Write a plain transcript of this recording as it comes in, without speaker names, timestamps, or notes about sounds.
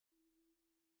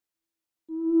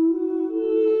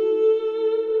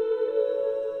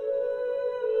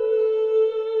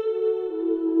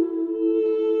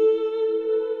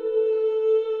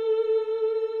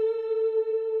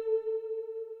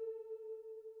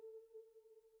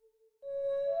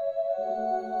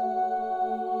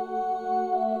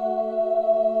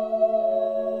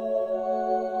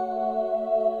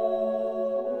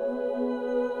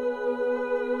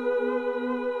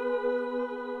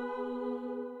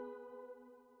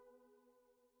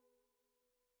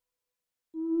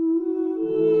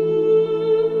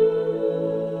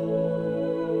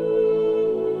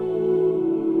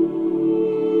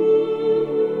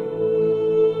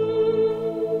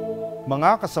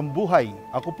Mga kasambuhay,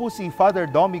 ako po si Father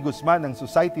Domi Guzman ng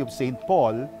Society of St.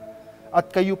 Paul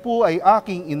at kayo po ay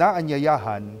aking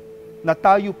inaanyayahan na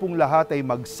tayo pong lahat ay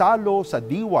magsalo sa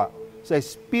diwa sa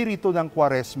espiritu ng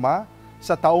Kwaresma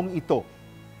sa taong ito.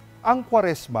 Ang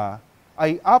Kwaresma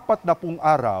ay 40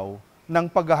 araw ng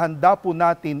paghahanda po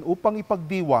natin upang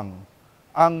ipagdiwang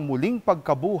ang muling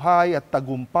pagkabuhay at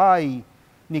tagumpay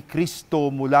ni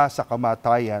Kristo mula sa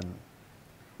kamatayan.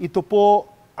 Ito po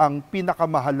ang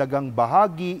pinakamahalagang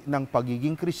bahagi ng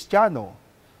pagiging Kristiyano.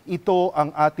 Ito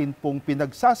ang atin pong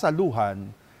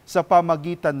pinagsasaluhan sa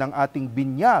pamagitan ng ating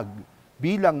binyag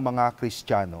bilang mga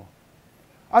Kristiyano.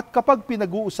 At kapag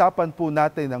pinag-uusapan po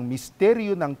natin ang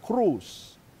misteryo ng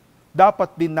Krus,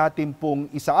 dapat din natin pong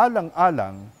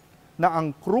isaalang-alang na ang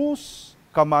krus,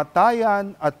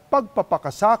 kamatayan at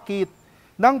pagpapakasakit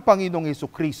ng Panginoong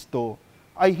Jesucristo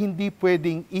ay hindi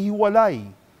pwedeng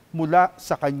ihiwalay mula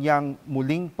sa kanyang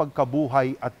muling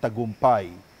pagkabuhay at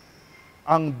tagumpay.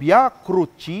 Ang Via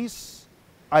Crucis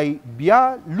ay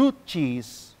Via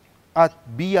Lucis at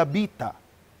Via Vita.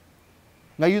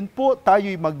 Ngayon po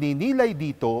tayo'y magninilay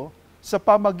dito sa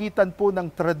pamagitan po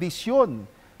ng tradisyon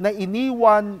na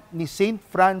iniwan ni Saint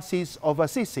Francis of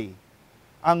Assisi,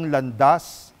 ang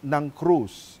landas ng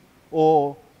krus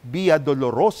o Via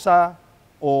Dolorosa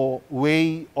o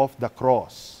Way of the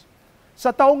Cross.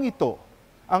 Sa taong ito,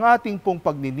 ang ating pong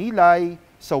pagninilay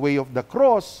sa Way of the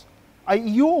Cross ay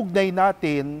iuugnay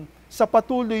natin sa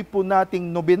patuloy po nating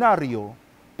nobenaryo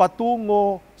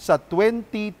patungo sa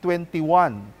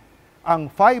 2021, ang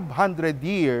 500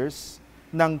 years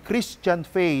ng Christian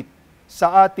faith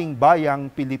sa ating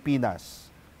bayang Pilipinas.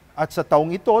 At sa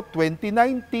taong ito,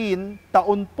 2019,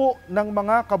 taon po ng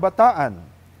mga kabataan.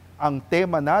 Ang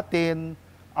tema natin,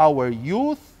 Our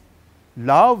Youth,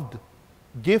 Loved,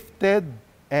 Gifted,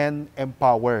 and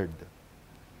Empowered.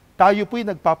 Tayo po'y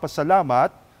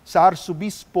nagpapasalamat sa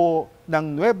Arsobispo ng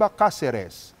Nueva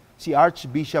Cáceres, si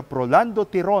Archbishop Rolando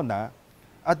Tirona,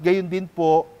 at gayon din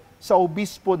po sa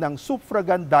Obispo ng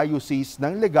Suffragan Diocese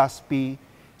ng Legazpi,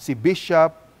 si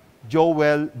Bishop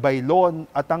Joel Bailon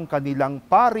at ang kanilang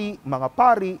mga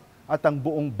pari at ang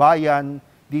buong bayan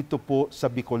dito po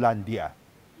sa Bicolandia.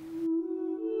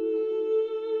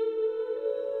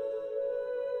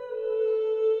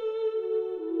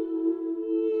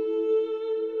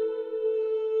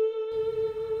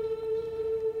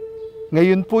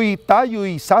 Ngayon po'y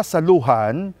tayo'y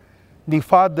sasaluhan ni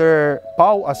Father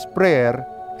Pau Asprer,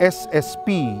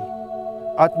 SSP,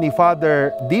 at ni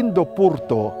Father Dindo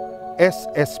Purto,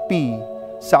 SSP,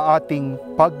 sa ating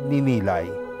pagninilay.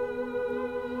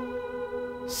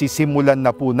 Sisimulan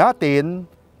na po natin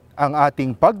ang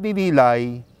ating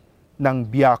pagninilay ng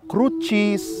Via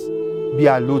Crucis,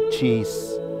 Via Lucis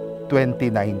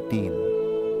 2019.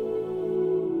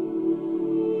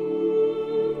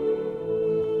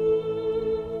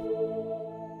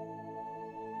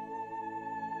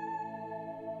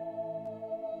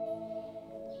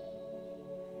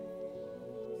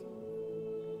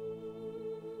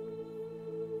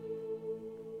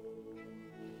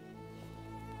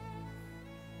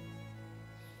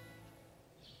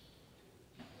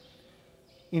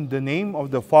 In the name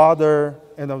of the Father,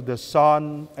 and of the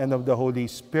Son, and of the Holy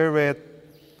Spirit.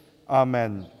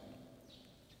 Amen.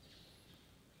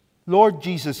 Lord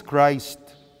Jesus Christ,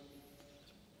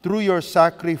 through your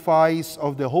sacrifice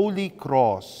of the Holy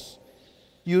Cross,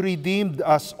 you redeemed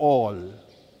us all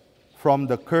from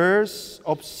the curse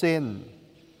of sin.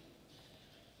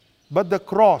 But the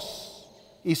cross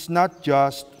is not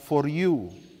just for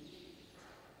you.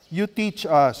 You teach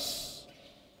us,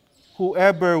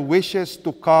 whoever wishes to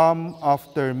come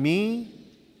after me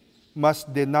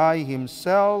must deny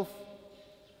himself,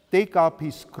 take up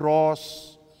his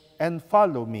cross, and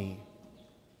follow me.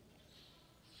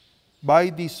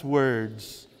 By these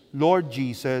words, Lord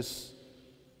Jesus,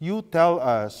 you tell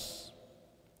us,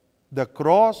 the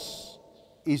cross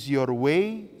is your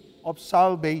way of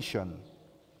salvation,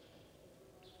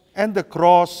 and the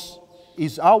cross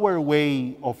is our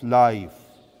way of life,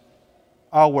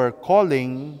 our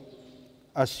calling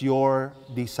as your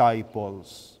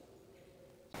disciples.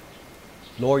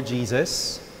 Lord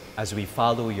Jesus, as we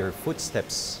follow your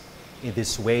footsteps in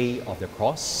this way of the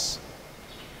cross,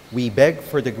 we beg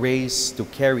for the grace to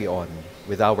carry on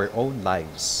with our own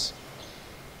lives,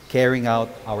 carrying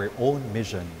out our own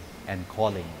mission and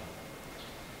calling.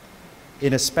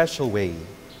 In a special way,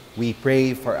 we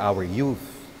pray for our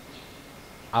youth,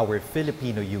 our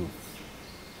Filipino youth,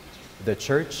 the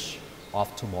Church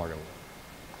of tomorrow.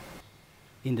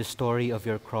 In the story of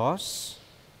your cross,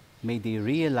 may they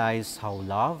realize how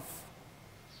loved,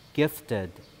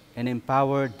 gifted, and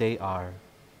empowered they are,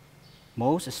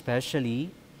 most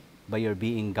especially by your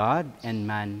being God and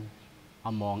man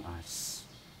among us.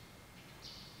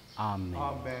 Amen.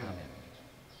 Amen.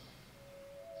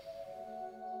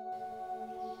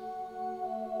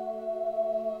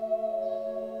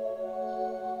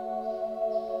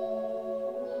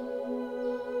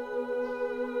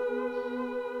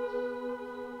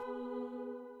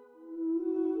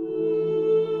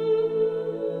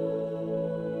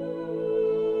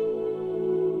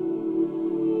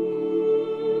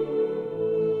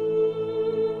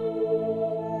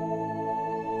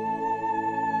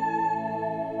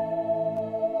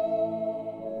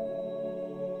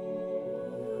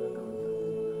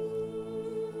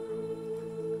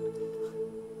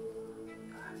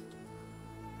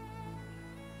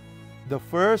 The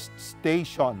first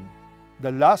station,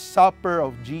 the Last Supper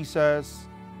of Jesus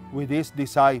with His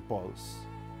disciples.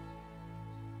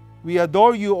 We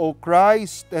adore you, O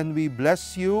Christ, and we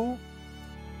bless you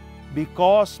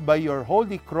because by your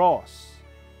holy cross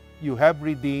you have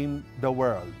redeemed the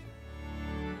world.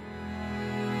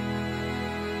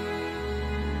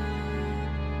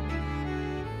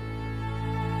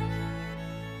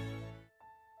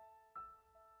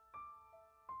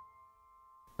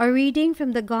 A reading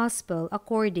from the Gospel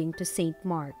according to St.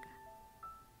 Mark.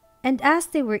 And as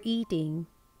they were eating,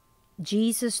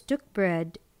 Jesus took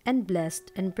bread and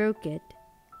blessed and broke it,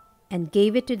 and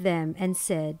gave it to them and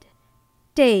said,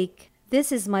 "Take, this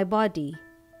is my body."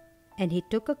 And he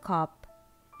took a cup,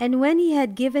 and when he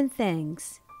had given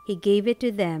thanks, he gave it to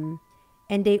them,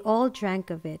 and they all drank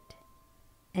of it.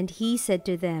 And he said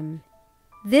to them,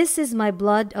 "This is my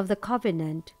blood of the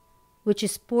covenant, which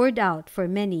is poured out for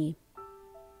many.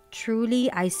 Truly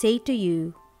I say to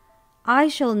you, I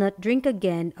shall not drink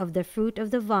again of the fruit of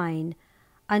the vine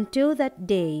until that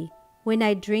day when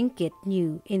I drink it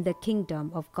new in the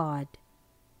kingdom of God."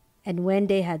 And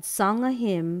when they had sung a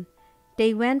hymn,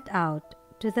 they went out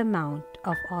to the Mount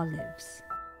of Olives.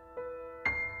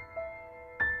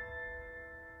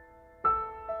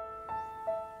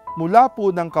 Mula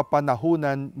po ng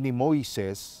kapanahunan ni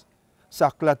Moises,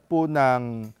 sa aklat po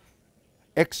ng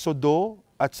Exodo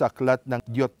at sa aklat ng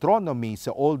Deuteronomy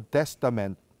sa Old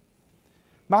Testament,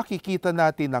 makikita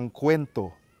natin ang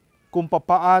kwento kung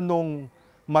papaanong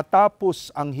matapos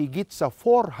ang higit sa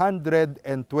 420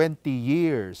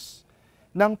 years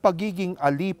ng pagiging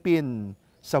alipin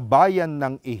sa bayan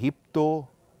ng Ehipto,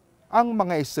 ang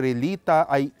mga Israelita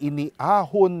ay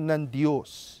iniahon ng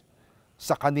Diyos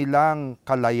sa kanilang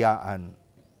kalayaan.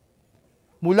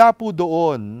 Mula po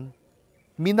doon,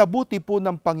 minabuti po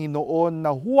ng Panginoon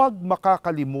na huwag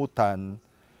makakalimutan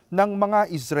ng mga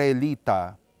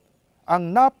Israelita ang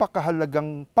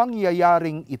napakahalagang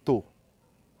pangyayaring ito,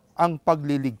 ang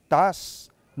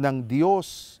pagliligtas ng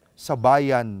Diyos sa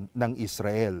bayan ng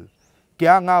Israel.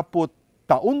 Kaya nga po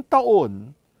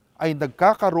taon-taon ay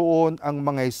nagkakaroon ang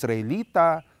mga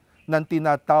Israelita ng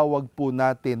tinatawag po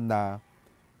natin na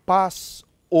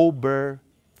Passover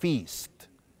Feast.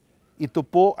 Ito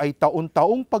po ay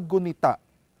taon-taong paggunita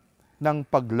ng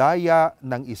paglaya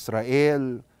ng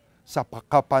Israel sa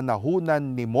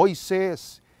kapanahunan ni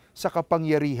Moises sa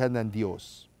kapangyarihan ng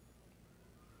Diyos.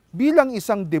 Bilang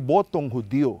isang debotong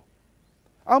Hudyo,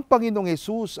 ang Panginoong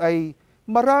Jesus ay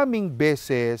maraming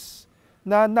beses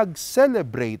na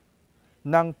nag-celebrate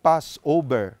ng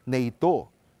Passover na ito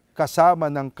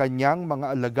kasama ng kanyang mga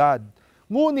alagad.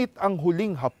 Ngunit ang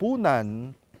huling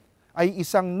hapunan ay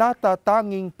isang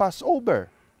natatanging Passover.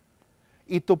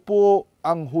 Ito po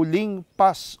ang huling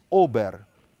Passover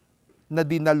na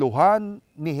dinaluhan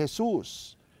ni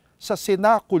Jesus sa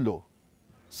senakulo,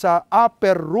 sa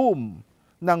upper room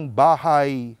ng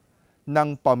bahay ng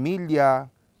pamilya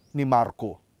ni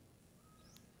Marco.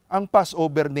 Ang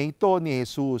Passover na ito ni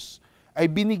Jesus ay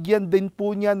binigyan din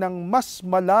po niya ng mas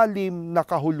malalim na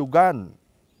kahulugan.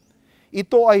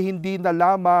 Ito ay hindi na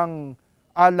lamang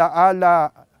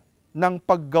alaala ng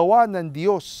paggawa ng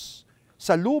Diyos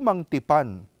sa lumang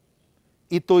tipan.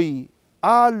 Ito'y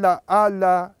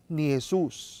ala-ala ni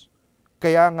Jesus.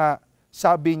 Kaya nga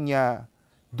sabi niya,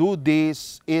 "Do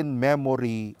this in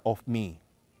memory of me."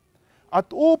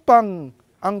 At upang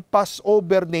ang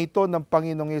Passover na ito ng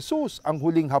Panginoong Jesus, ang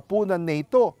huling hapunan na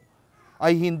ito,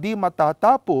 ay hindi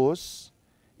matatapos,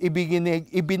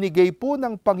 ibinigay po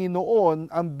ng Panginoon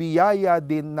ang biyaya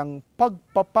din ng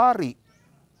pagpapari.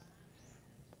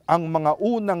 Ang mga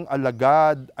unang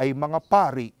alagad ay mga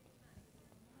pari,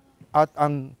 at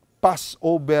ang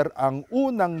Passover ang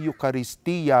unang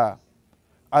Eucharistia,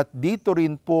 at dito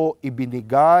rin po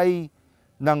ibinigay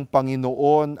ng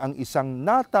Panginoon ang isang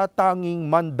natatanging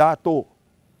mandato.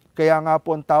 Kaya nga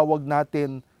po ang tawag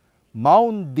natin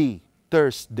Maundy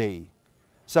Thursday,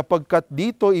 sapagkat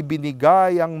dito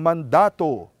ibinigay ang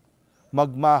mandato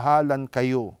magmahalan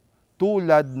kayo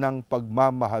tulad ng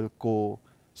pagmamahal ko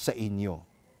sa inyo.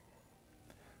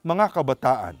 Mga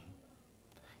kabataan,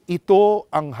 ito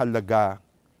ang halaga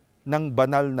ng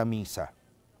banal na misa.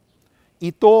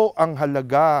 Ito ang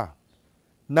halaga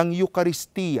ng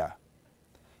Eukaristiya.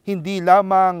 Hindi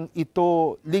lamang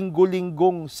ito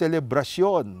linggo-linggong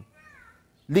selebrasyon,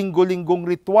 linggo-linggong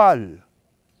ritual.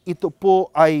 Ito po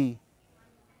ay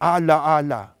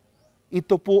alaala.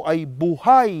 Ito po ay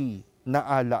buhay na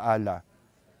alaala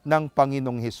ng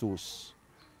Panginoong Jesus.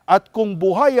 At kung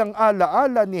buhay ang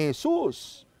alaala ni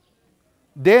Jesus,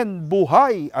 then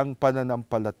buhay ang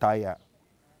pananampalataya.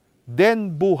 Then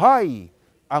buhay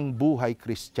ang buhay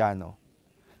Kristiyano.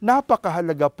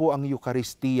 Napakahalaga po ang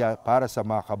Eukaristiya para sa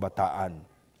mga kabataan.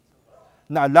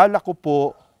 Naalala ko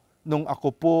po, nung ako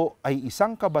po ay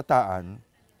isang kabataan,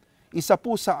 isa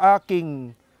po sa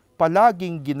aking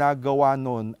palaging ginagawa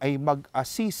noon ay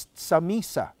mag-assist sa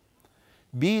misa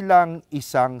bilang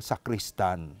isang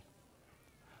sakristan.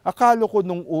 Akala ko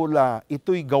nung ula,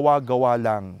 ito'y gawa-gawa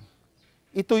lang.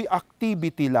 Ito'y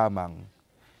activity lamang.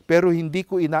 Pero hindi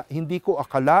ko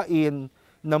akalain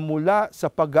na mula sa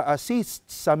pag-a-assist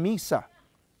sa misa,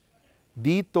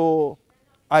 dito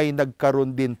ay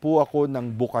nagkaroon din po ako ng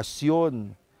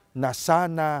bukasyon na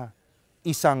sana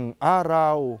isang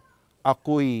araw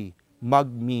ako'y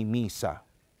magmimisa.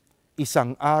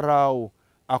 Isang araw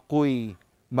ako'y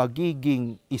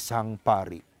magiging isang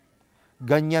pari.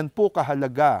 Ganyan po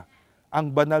kahalaga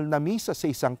ang banal na misa sa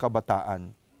isang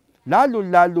kabataan.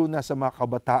 Lalo-lalo na sa mga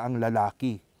kabataang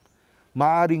lalaki.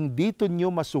 Maaring dito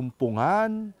nyo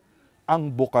masumpungan ang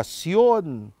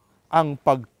bukasyon, ang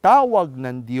pagtawag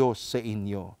ng Diyos sa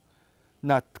inyo,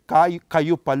 na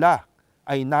kayo pala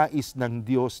ay nais ng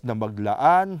Diyos na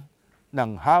maglaan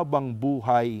ng habang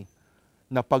buhay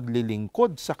na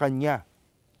paglilingkod sa Kanya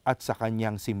at sa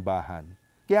Kanyang simbahan.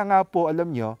 Kaya nga po, alam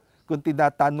nyo, kung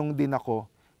tinatanong din ako,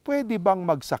 pwede bang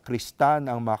magsakristan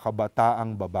ang mga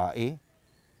kabataang babae?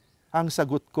 Ang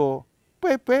sagot ko,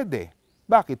 pwede.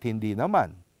 Bakit hindi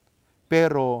naman?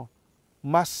 Pero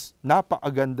mas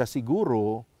napakaganda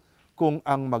siguro kung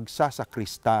ang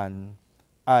magsasakristan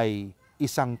ay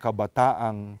isang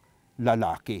kabataang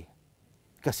lalaki.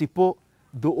 Kasi po,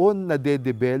 doon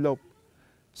nade-develop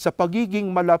sa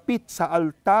pagiging malapit sa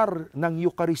altar ng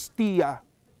Eukaristiya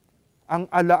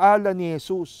ang alaala ni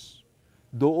Jesus.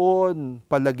 Doon,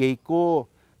 palagay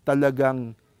ko,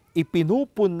 talagang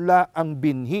ipinupunla ang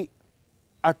binhi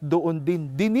at doon din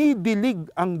dinidilig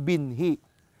ang binhi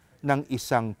ng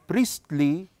isang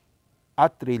priestly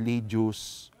at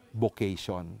religious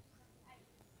vocation.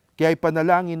 Kaya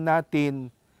ipanalangin natin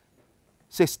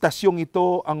sa estasyong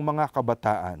ito ang mga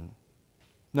kabataan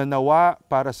na nawa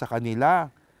para sa kanila,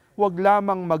 huwag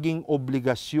lamang maging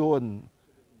obligasyon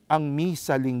ang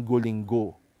misa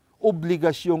linggo-linggo,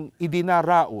 obligasyong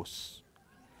idinaraos.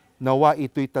 Nawa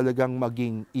ito'y talagang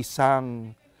maging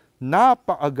isang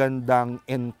napakagandang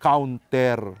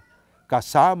encounter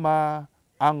kasama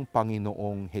ang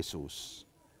Panginoong Jesus.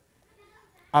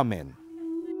 Amen.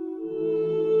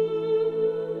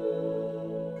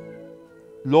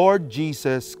 Lord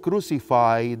Jesus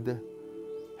crucified,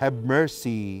 have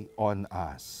mercy on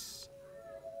us.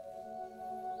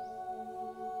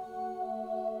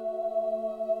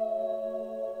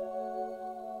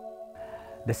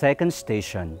 The second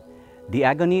station, the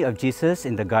agony of Jesus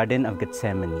in the Garden of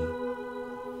Gethsemane.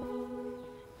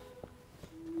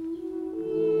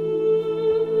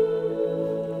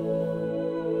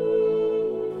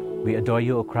 We adore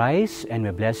you, O Christ, and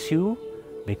we bless you,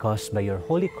 because by your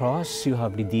holy cross you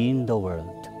have redeemed the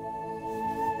world.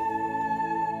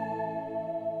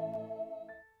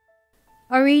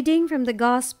 A reading from the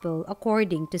Gospel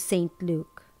according to St.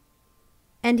 Luke.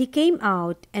 And he came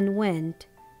out and went,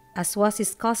 as was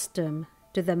his custom,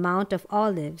 to the Mount of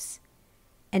Olives,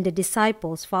 and the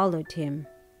disciples followed him.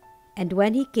 And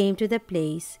when he came to the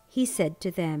place, he said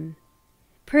to them,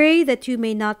 Pray that you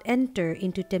may not enter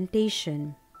into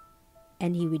temptation.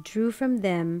 And he withdrew from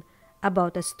them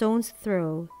about a stone's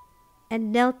throw,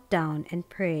 and knelt down and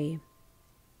prayed,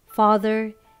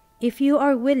 Father, if you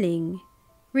are willing,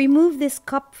 remove this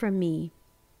cup from me.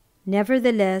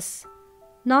 Nevertheless,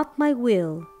 not my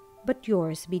will, but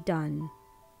yours be done.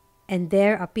 And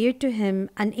there appeared to him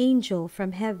an angel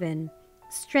from heaven,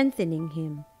 strengthening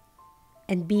him.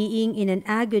 And being in an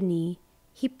agony,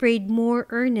 he prayed more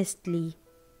earnestly,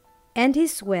 and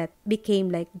his sweat became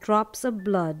like drops of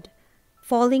blood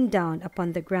falling down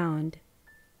upon the ground.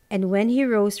 And when he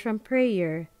rose from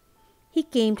prayer, he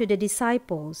came to the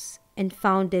disciples, and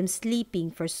found them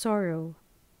sleeping for sorrow.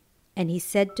 And he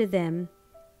said to them,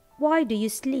 Why do you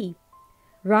sleep?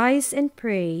 Rise and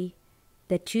pray,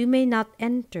 that you may not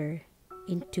enter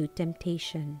into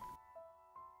temptation.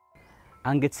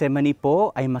 Ang Getsemani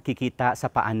po ay makikita sa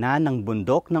paanan ng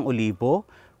bundok ng Olibo,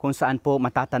 kung saan po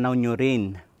matatanaw nyo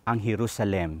rin ang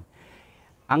Jerusalem.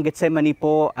 Ang Getsemani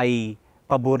po ay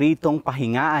paboritong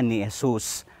pahingaan ni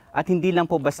Jesus. At hindi lang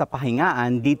po basta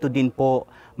pahingaan, dito din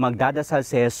po magdadasal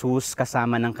si Jesus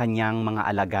kasama ng kanyang mga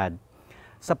alagad.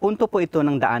 Sa punto po ito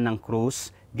ng daan ng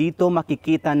krus, dito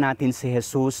makikita natin si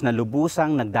Jesus na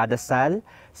lubusang nagdadasal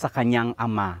sa kanyang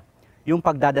Ama. Yung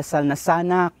pagdadasal na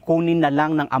sana kunin na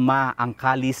lang ng Ama ang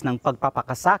kalis ng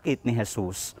pagpapakasakit ni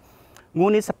Jesus.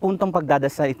 Ngunit sa puntong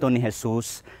pagdadasal ito ni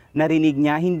Jesus, narinig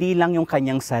niya hindi lang yung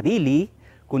kanyang sarili,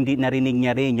 kundi narinig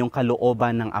niya rin yung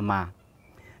kalooban ng Ama.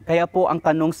 Kaya po ang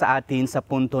tanong sa atin sa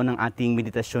punto ng ating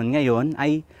meditasyon ngayon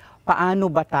ay,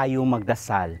 paano ba tayo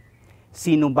magdasal?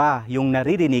 Sino ba yung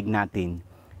naririnig natin?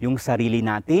 Yung sarili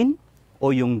natin o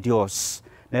yung Diyos?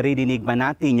 Naririnig ba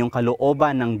natin yung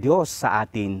kalooban ng Diyos sa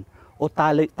atin? O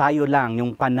tayo lang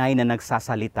yung panay na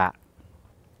nagsasalita?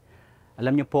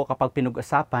 Alam niyo po, kapag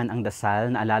pinag-usapan ang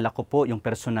dasal, naalala ko po yung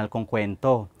personal kong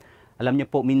kwento. Alam niyo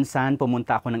po, minsan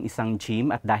pumunta ako ng isang gym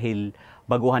at dahil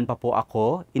baguhan pa po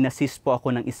ako, inassist po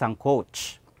ako ng isang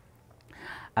coach.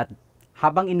 At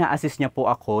habang ina-assist niya po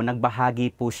ako,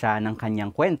 nagbahagi po siya ng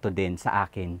kanyang kwento din sa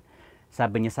akin.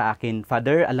 Sabi niya sa akin,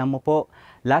 "Father, alam mo po,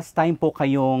 last time po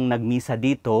kayong nagmisa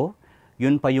dito,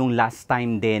 yun pa yung last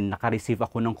time din naka-receive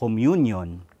ako ng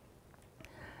communion."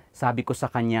 Sabi ko sa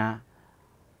kanya,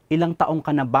 "Ilang taong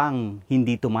ka na bang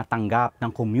hindi tumatanggap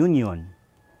ng communion?"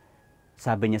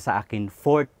 Sabi niya sa akin,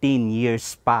 14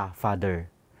 years pa,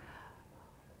 Father.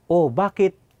 "Oh,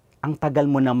 bakit ang tagal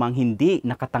mo namang hindi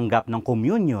nakatanggap ng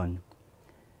communion?"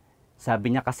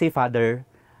 Sabi niya, "Kasi, Father,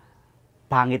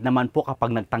 pangit naman po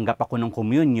kapag nagtanggap ako ng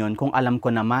communion kung alam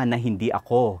ko naman na hindi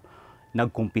ako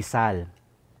nagkumpisal."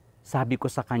 Sabi ko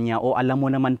sa kanya, "O, alam mo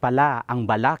naman pala ang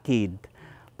balakid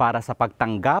para sa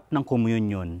pagtanggap ng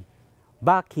communion.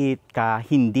 Bakit ka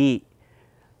hindi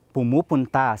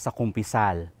pumupunta sa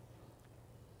kumpisal?"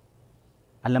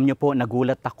 Alam niyo po,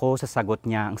 nagulat ako sa sagot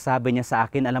niya. Ang sabi niya sa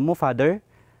akin, "Alam mo, Father,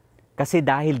 kasi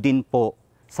dahil din po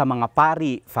sa mga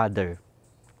pari, Father,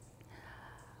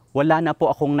 wala na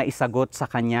po akong naisagot sa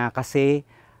kanya kasi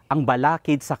ang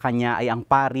balakid sa kanya ay ang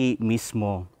pari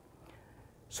mismo.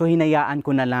 So hinayaan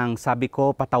ko na lang, sabi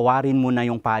ko, patawarin mo na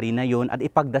yung pari na yun at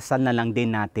ipagdasal na lang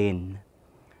din natin."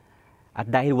 At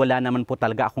dahil wala naman po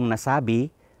talaga akong nasabi,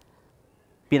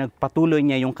 pinagpatuloy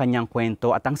niya yung kanyang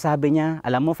kwento at ang sabi niya,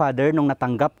 "Alam mo, Father, nung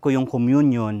natanggap ko yung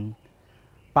communion,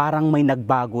 parang may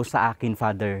nagbago sa akin,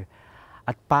 Father.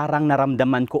 At parang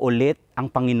naramdaman ko ulit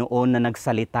ang Panginoon na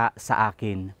nagsalita sa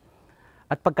akin.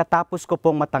 At pagkatapos ko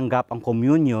pong matanggap ang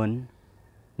communion,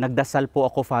 nagdasal po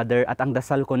ako, Father, at ang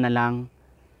dasal ko na lang,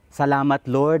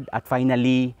 salamat, Lord, at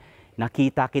finally,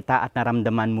 nakita kita at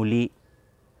naramdaman muli."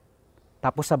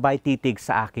 Tapos sabay titig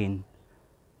sa akin,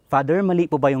 "Father,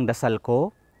 mali po ba yung dasal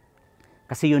ko?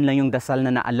 Kasi yun lang yung dasal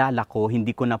na naalala ko,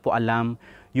 hindi ko na po alam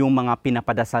yung mga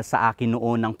pinapadasal sa akin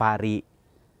noon ng pari.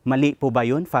 Mali po ba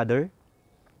yun, Father?"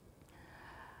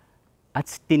 At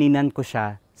tininan ko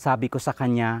siya, sabi ko sa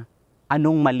kanya,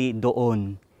 "Anong mali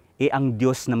doon? Ang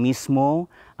Diyos na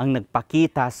mismo ang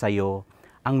nagpakita sa iyo,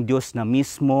 ang Diyos na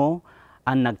mismo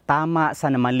ang nagtama sa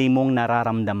mali mong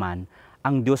nararamdaman,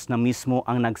 ang Diyos na mismo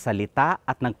ang nagsalita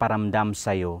at nagparamdam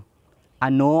sa iyo.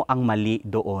 Ano ang mali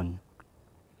doon?"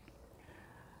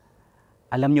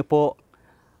 Alam niyo po,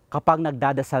 kapag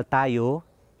nagdadasal tayo,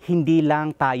 hindi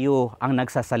lang tayo ang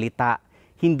nagsasalita,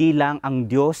 hindi lang ang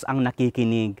Diyos ang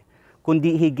nakikinig,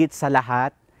 kundi higit sa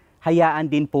lahat, hayaan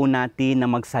din po natin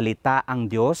na magsalita ang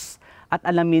Diyos at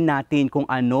alamin natin kung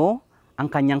ano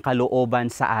ang kanyang kalooban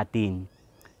sa atin.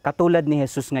 Katulad ni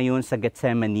Jesus ngayon sa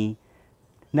Getsemani,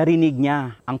 narinig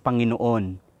niya ang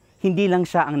Panginoon. Hindi lang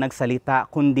siya ang nagsalita,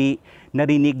 kundi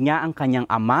narinig niya ang kanyang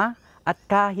Ama. At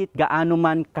kahit gaano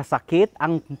man kasakit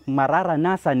ang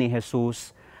mararanasan ni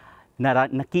Jesus,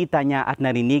 nakita niya at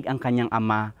narinig ang kanyang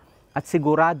Ama at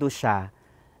sigurado siya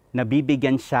na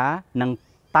bibigyan siya ng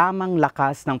tamang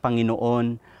lakas ng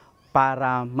Panginoon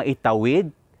para maitawid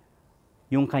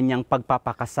yung kanyang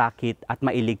pagpapakasakit at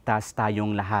mailigtas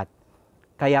tayong lahat.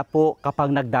 Kaya po kapag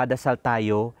nagdadasal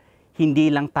tayo, hindi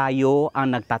lang tayo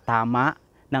ang nagtatama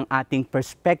ng ating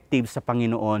perspective sa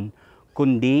Panginoon,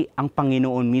 kundi ang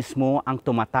Panginoon mismo ang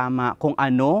tumatama kung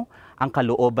ano ang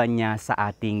kalooban niya sa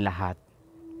ating lahat.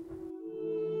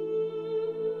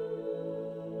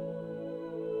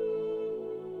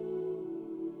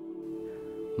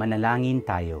 Manalangin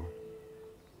tayo.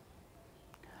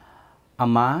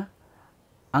 Ama,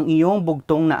 ang iyong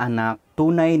bugtong na anak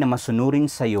tunay na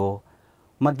masunurin sa iyo,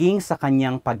 maging sa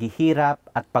kanyang paghihirap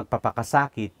at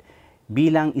pagpapakasakit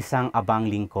bilang isang abang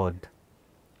lingkod.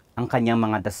 Ang kanyang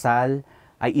mga dasal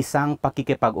ay isang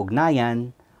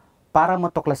pakikipag-ugnayan para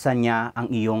matuklasan niya ang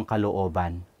iyong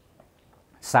kalooban.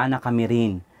 Sana kami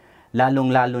rin,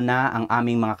 lalong-lalo na ang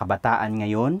aming mga kabataan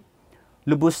ngayon,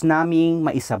 lubos naming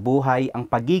maisabuhay ang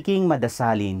pagiging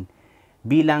madasalin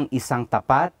bilang isang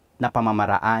tapat na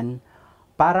pamamaraan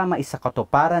para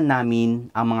maisakatuparan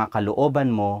namin ang mga kalooban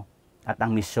mo at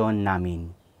ang misyon namin.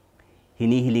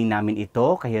 Hinihiling namin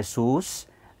ito kay Jesus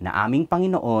na aming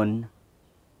Panginoon.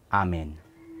 Amen.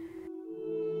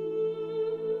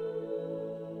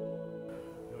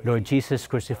 Lord Jesus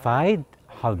crucified,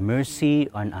 have mercy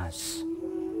on us.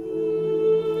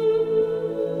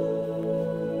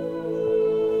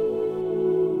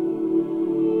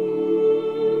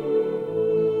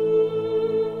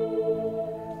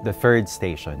 The third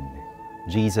station,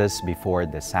 Jesus before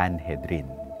the Sanhedrin.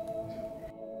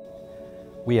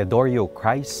 We adore you,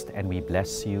 Christ, and we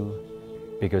bless you,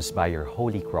 because by your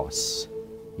holy cross,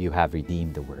 you have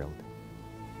redeemed the world.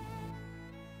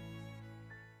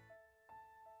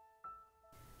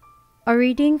 A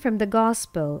reading from the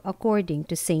Gospel according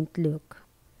to St. Luke.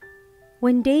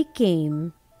 When day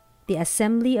came, the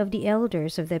assembly of the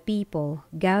elders of the people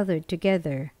gathered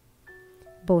together,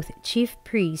 both chief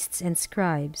priests and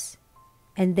scribes,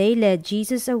 and they led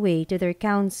Jesus away to their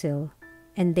council,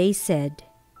 and they said,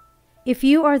 "If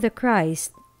you are the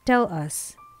Christ, tell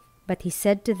us." But he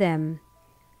said to them,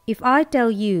 "If I tell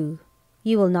you,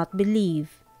 you will not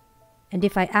believe, and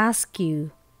if I ask you,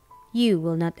 you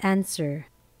will not answer.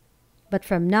 But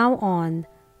from now on,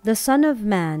 the Son of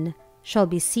Man shall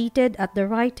be seated at the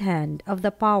right hand of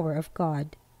the power of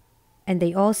God." And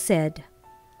they all said,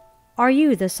 "Are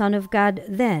you the Son of God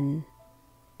then?"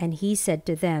 And he said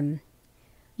to them,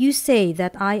 "You say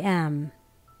that I am."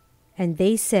 And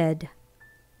they said,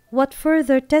 "What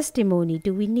further testimony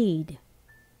do we need?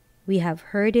 We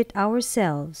have heard it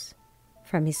ourselves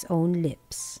from his own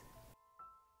lips."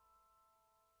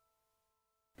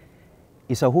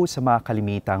 Isa ho sa mga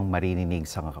kalimitang maririnig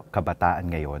sa kabataan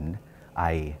ngayon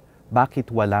ay, bakit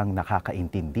walang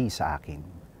nakakaintindi sa akin?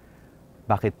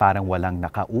 Bakit parang walang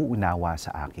nakauunawa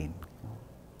sa akin?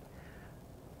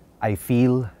 I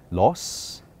feel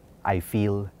lost, I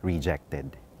feel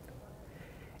rejected.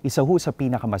 Isa ho sa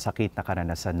pinakamasakit na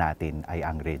karanasan natin ay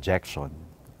ang rejection.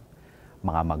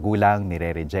 Mga magulang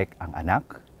nire-reject ang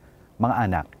anak, mga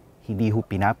anak hindi ho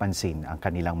pinapansin ang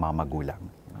kanilang mga magulang.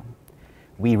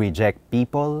 We reject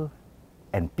people,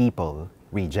 and people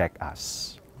reject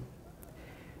us.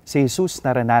 Si Jesus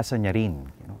naranasan niya rin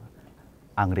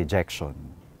ang rejection.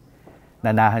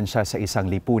 Nanahan siya sa isang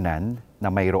lipunan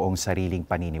na mayroong sariling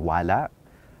paniniwala,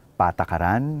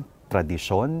 patakaran,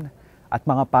 tradisyon, at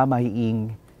mga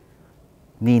pamahiing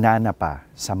ninanapa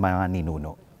sa mga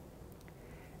ninuno.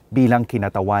 Bilang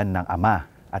kinatawan ng Ama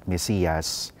at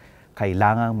Mesiyas,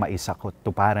 kailangang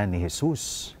maisakatuparan ni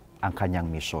Jesus ang kanyang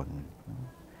misyon.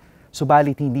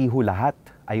 Subalit hindi ho lahat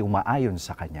ay umaayon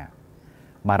sa kanya.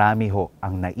 Marami ho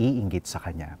ang naiinggit sa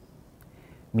kanya.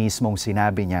 Mismong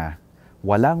sinabi niya,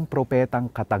 walang propetang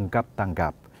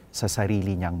katanggap-tanggap sa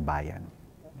sarili niyang bayan.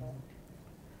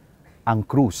 Ang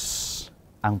krus,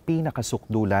 ang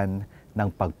pinakasukdulan ng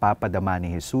pagpapadama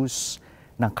ni Jesus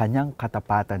ng kanyang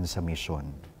katapatan sa misyon,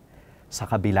 sa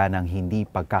kabila ng hindi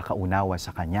pagkakaunawa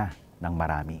sa kanya ng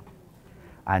marami.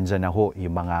 Andyan na ho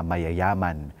yung mga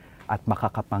mayayaman at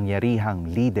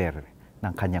makakapangyarihang leader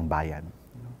ng kanyang bayan.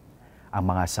 Ang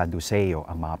mga Saduseo,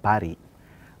 ang mga pari,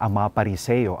 ang mga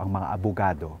Pariseo, ang mga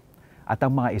abogado, at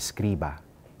ang mga eskriba,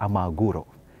 ang mga guro,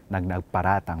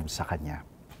 nagparatang sa kanya.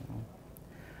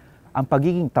 Ang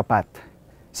pagiging tapat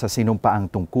sa sinumpaang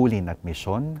tungkulin at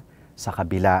misyon sa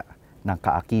kabila ng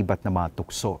kaakibat ng mga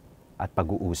tukso at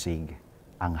pag-uusig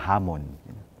ang hamon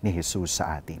ni Jesus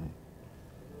sa atin.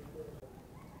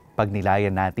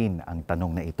 Pagnilayan natin ang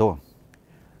tanong na ito,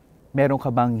 meron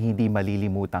ka bang hindi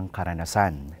malilimutang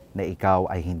karanasan na ikaw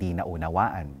ay hindi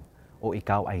naunawaan o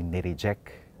ikaw ay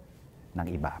nireject ng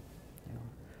iba?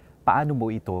 Paano mo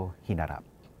ito hinarap?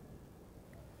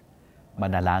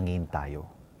 Manalangin tayo.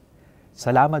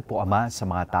 Salamat po, Ama, sa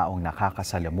mga taong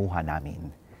nakakasalamuha namin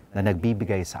na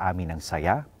nagbibigay sa amin ng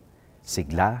saya,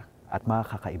 sigla at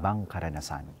mga kakaibang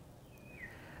karanasan.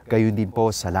 Gayon din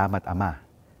po, salamat, Ama,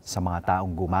 sa mga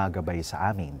taong gumagabay sa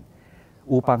amin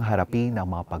upang harapin ang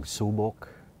mga pagsubok,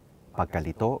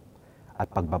 pagkalito at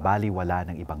pagbabaliwala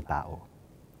ng ibang tao.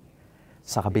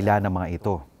 Sa kabila ng mga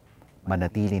ito,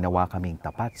 manatili nawa kaming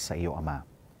tapat sa iyo, Ama,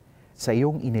 sa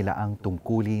iyong inilaang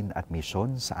tungkulin at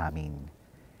misyon sa amin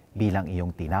bilang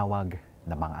iyong tinawag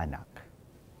na mga anak.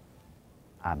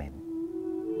 Amen.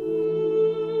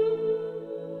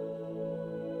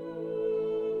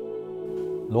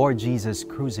 Lord Jesus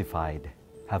crucified,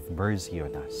 have mercy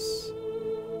on us.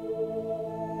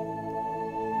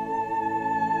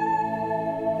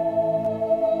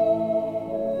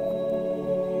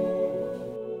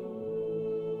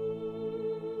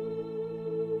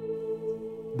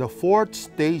 The fourth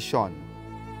station,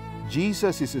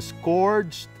 Jesus is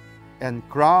scourged and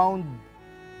crowned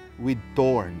with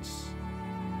thorns.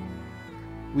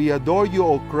 We adore you,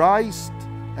 O Christ,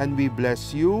 and we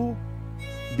bless you,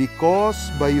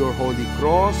 because by your holy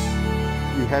cross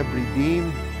you have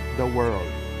redeemed the world.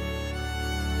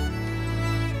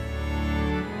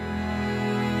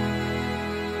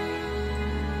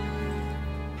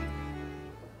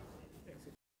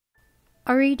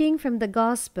 A reading from the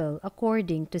Gospel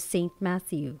according to St.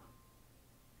 Matthew.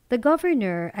 The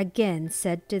governor again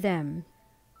said to them,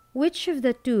 "Which of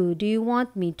the two do you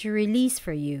want me to release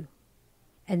for you?"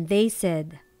 And they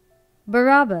said,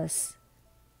 "Barabbas."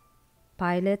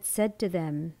 Pilate said to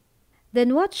them,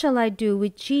 "Then what shall I do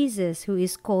with Jesus who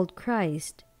is called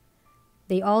Christ?"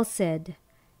 They all said,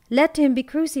 "Let him be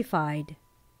crucified."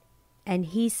 And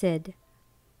he said,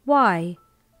 "Why?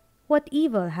 What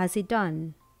evil has he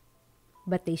done?"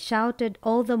 But they shouted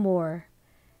all the more,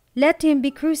 "Let him be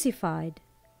crucified."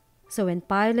 So when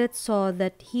Pilate saw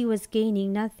that he was gaining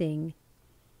nothing,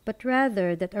 but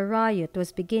rather that a riot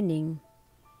was beginning,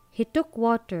 he took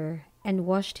water and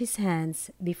washed his hands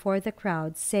before the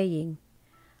crowd, saying,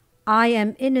 "I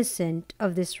am innocent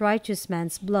of this righteous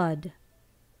man's blood.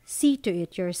 See to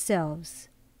it yourselves."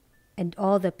 And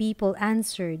all the people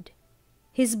answered,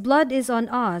 "His blood is on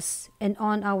us and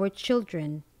on our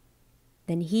children."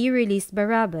 Then he released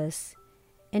Barabbas,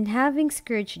 and having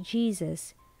scourged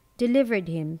Jesus, delivered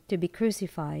him to be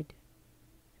crucified.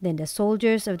 Then the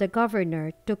soldiers of the governor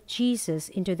took Jesus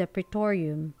into the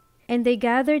praetorium, and they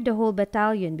gathered the whole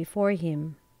battalion before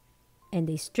him. And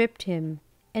they stripped him,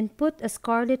 and put a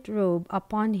scarlet robe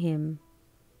upon him,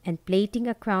 and plaiting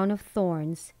a crown of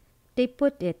thorns, they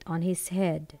put it on his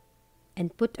head,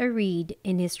 and put a reed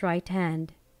in his right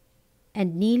hand.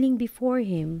 And kneeling before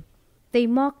him, they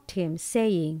mocked him,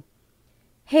 saying,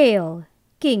 "Hail,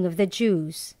 King of the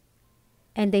Jews!"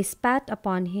 And they spat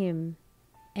upon him,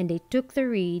 and they took the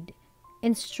reed,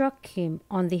 and struck him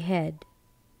on the head.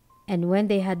 And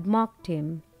when they had mocked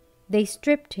him, they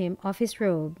stripped him of his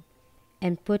robe,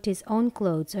 and put his own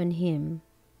clothes on him,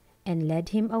 and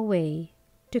led him away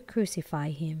to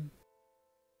crucify him.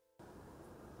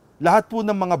 Lahat po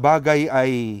ng mga bagay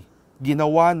ay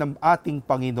ginawa ng ating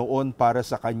Panginoon para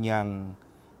sa kanyang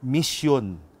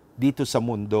misyon dito sa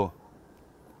mundo.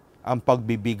 Ang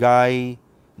pagbibigay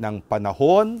ng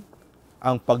panahon,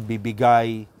 ang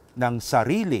pagbibigay ng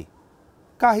sarili,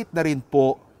 kahit na rin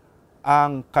po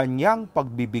ang kanyang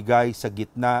pagbibigay sa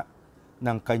gitna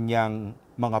ng kanyang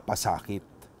mga pasakit.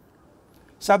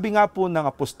 Sabi nga po ng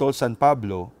Apostol San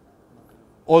Pablo,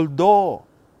 although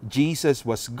Jesus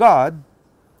was God,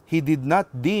 he did not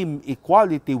deem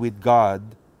equality with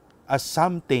God as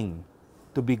something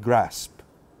to be grasped.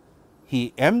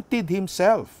 He emptied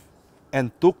himself and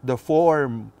took the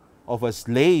form of a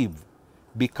slave,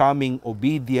 becoming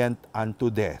obedient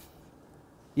unto death.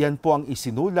 Yan po ang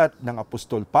isinulat ng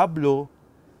Apostol Pablo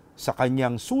sa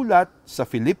kanyang sulat sa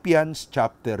Philippians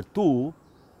chapter 2,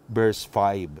 verse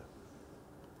 5.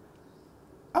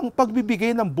 Ang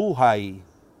pagbibigay ng buhay,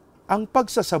 ang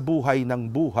pagsasabuhay ng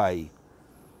buhay,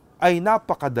 ay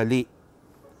napakadali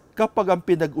kapag ang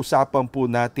pinag-usapan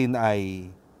po natin ay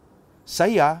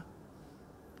saya,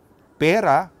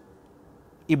 pera,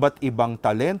 iba't ibang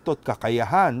talento at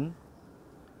kakayahan,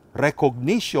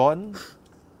 recognition,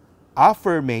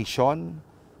 affirmation.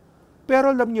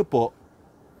 Pero alam niyo po,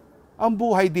 ang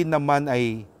buhay din naman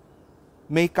ay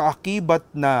may kaakibat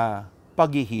na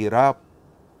paghihirap.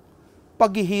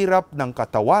 Paghihirap ng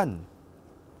katawan.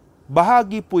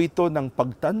 Bahagi po ito ng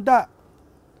pagtanda.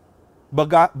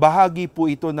 Bahagi po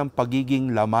ito ng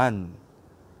pagiging laman.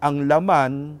 Ang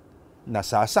laman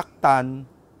nasasaktan,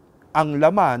 ang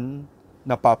laman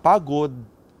napapagod,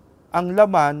 ang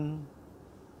laman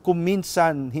kung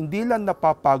minsan hindi lang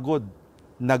napapagod,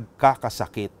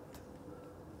 nagkakasakit.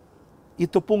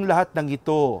 Ito pong lahat ng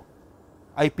ito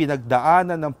ay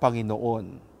pinagdaanan ng Panginoon,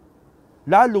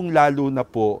 lalong-lalo na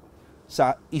po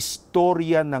sa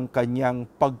istorya ng kanyang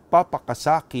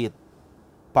pagpapakasakit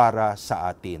para sa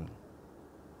atin.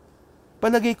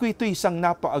 Palagay ko ito isang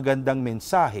napakagandang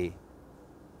mensahe,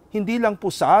 hindi lang po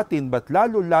sa atin, but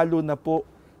lalo-lalo na po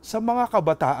sa mga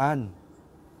kabataan.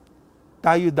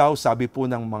 Tayo daw, sabi po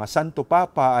ng mga Santo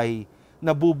Papa, ay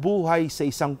nabubuhay sa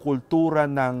isang kultura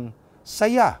ng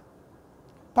saya.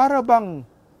 Para bang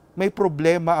may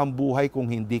problema ang buhay kung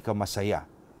hindi ka masaya?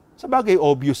 Sabagay,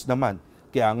 obvious naman.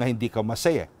 Kaya nga hindi ka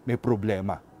masaya, may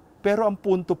problema. Pero ang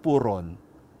punto po ron,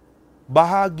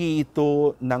 bahagi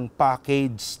ito ng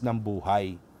package ng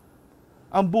buhay.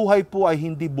 Ang buhay po ay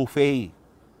hindi buffet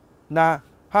na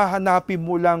hahanapin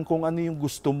mo lang kung ano yung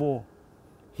gusto mo.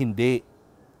 Hindi.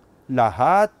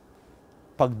 Lahat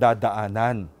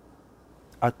pagdadaanan.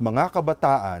 At mga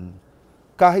kabataan,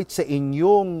 kahit sa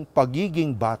inyong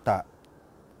pagiging bata,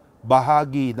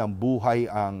 bahagi ng buhay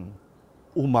ang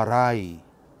umaray,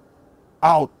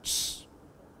 outs,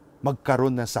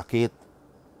 magkaroon ng sakit.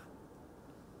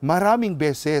 Maraming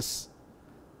beses,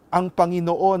 ang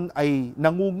Panginoon ay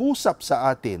nangungusap sa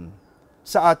atin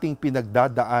sa ating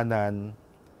pinagdadaanan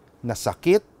na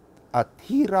sakit at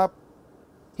hirap,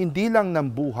 hindi lang ng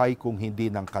buhay kung hindi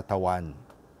ng katawan.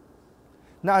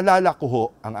 Naalala ko ho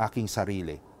ang aking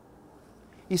sarili.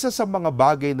 Isa sa mga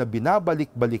bagay na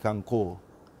binabalik-balikan ko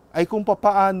ay kung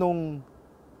papaanong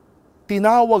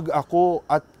tinawag ako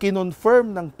at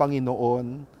kinonfirm ng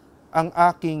Panginoon ang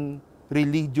aking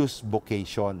religious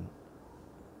vocation.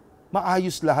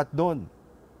 Maayos lahat doon.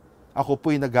 Ako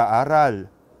po'y nag-aaral.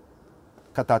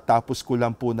 Katatapos ko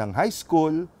lang po ng high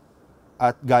school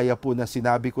at gaya po na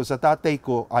sinabi ko sa tatay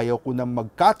ko, ayaw ko nang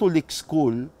mag-Catholic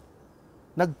school,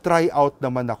 nag-try out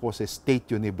naman ako sa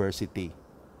State University,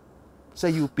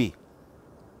 sa UP.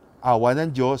 Awa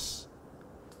ng Diyos,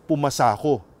 pumasa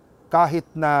ako. Kahit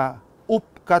na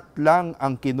upkat lang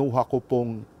ang kinuha ko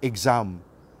pong exam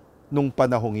nung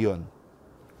panahong yon.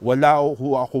 Wala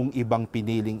ho akong ibang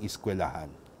piniling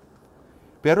eskwelahan.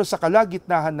 Pero sa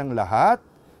kalagitnaan ng lahat,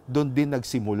 doon din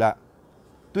nagsimula.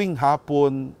 Tuwing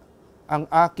hapon, ang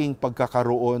aking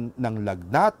pagkakaroon ng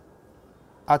lagnat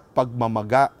at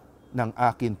pagmamaga ng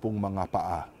akin pong mga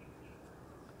paa.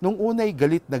 Nung unay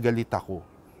galit na galit ako.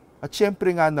 At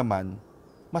syempre nga naman,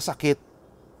 masakit.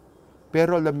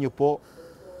 Pero alam niyo po,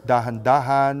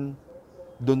 dahan-dahan,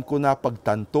 doon ko na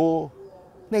pagtanto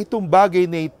na itong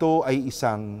bagay na ito ay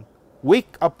isang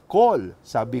wake-up call,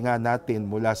 sabi nga natin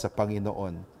mula sa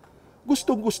Panginoon.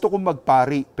 Gustong-gusto kong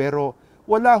magpari, pero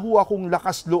wala ho akong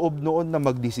lakas loob noon na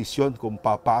magdesisyon kung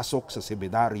papasok sa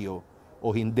seminaryo o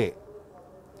hindi.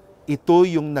 Ito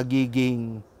yung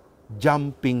nagiging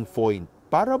jumping point.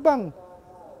 Para bang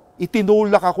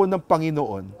itinulak ako ng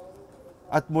Panginoon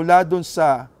at mula doon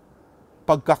sa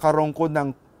pagkakaroon ko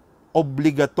ng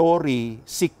obligatory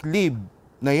sick leave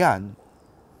na yan,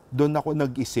 doon ako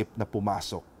nag-isip na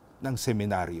pumasok ng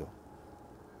seminaryo.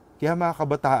 Kaya mga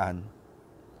kabataan,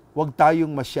 huwag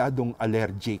tayong masyadong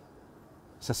allergic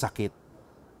sa sakit.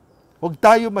 Huwag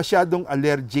tayo masyadong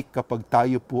allergic kapag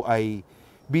tayo po ay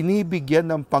binibigyan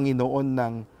ng Panginoon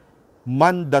ng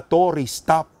mandatory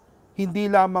stop. Hindi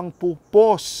lamang po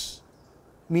pause.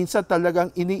 Minsan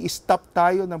talagang ini-stop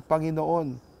tayo ng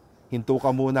Panginoon. Hinto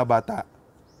ka muna, bata,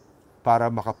 para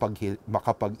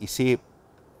makapag-isip,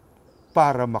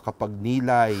 para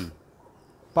makapagnilay,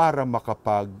 para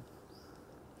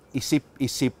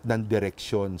makapag-isip-isip ng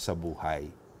direksyon sa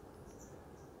buhay.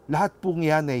 Lahat pong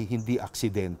yan ay hindi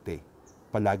aksidente.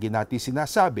 Palagi natin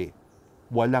sinasabi,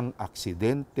 walang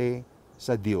aksidente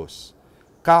sa Diyos.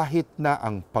 Kahit na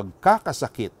ang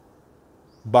pagkakasakit,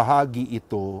 bahagi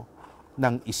ito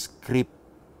ng script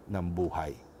ng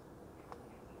buhay.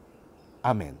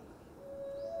 Amen.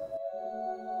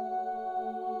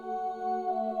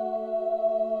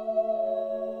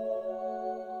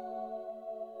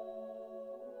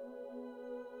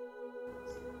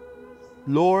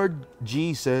 Lord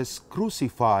Jesus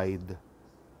crucified,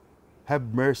 have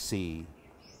mercy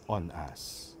on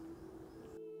us.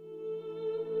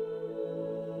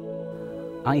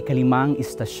 Ang ikalimang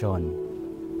istasyon,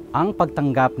 ang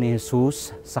pagtanggap ni Jesus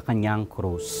sa kanyang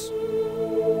krus.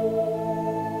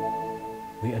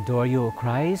 We adore you, O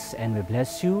Christ, and we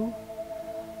bless you,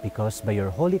 because by your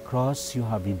holy cross you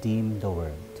have redeemed the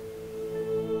world.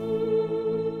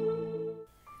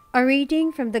 A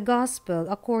reading from the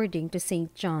Gospel according to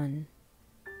St. John.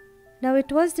 Now it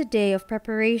was the day of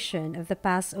preparation of the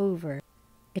Passover.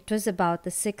 It was about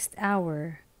the 6th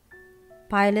hour.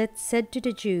 Pilate said to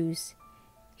the Jews,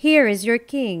 "Here is your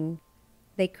king."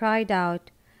 They cried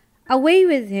out, "Away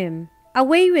with him!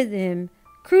 Away with him!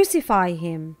 Crucify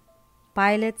him!"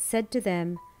 Pilate said to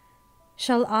them,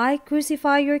 "Shall I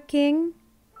crucify your king?"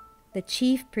 The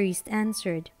chief priest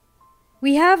answered,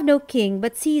 "We have no king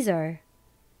but Caesar."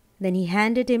 Then he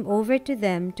handed him over to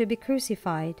them to be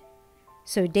crucified.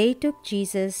 So they took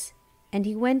Jesus, and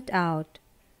he went out,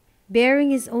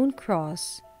 bearing his own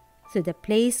cross, to the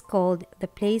place called the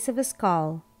Place of a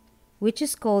Skull, which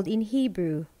is called in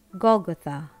Hebrew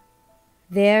Golgotha.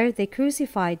 There they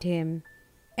crucified him,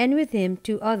 and with him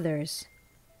 2 others,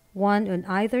 one on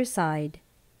either side,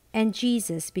 and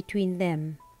Jesus between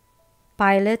them.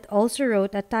 Pilate also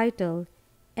wrote a title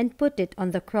and put it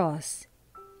on the cross.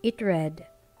 It read,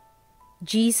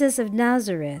 Jesus of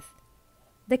Nazareth,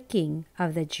 the King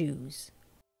of the Jews.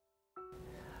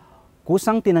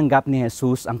 Kusang tinanggap ni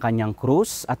Jesus ang kanyang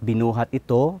krus at binuhat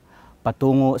ito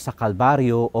patungo sa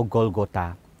Kalbaryo o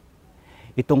Golgota.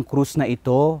 Itong krus na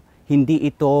ito, hindi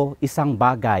ito isang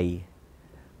bagay,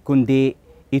 kundi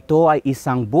ito ay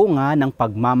isang bunga ng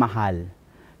pagmamahal.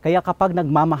 Kaya kapag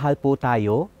nagmamahal po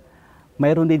tayo,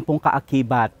 mayroon din pong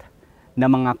kaakibat na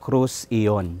mga krus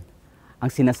iyon. Ang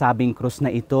sinasabing krus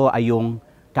na ito ay yung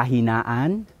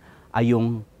kahinaan, ay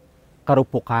yung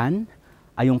karupukan,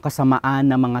 ay yung kasamaan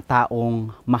ng mga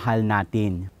taong mahal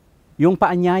natin. Yung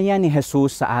paanyaya ni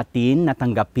Jesus sa atin na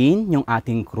tanggapin yung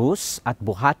ating krus at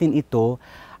buhatin ito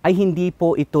ay hindi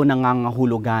po ito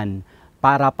nangangahulugan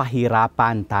para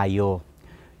pahirapan tayo.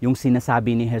 Yung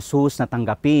sinasabi ni Jesus na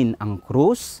tanggapin ang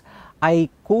krus ay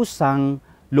kusang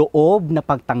loob na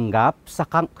pagtanggap sa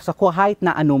kahit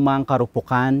na anumang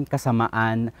karupukan,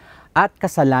 kasamaan at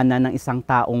kasalanan ng isang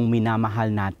taong minamahal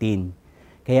natin.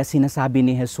 Kaya sinasabi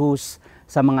ni Jesus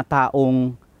sa mga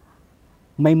taong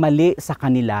may mali sa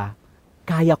kanila,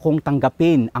 kaya kong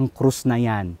tanggapin ang krus na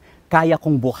yan, kaya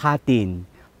kong buhatin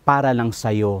para lang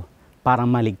sa'yo, para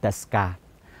maligtas ka.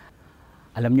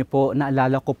 Alam niyo po,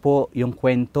 naalala ko po yung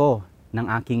kwento ng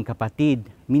aking kapatid.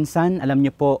 Minsan, alam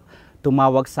niyo po,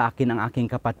 tumawag sa akin ang aking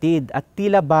kapatid at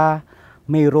tila ba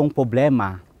mayroong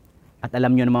problema. At alam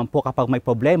niyo naman po, kapag may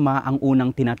problema, ang unang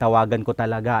tinatawagan ko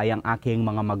talaga ay ang aking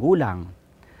mga magulang.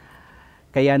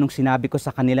 Kaya nung sinabi ko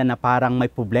sa kanila na parang may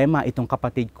problema itong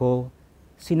kapatid ko,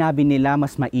 sinabi nila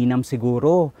mas mainam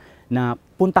siguro na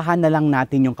puntahan na lang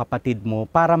natin yung kapatid mo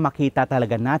para makita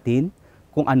talaga natin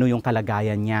kung ano yung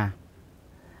kalagayan niya.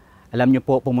 Alam niyo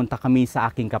po, pumunta kami sa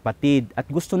aking kapatid at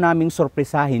gusto naming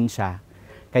sorpresahin siya.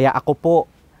 Kaya ako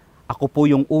po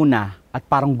yung una at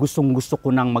parang gustong-gusto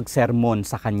ko nang magsermon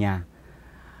sa kanya.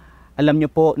 Alam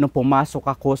niyo po, nung pumasok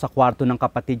ako sa kwarto ng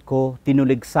kapatid ko,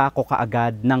 tinuligsa ko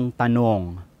kaagad ng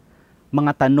tanong.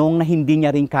 Mga tanong na hindi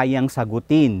niya rin kayang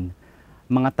sagutin.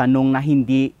 Mga tanong na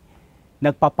hindi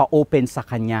nagpapa-open sa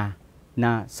kanya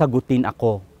na sagutin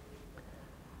ako.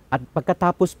 At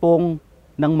pagkatapos pong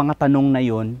ng mga tanong na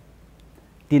yon,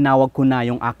 tinawag ko na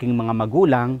yung aking mga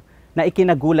magulang na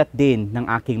ikinagulat din ng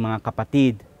aking mga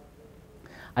kapatid.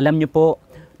 Alam niyo po,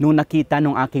 nung nakita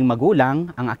ng aking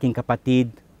magulang, ang aking kapatid,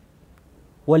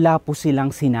 wala po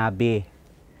silang sinabi.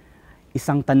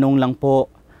 Isang tanong lang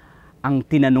po ang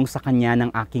tinanong sa kanya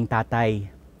ng aking tatay.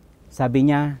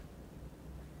 Sabi niya,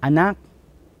 anak,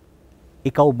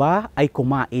 ikaw ba ay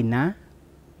kumain na?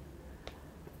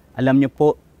 Alam niyo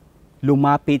po,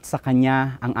 lumapit sa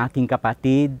kanya ang aking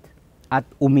kapatid at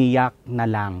umiyak na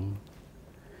lang.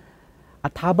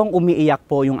 At habang umiiyak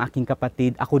po yung aking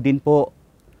kapatid, ako din po,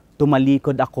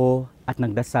 tumalikod ako at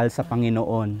nagdasal sa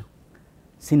Panginoon.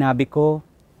 Sinabi ko,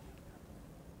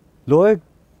 Lord,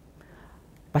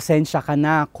 pasensya ka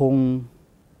na kung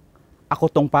ako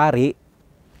tong pari,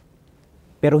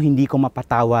 pero hindi ko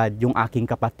mapatawad yung aking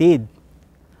kapatid.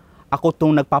 Ako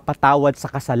tong nagpapatawad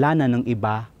sa kasalanan ng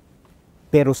iba,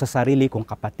 pero sa sarili kong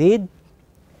kapatid,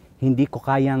 hindi ko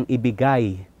kayang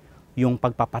ibigay yung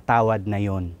pagpapatawad na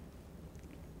yon.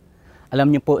 Alam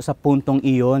niyo po, sa puntong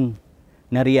iyon,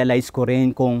 na-realize ko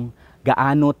rin kung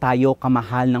gaano tayo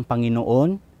kamahal ng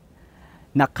Panginoon,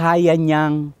 na kaya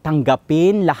niyang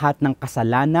tanggapin lahat ng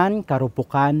kasalanan,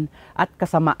 karupukan at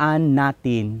kasamaan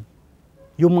natin.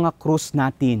 Yung mga krus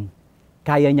natin,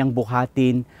 kaya niyang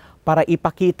buhatin para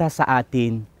ipakita sa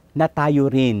atin na tayo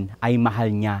rin ay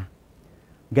mahal niya.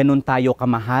 Ganon tayo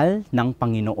kamahal ng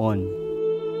Panginoon.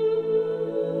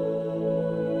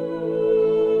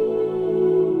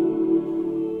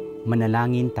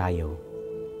 Manalangin tayo.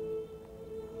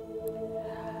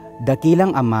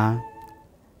 Dakilang Ama,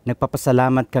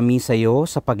 nagpapasalamat kami sa iyo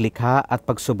sa paglikha at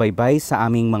pagsubaybay sa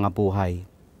aming mga buhay.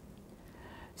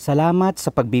 Salamat sa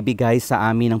pagbibigay sa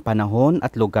amin ng panahon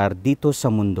at lugar dito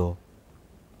sa mundo.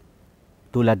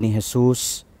 Tulad ni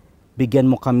Jesus, bigyan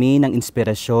mo kami ng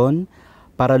inspirasyon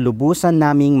para lubusan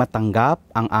naming matanggap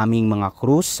ang aming mga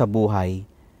krus sa buhay.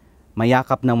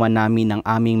 Mayakap naman namin ang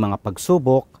aming mga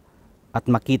pagsubok at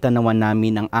makita naman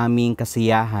namin ang aming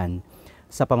kasiyahan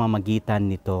sa pamamagitan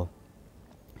nito.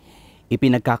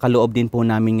 Ipinagkakaloob din po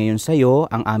namin ngayon sa iyo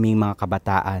ang aming mga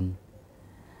kabataan.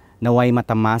 Naway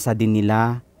matamasa din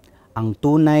nila ang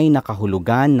tunay na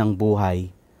kahulugan ng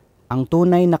buhay, ang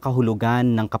tunay na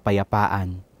kahulugan ng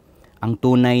kapayapaan, ang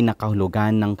tunay na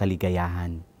kahulugan ng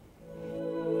kaligayahan.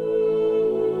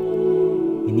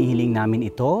 Inihiling namin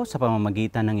ito sa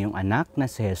pamamagitan ng iyong anak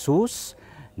na si Jesus,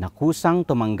 na kusang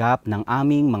tumanggap ng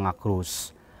aming mga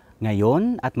krus.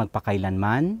 ngayon at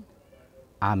magpakailanman.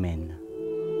 Amen.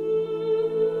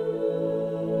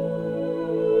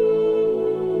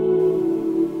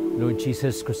 Lord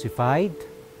Jesus crucified,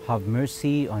 have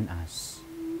mercy on us.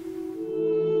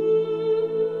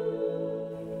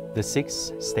 The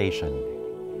sixth station.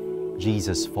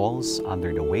 Jesus falls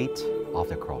under the weight of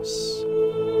the cross.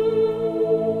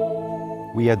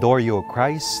 We adore you, O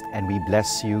Christ, and we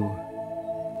bless you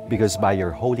because by your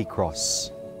holy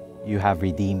cross, you have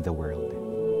redeemed the world.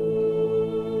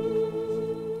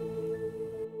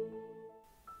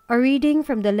 A reading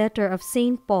from the letter of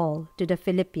St. Paul to the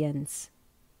Philippians.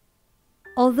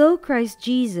 Although Christ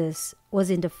Jesus was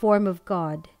in the form of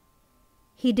God,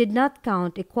 he did not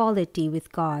count equality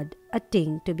with God a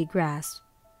thing to be grasped,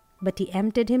 but he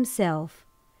emptied himself,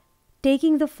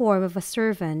 taking the form of a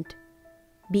servant,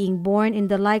 being born in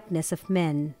the likeness of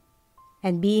men,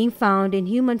 and being found in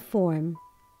human form,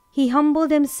 he humbled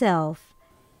himself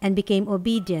and became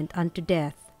obedient unto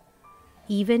death,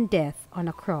 even death on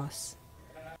a cross.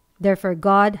 Therefore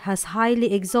God has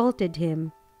highly exalted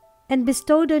him, and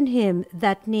bestowed on him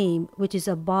that name which is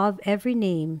above every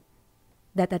name,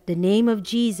 that at the name of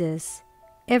Jesus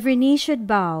every knee should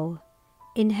bow,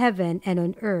 in heaven and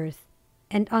on earth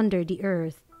and under the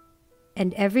earth,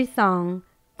 and every tongue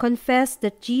confess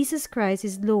that Jesus Christ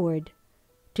is Lord,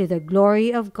 to the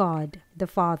glory of God the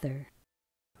Father.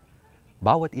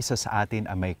 Bawat isa sa atin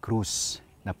ay may krus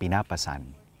na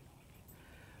pinapasan.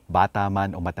 Bata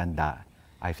man o matanda,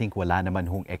 I think wala naman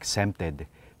hong exempted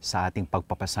sa ating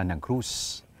pagpapasan ng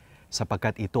krus,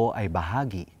 sapagkat ito ay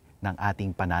bahagi ng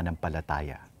ating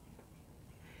pananampalataya.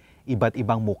 Iba't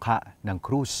ibang mukha ng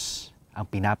krus ang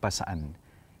pinapasaan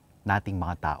nating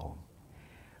mga tao.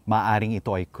 Maaring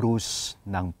ito ay krus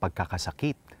ng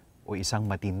pagkakasakit o isang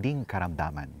matinding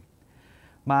karamdaman.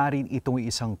 Maaring ito ay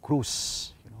isang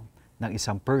krus ng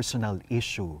isang personal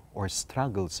issue or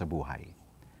struggle sa buhay.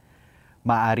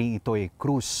 Maaring ito ay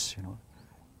krus,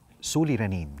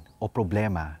 suliranin o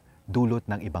problema dulot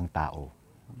ng ibang tao.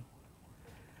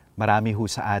 Marami ho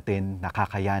sa atin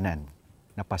nakakayanan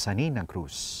na pasanin ng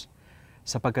krus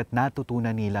sapagkat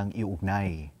natutunan nilang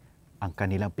iugnay ang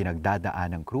kanilang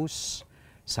pinagdadaan ng krus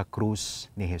sa krus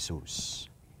ni Jesus.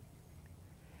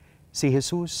 Si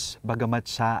Jesus, bagamat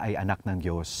siya ay anak ng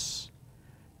Diyos,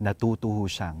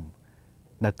 natutunan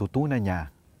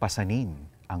niya pasanin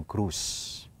ang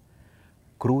krus.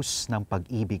 Krus ng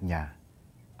pag-ibig niya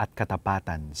at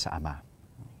katapatan sa Ama.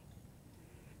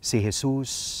 Si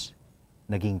Jesus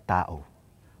naging tao,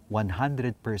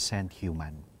 100%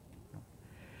 human.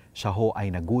 Siya ho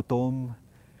ay nagutom,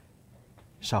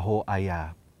 siya ho ay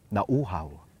nauhaw.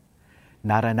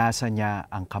 Naranasan niya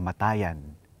ang kamatayan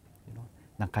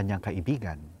ng kanyang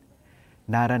kaibigan.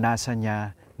 Naranasan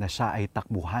niya na siya ay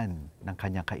takbuhan ng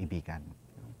kanyang kaibigan.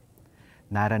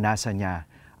 Naranasan niya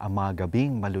ang mga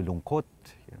gabing malulungkot.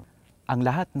 Ang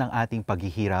lahat ng ating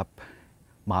paghihirap,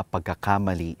 mga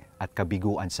pagkakamali at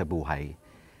kabiguan sa buhay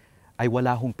ay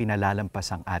wala hong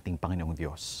pinalalampas ang ating Panginoong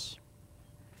Diyos.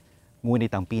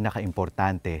 Ngunit ang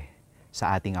pinaka-importante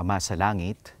sa ating Ama sa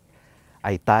Langit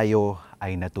ay tayo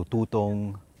ay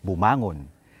natututong bumangon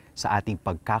sa ating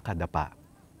pagkakadapa.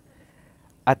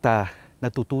 At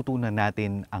natututunan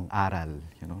natin ang aral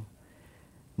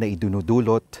na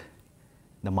idunudulot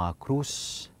ng mga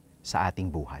krus sa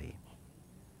ating buhay.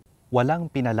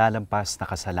 Walang pinalalampas na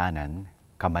kasalanan,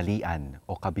 kamalian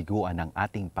o kabiguan ng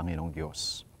ating Panginoong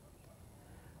Diyos.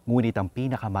 Ngunit ang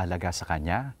pinakamahalaga sa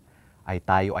Kanya ay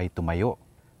tayo ay tumayo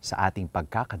sa ating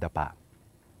pagkakadapa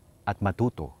at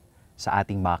matuto sa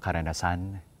ating mga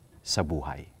karanasan sa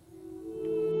buhay.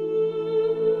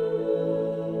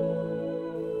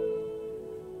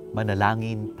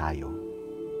 Manalangin tayo.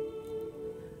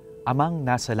 Amang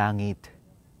nasa langit,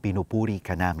 pinupuri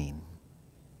ka namin.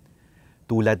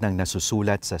 Tulad ng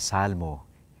nasusulat sa Salmo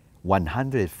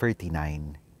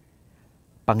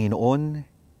 139, Panginoon,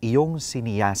 iyong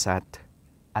siniyasat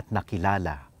at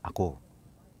nakilala ako.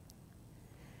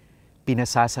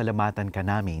 Pinasasalamatan ka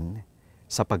namin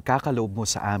sa pagkakaloob mo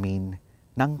sa amin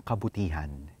ng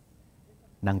kabutihan,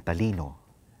 ng talino,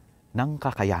 ng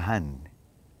kakayahan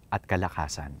at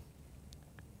kalakasan.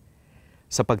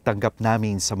 Sa pagtanggap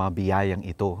namin sa mga biyayang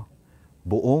ito,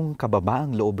 buong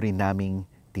kababaang loob rin naming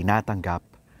tinatanggap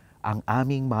ang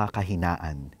aming mga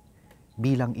kahinaan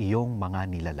bilang iyong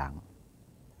mga nilalang.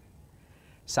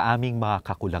 Sa aming mga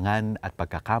kakulangan at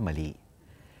pagkakamali,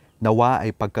 nawa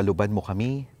ay pagkaluban mo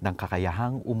kami ng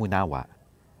kakayahang umunawa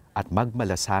at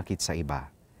magmalasakit sa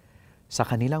iba sa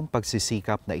kanilang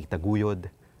pagsisikap na itaguyod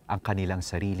ang kanilang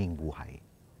sariling buhay.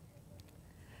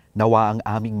 Nawa ang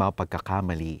aming mga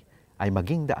pagkakamali ay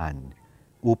maging daan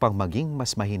upang maging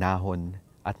mas mahinahon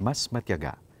at mas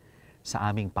matiyaga sa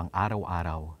aming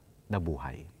pang-araw-araw na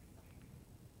buhay.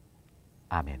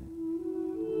 Amen.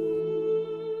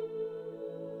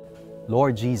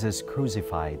 Lord Jesus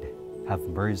crucified, have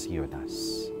mercy on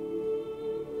us.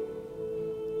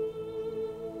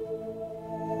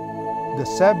 The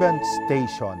seventh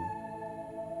station.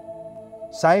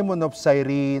 Simon of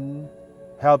Cyrene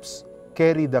helps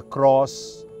carry the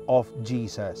cross of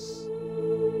Jesus.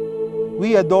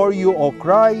 We adore you, O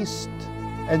Christ,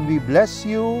 and we bless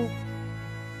you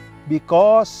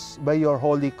because by your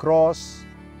holy cross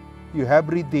you have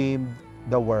redeemed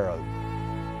the world.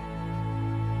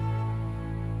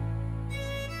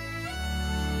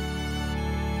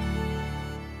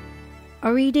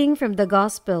 A reading from the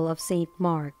Gospel of St.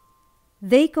 Mark.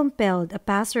 They compelled a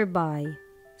passerby,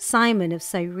 Simon of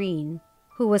Cyrene,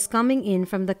 who was coming in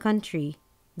from the country,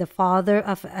 the father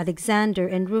of Alexander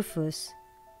and Rufus,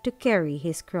 to carry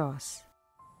his cross.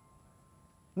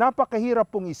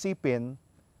 Napakahirap pong isipin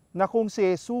na kung si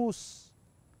Jesus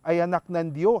ay anak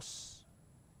ng Diyos,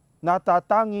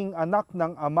 natatanging anak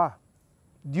ng Ama,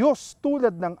 Diyos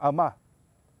tulad ng Ama,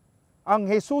 ang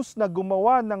Jesus na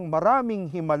gumawa ng maraming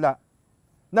himala,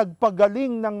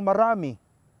 nagpagaling ng marami,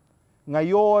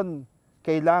 ngayon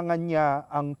kailangan niya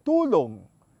ang tulong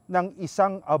ng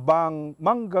isang abang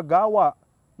manggagawa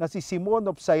na si Simon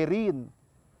of Cyrene,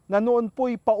 na noon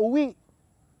po'y pauwi,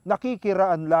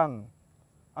 nakikiraan lang.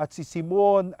 At si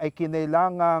Simon ay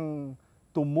kinailangang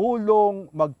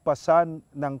tumulong magpasan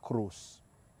ng krus.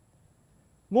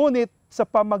 Ngunit sa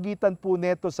pamagitan po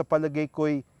neto, sa palagay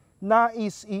ko'y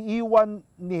nais iiwan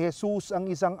ni Jesus ang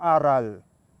isang aral.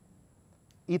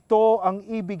 Ito ang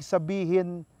ibig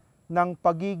sabihin ng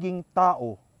pagiging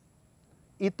tao.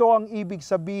 Ito ang ibig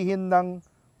sabihin ng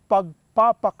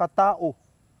pagpapakatao,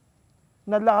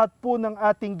 na lahat po ng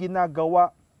ating ginagawa,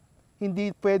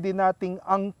 hindi pwede nating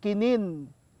angkinin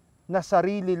na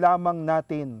sarili lamang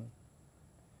natin.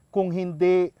 Kung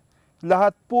hindi,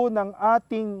 lahat po ng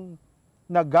ating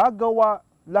nagagawa,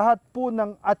 lahat po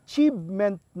ng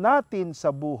achievement natin sa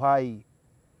buhay,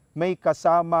 may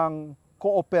kasamang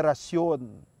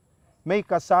kooperasyon, may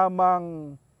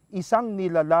kasamang isang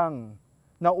nilalang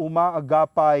na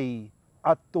umaagapay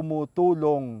at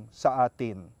tumutulong sa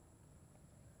atin.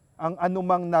 Ang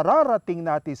anumang nararating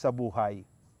natin sa buhay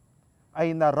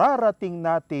ay nararating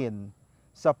natin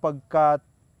sapagkat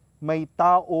may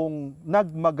taong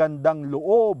nagmagandang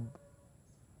loob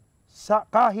sa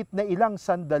kahit na ilang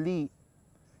sandali,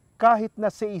 kahit na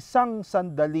sa isang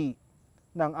sandali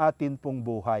ng atin pong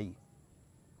buhay.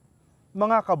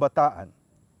 Mga kabataan,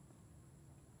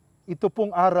 ito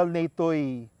pong aral na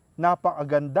ito'y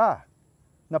napakaganda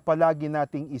na palagi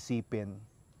nating isipin.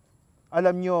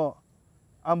 Alam nyo,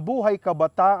 ang buhay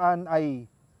kabataan ay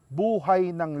buhay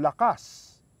ng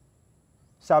lakas.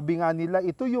 Sabi nga nila,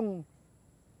 ito yung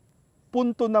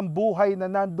punto ng buhay na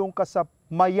nandun ka sa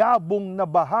mayabong na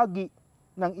bahagi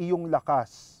ng iyong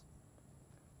lakas.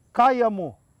 Kaya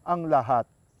mo ang lahat.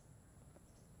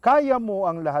 Kaya mo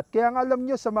ang lahat. Kaya nga alam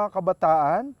nyo sa mga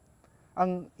kabataan,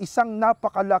 ang isang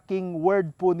napakalaking word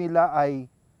po nila ay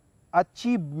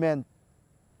achievement.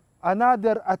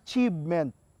 Another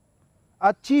achievement.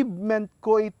 Achievement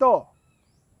ko ito.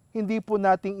 Hindi po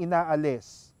nating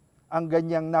inaalis ang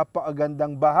ganyang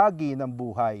napakagandang bahagi ng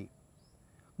buhay.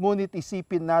 Ngunit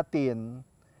isipin natin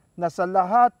na sa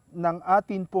lahat ng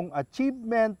atin pong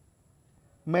achievement,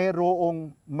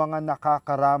 mayroong mga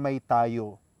nakakaramay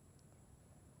tayo.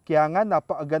 Kaya nga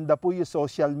napakaganda po yung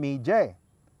social media.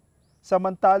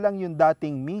 Samantalang yung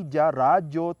dating media,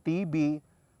 radyo, TV,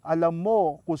 alam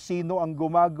mo kung sino ang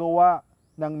gumagawa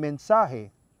ng mensahe.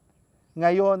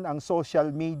 Ngayon, ang social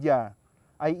media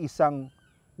ay isang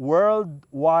World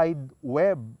Wide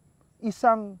Web,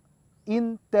 isang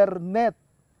internet.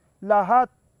 Lahat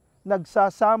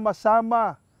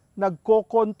nagsasama-sama,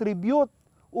 nagko-contribute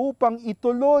upang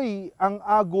ituloy ang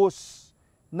agos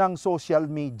ng social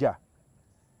media.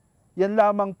 Yan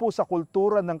lamang po sa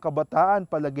kultura ng kabataan,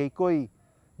 palagay ko'y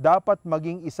dapat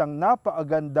maging isang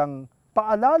napakagandang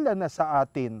paalala na sa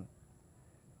atin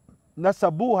na sa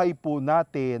buhay po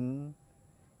natin,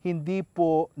 hindi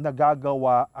po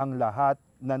nagagawa ang lahat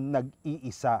na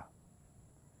nag-iisa.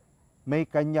 May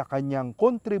kanya-kanyang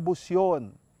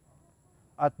kontribusyon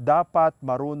at dapat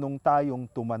marunong tayong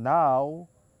tumanaw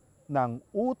ng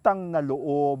utang na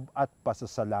loob at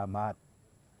pasasalamat.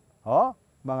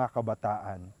 Mga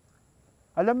kabataan.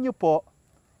 Alam niyo po,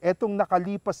 etong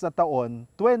nakalipas na taon,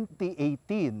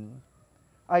 2018,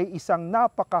 ay isang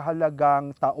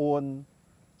napakahalagang taon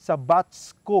sa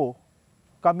batch ko.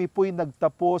 Kami po'y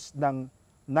nagtapos ng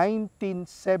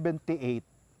 1978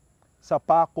 sa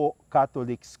Paco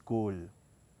Catholic School.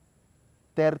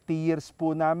 30 years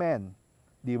po namin.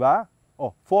 Di ba?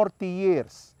 40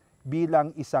 years bilang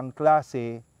isang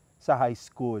klase sa high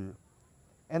school.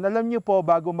 And alam niyo po,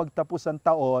 bago magtapos ang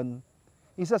taon,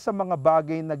 isa sa mga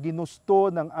bagay na ginusto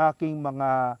ng aking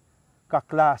mga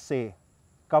kaklase,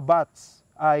 kabats,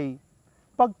 ay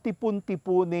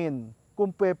pagtipon-tipunin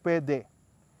kung pwede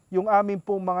yung amin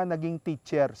pong mga naging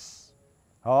teachers.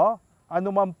 Ano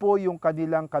man po yung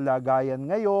kanilang kalagayan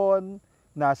ngayon,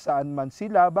 nasaan man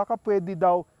sila, baka pwede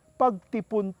daw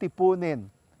pagtipon-tipunin.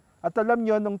 At alam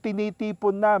nyo, nung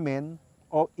tinitipon namin,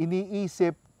 o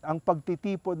iniisip ang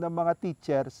pagtitipon ng mga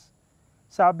teachers,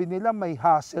 sabi nila may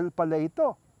hassle pala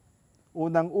ito.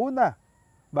 Unang-una,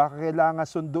 baka kailangan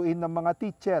sunduin ng mga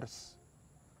teachers.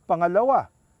 Pangalawa,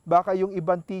 baka yung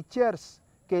ibang teachers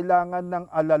kailangan ng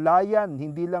alalayan,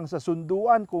 hindi lang sa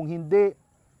sunduan, kung hindi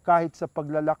kahit sa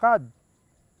paglalakad.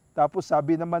 Tapos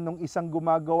sabi naman nung isang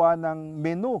gumagawa ng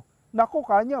menu, naku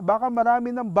kanya, baka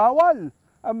marami ng bawal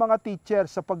ang mga teacher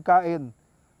sa pagkain.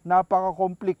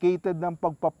 Napaka-complicated ng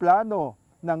pagpaplano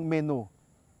ng menu.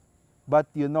 But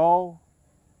you know,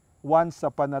 once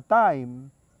upon a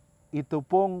time, ito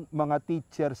pong mga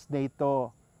teachers na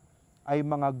ito ay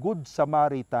mga good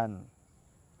Samaritan,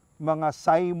 mga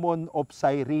Simon of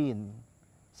Cyrene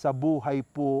sa buhay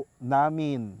po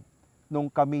namin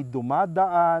nung kami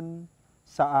dumadaan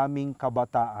sa aming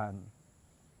kabataan.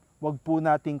 Huwag po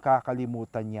nating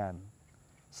kakalimutan yan.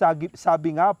 Sabi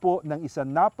nga po ng isang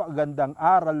napakagandang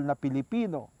aral na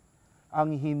Pilipino,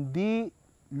 ang hindi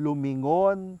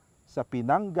lumingon sa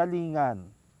pinanggalingan,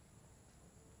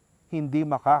 hindi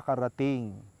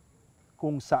makakarating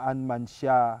kung saan man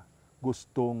siya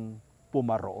gustong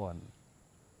pumaroon.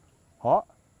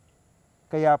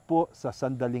 Kaya po sa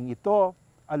sandaling ito,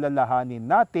 alalahanin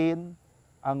natin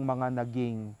ang mga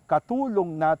naging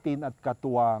katulong natin at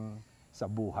katuwang sa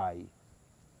buhay.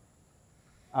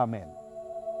 Amen.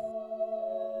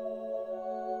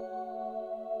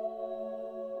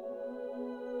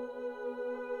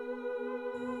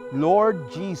 Lord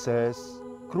Jesus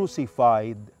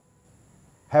crucified,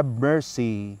 have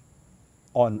mercy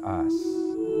on us.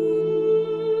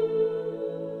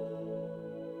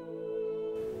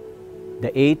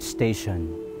 The eighth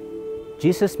station.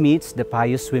 Jesus meets the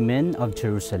pious women of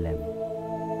Jerusalem.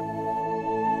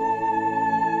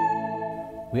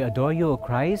 We adore you, O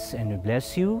Christ, and we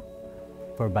bless you,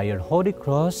 for by your holy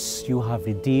cross you have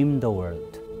redeemed the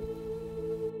world.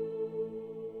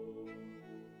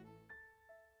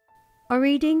 A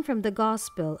reading from the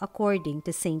Gospel according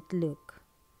to St. Luke.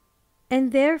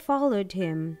 And there followed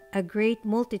him a great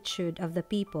multitude of the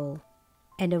people,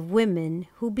 and of women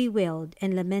who bewailed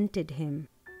and lamented him.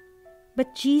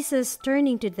 But Jesus,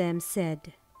 turning to them,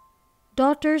 said,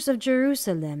 Daughters of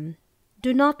Jerusalem,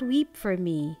 do not weep for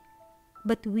me,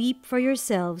 but weep for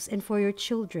yourselves and for your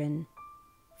children.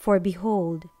 For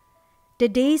behold, the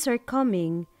days are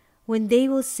coming when they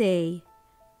will say,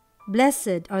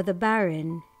 Blessed are the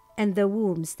barren, and the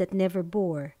wombs that never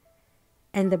bore,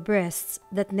 and the breasts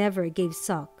that never gave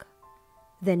suck.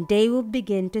 Then they will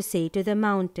begin to say to the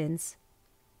mountains,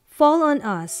 Fall on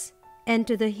us, and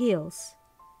to the hills,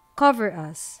 cover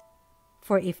us.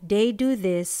 For if they do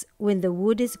this when the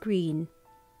wood is green,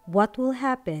 what will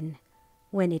happen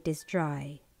when it is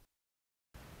dry?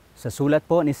 Sa sulat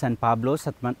po ni San Pablo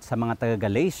sa mga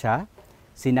taga-Galatia,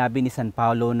 sinabi ni San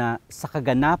Pablo na sa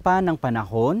kaganapan ng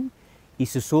panahon,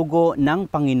 isusugo ng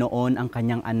Panginoon ang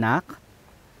kanyang anak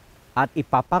at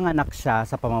ipapanganak siya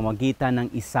sa pamamagitan ng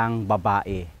isang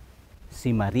babae, si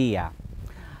Maria.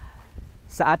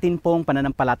 Sa atin pong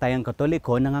pananampalatayang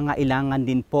Katoliko, nangangailangan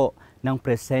din po ng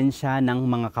presensya ng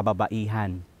mga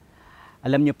kababaihan.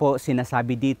 Alam niyo po,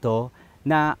 sinasabi dito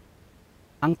na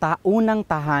ang taunang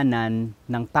tahanan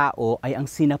ng tao ay ang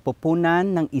sinapupunan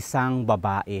ng isang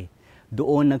babae.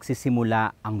 Doon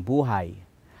nagsisimula ang buhay.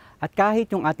 At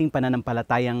kahit yung ating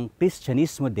pananampalatayang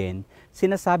Kristyanismo din,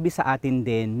 sinasabi sa atin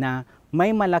din na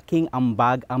may malaking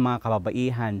ambag ang mga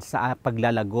kababaihan sa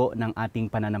paglalago ng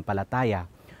ating pananampalataya.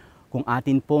 Kung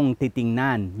atin pong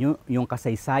titingnan yung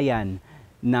kasaysayan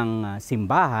ng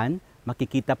simbahan,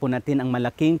 makikita po natin ang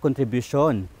malaking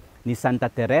kontribusyon ni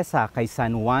Santa Teresa kay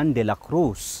San Juan de la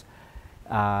Cruz,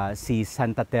 si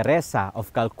Santa Teresa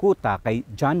of Calcutta kay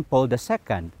John Paul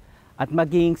II, at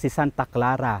maging si Santa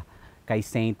Clara kay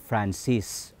Saint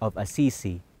Francis of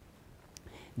Assisi.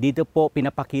 Dito po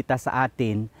pinapakita sa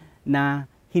atin na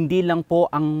hindi lang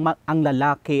po ang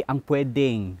lalaki ang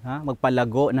pwedeng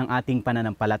magpalago ng ating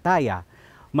pananampalataya.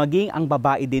 Maging ang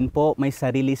babae din po may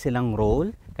sarili silang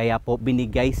role, kaya po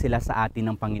binigay sila sa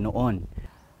atin ng Panginoon.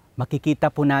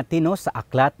 Makikita po natin sa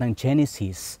aklat ng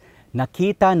Genesis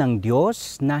Nakita ng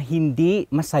Diyos na hindi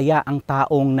masaya ang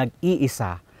taong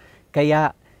nag-iisa,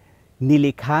 kaya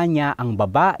nilikha niya ang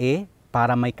babae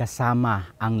para may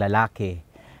kasama ang lalaki.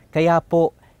 Kaya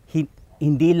po,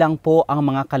 hindi lang po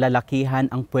ang mga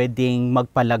kalalakihan ang pwedeng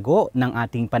magpalago ng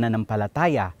ating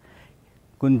pananampalataya,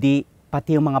 kundi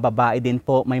pati yung mga babae din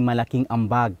po may malaking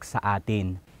ambag sa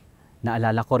atin.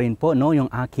 Naalala ko rin po no,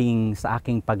 sa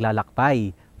aking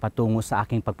paglalakbay patungo sa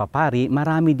aking pagpapari,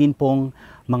 marami din pong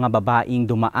mga babaeng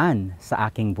dumaan sa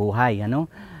aking buhay.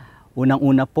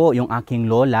 Unang-una po yung aking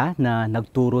lola na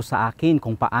nagturo sa akin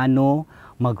kung paano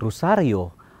magrosaryo,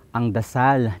 ang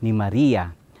dasal ni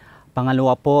Maria.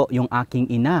 Pangalawa po yung aking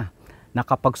ina, na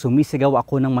kapag sumisigaw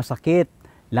ako ng masakit,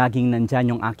 laging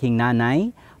nandyan yung aking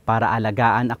nanay para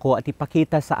alagaan ako at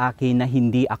ipakita sa akin na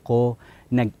hindi ako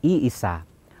nag-iisa.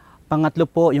 Pangatlo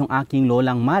po yung aking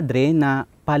lolang madre na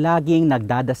palaging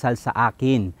nagdadasal sa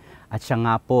akin. At siya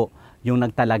nga po yung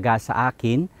nagtalaga sa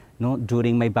akin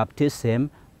during my baptism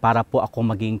para po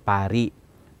ako maging pari.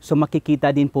 So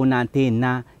makikita din po natin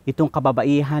na itong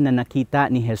kababaihan na nakita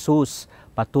ni Jesus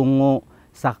patungo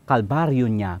sa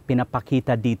kalbaryo niya,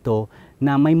 pinapakita dito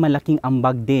na may malaking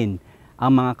ambag din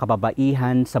ang mga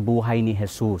kababaihan sa buhay ni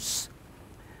Jesus.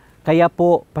 Kaya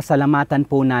po, pasalamatan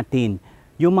po natin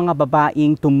yung mga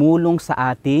babaeng tumulong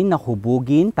sa atin na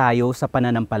hubugin tayo sa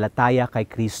pananampalataya kay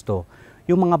Kristo.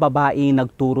 Yung mga babaeng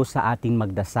nagturo sa atin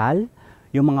magdasal,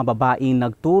 yung mga babaeng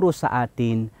nagturo sa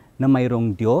atin na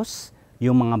mayroong Diyos,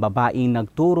 yung mga babaeng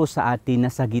nagturo sa atin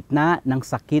na sa gitna ng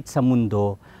sakit sa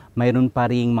mundo, mayroon pa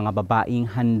ring mga babaeng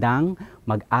handang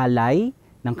mag-alay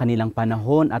ng kanilang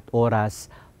panahon at oras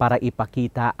para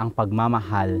ipakita ang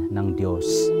pagmamahal ng Diyos.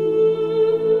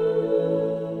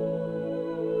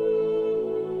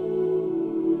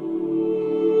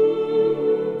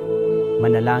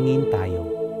 Manalangin tayo.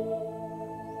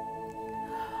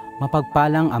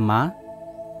 Mapagpalang Ama,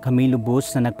 kami lubos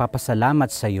na nagpapasalamat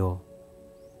sa iyo.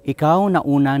 Ikaw na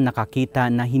unang nakakita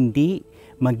na hindi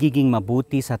magiging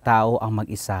mabuti sa tao ang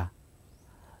mag-isa.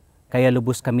 Kaya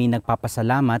lubos kami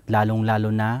nagpapasalamat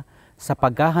lalong-lalo na sa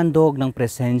paghahandog ng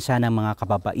presensya ng mga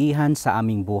kababaihan sa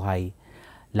aming buhay,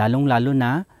 lalong-lalo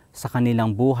na sa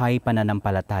kanilang buhay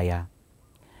pananampalataya.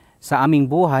 Sa aming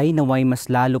buhay naway mas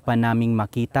lalo pa naming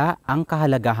makita ang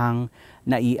kahalagahang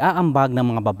naiaambag ng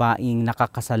mga babaeng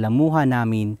nakakasalamuha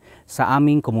namin sa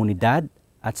aming komunidad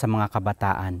at sa mga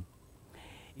kabataan.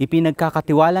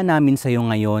 Ipinagkakatiwala namin sa iyo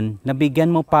ngayon na bigyan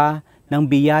mo pa ng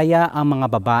biyaya ang mga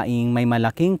babaeng may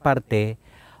malaking parte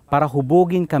para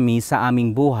hubugin kami sa aming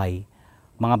buhay.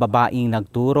 Mga babaeng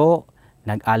nagturo,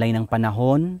 nag-alay ng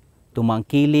panahon,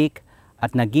 tumangkilik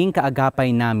at naging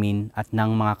kaagapay namin at ng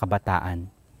mga kabataan.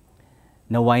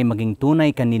 Naway maging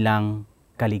tunay kanilang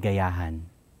kaligayahan.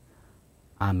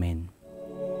 Amen.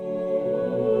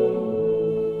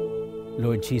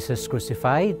 Lord Jesus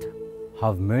crucified,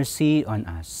 have mercy on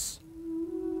us.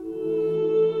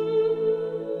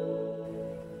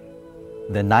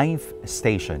 The ninth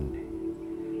station.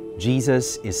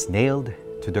 Jesus is nailed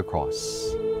to the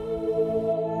cross.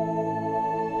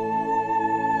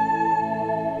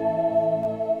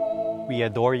 We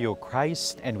adore you,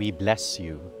 Christ, and we bless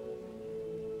you,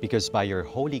 because by your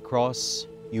holy cross,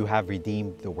 you have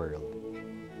redeemed the world.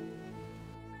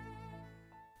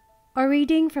 A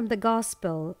reading from the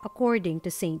Gospel according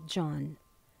to St. John.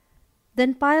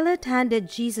 Then Pilate handed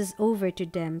Jesus over to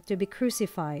them to be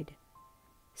crucified.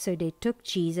 So they took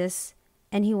Jesus,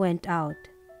 and he went out,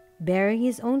 bearing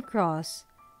his own cross,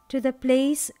 to the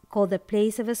place called the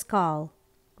Place of a Skull,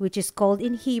 which is called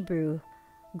in Hebrew,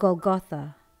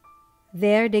 Golgotha.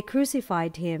 There they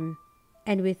crucified him,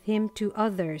 and with him 2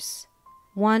 others,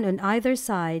 one on either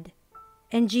side,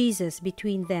 and Jesus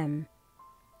between them.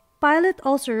 Pilate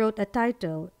also wrote a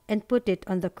title and put it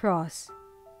on the cross.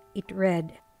 It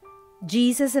read,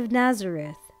 Jesus of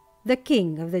Nazareth, the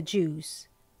King of the Jews.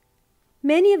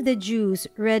 Many of the Jews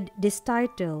read this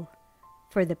title,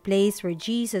 for the place where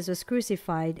Jesus was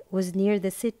crucified was near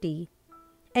the city,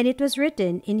 and it was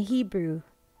written in Hebrew,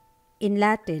 in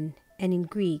Latin, and in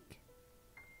Greek.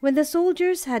 When the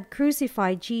soldiers had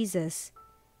crucified Jesus,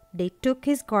 they took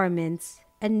his garments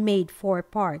and made 4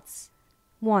 parts,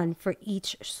 one for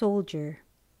each soldier,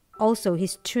 also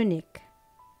his tunic.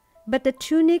 But the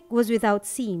tunic was without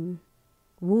seam,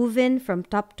 woven from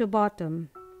top to bottom.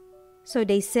 So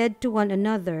they said to one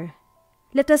another,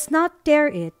 let us not tear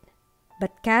it,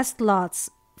 but cast lots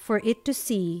for it to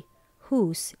see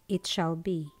whose it shall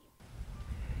be.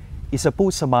 Isa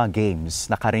po sa mga games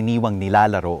na karaniwang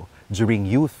nilalaro during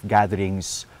youth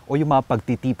gatherings o yung mga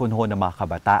pagtitipon ho ng mga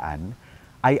kabataan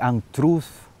ay ang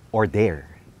truth or dare.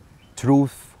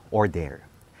 Truth or dare.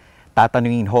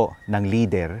 Tatanungin ho ng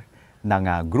leader ng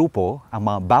grupo, ang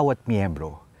mga bawat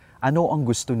miyembro, ano ang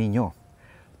gusto ninyo?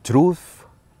 Truth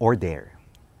or dare?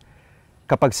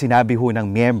 Kapag sinabi ho ng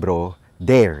miyembro,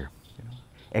 dare,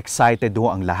 excited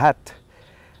ho ang lahat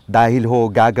dahil ho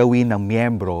gagawin ng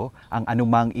miyembro ang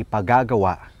anumang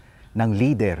ipagagawa ng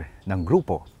leader ng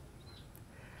grupo.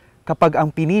 Kapag ang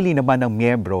pinili naman ng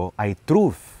miyembro ay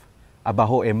truth, aba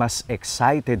ho mas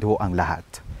excited ho ang lahat.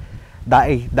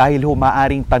 Dahil ho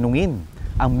maaring tanungin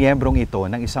ang miyembrong ito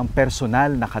ng isang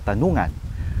personal na katanungan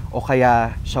o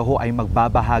kaya siya ho ay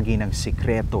magbabahagi ng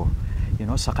sikreto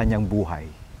sa kanyang buhay.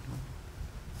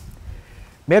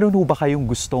 Meron ho ba kayong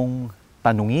gustong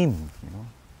tanungin?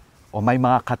 O may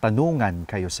mga katanungan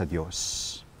kayo sa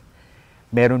Diyos?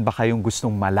 Meron ba kayong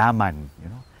gustong malaman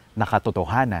na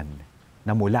katotohanan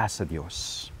na mula sa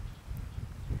Diyos?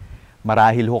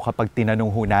 Marahil ho kapag tinanong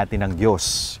ho natin ng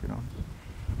Diyos,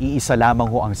 iisa lamang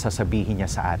ho ang sasabihin niya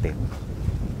sa atin.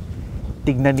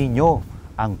 Tignan ninyo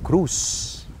ang krus.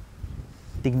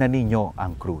 Tignan ninyo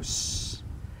ang krus.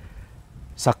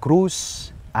 Sa krus,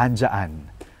 andyan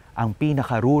ang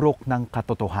pinakarurok ng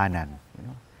katotohanan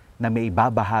na may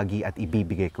ibabahagi at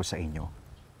ibibigay ko sa inyo.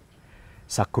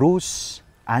 Sa krus,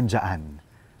 andyan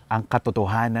ang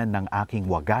katotohanan ng aking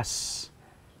wagas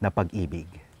na pag-ibig.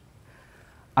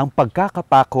 Ang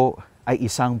pagkakapako ay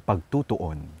isang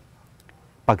pagtutuon,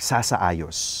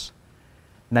 pagsasaayos,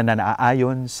 na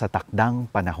nanaayon sa takdang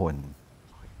panahon.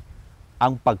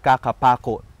 Ang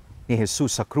pagkakapako ni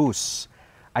Jesus sa krus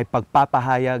ay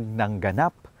pagpapahayag ng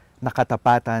ganap na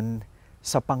katapatan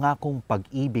sa pangakong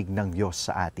pag-ibig ng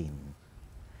Diyos sa atin.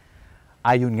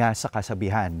 Ayon nga sa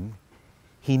kasabihan,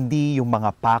 hindi yung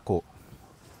mga pako,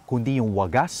 kundi yung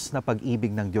wagas na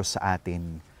pag-ibig ng Diyos sa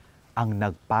atin ang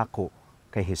nagpako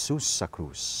kay Jesus sa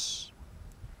krus.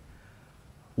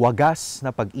 Wagas na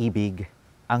pag-ibig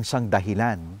ang siyang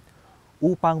dahilan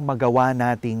upang magawa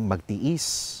nating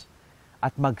magtiis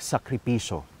at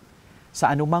magsakripisyo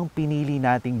sa anumang pinili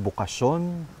nating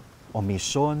bukasyon o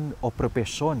misyon o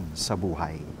propesyon sa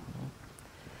buhay.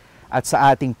 At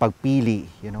sa ating pagpili,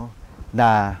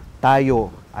 na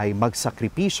tayo ay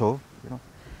magsakripisyo,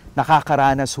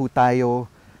 nakakaranas ho tayo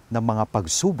ng mga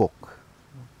pagsubok.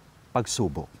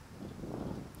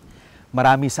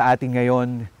 Marami sa atin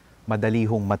ngayon madali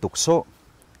hong matukso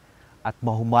at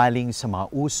mahumaling sa mga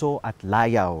uso at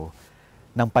layaw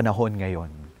ng panahon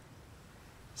ngayon.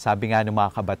 Sabi nga ng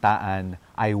mga kabataan,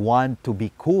 I want to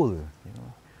be cool.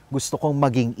 Gusto kong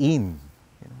maging in.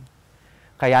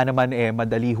 Kaya naman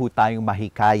madali ho tayong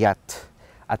mahikayat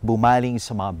at bumaling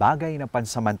sa mga bagay na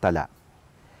pansamantala.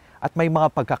 At may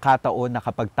mga pagkakataon na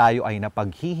kapag tayo ay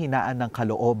napaghihinaan ng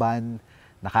kalooban,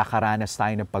 nakakaranas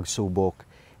tayo ng pagsubok,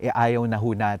 ayaw na ho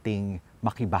nating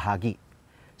makibahagi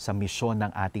sa misyon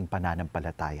ng ating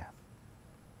pananampalataya.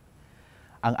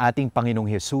 Ang ating Panginoong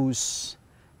Jesus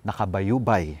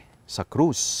nakabayubay sa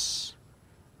krus,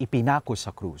 ipinako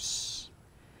sa krus.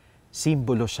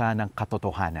 Simbolo siya ng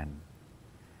katotohanan.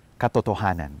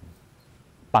 Katotohanan,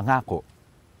 pangako,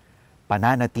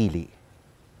 pananatili,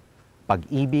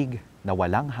 pag-ibig na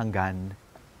walang hanggan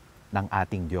ng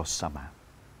ating Diyos Ama.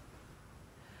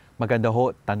 Maganda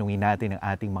ho, tanungin natin ang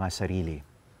ating mga sarili.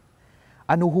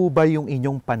 Ano ho ba yung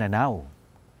inyong pananaw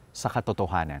sa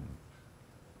katotohanan?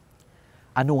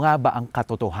 Ano nga ba ang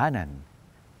katotohanan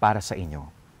para sa inyo?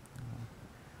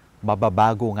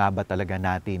 Mababago nga ba talaga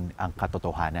natin ang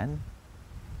katotohanan?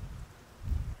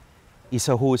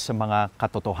 Isa ho sa mga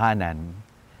katotohanan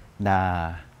na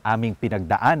aming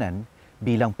pinagdaanan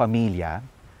bilang pamilya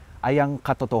ay ang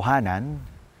katotohanan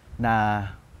na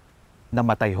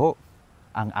namatay ho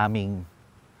ang aming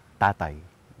tatay,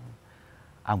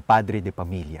 ang padre de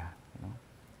pamilya.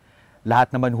 Lahat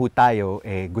naman ho tayo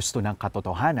gusto ng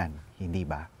katotohanan, hindi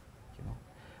ba?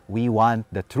 We want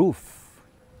the truth.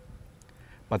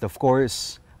 But of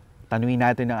course, tanungin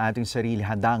natin ang ating sarili,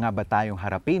 handa nga ba tayong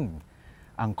harapin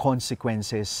ang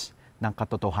consequences ng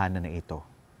katotohanan na ito?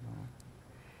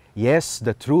 Yes,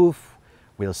 the truth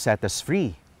will set us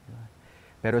free.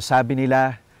 Pero sabi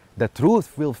nila, the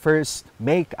truth will first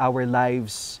make our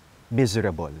lives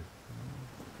miserable.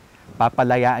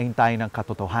 Papalayain tayo ng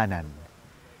katotohanan.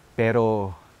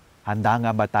 Pero handa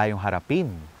nga ba tayong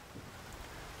harapin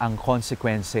ang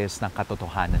consequences ng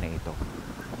katotohanan na ito?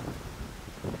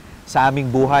 Sa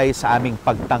aming buhay, sa aming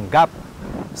pagtanggap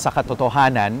sa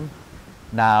katotohanan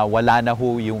na wala na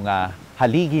ho yung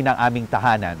haligi ng aming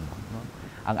tahanan.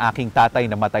 Ang aking tatay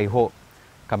namatay ho.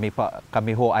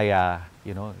 Kami ho ay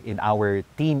in our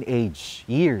teenage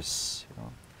years.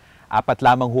 4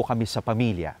 lamang ho kami sa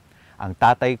pamilya. Ang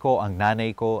tatay ko, ang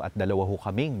nanay ko, at 2 ho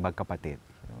kaming magkapatid.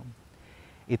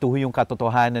 Ito ho yung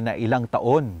katotohanan na ilang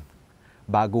taon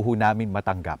bago ho namin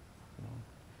matanggap.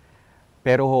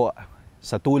 Pero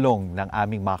sa tulong ng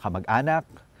aming mga kamag-anak,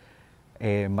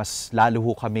 mas lalo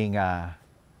ho kaming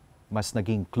mas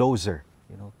naging closer,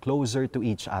 closer to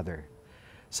each other.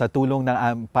 Sa tulong ng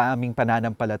aming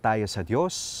pananampalataya sa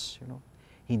Diyos,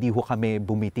 hindi ho kami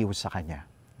bumitiw sa Kanya.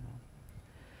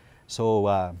 So,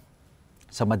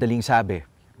 sa madaling sabi,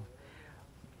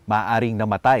 maaaring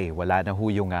namatay, wala na ho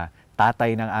yung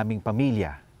tatay ng aming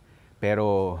pamilya.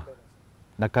 Pero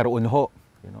nagkaroon ho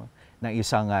ng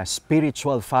isang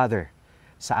spiritual father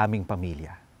sa aming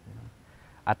pamilya.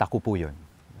 At ako po yun,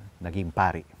 naging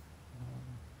pari.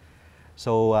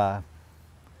 So,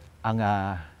 ang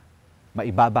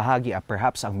maibabahagi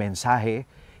perhaps ang mensahe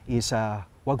is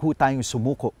wag ho tayong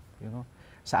sumuko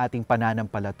sa ating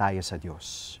pananampalataya sa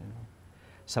Diyos.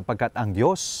 Sapagkat ang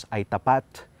Diyos ay tapat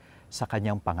sa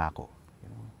Kanyang pangako.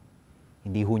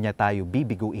 Hindi ho niya tayo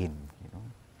bibiguin.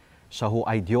 Siya ho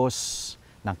ay Diyos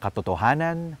ng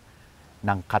katotohanan,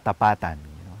 ng katapatan.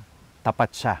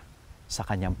 Tapat siya sa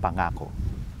Kanyang pangako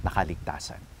na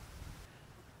kaligtasan.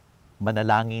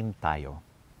 Manalangin tayo.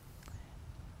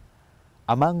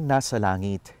 Amang nasa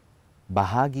langit,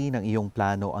 bahagi ng iyong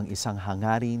plano ang isang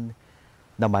hangarin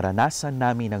na maranasan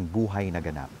namin ang buhay na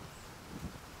ganap.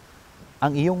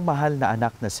 Ang iyong mahal na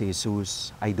anak na si Jesus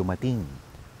ay dumating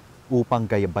upang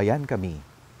gayabayan kami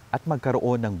at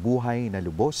magkaroon ng buhay na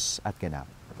lubos at ganap.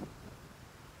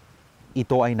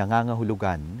 Ito ay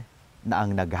nangangahulugan na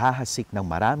ang naghahasik ng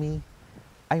marami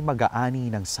ay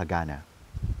mag-aani ng sagana.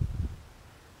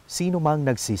 Sino mang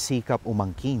nagsisikap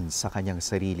umangkin sa kanyang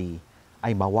sarili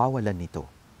ay mawawalan nito.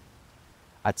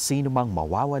 At sino mang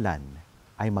mawawalan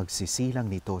ay magsisilang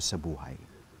nito sa buhay.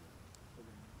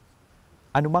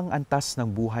 Anumang antas ng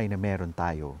buhay na meron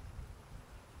tayo,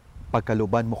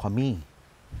 pagkaluban mo kami,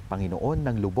 Panginoon,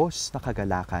 ng lubos na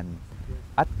kagalakan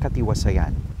at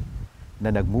katiwasayan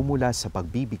na nagmumula sa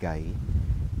pagbibigay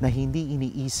na hindi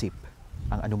iniisip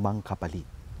ang anumang kapalit.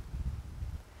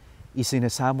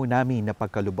 Isinasamo namin na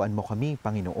pagkaluban mo kami,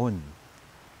 Panginoon,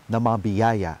 na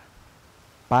mabiyaya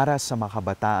para sa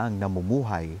makabataang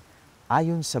namumuhay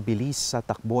ayon sa bilis sa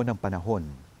takbo ng panahon,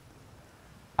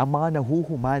 ang mga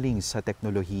nahuhumaling sa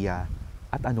teknolohiya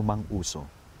at anumang uso.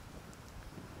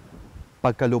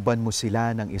 Pagkaluban mo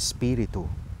sila ng Espiritu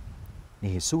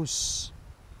ni Jesus,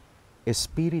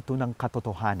 Espiritu ng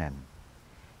katotohanan,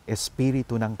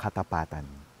 Espiritu ng katapatan.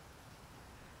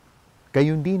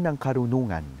 Gayon din ng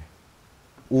karunungan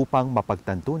upang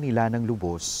mapagtanto nila ng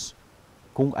lubos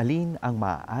kung alin ang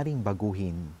maaaring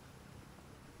baguhin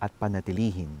at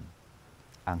panatilihin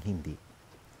ang hindi.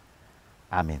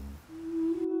 Amen.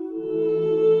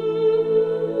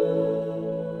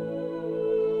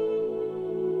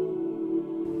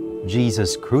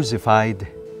 Jesus crucified,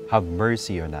 have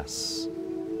mercy on us.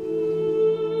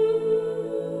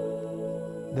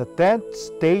 The 10th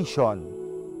station,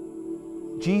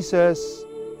 Jesus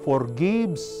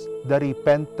forgives the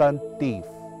repentant thief.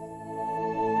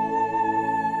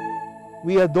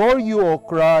 We adore you, O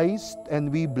Christ, and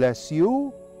we bless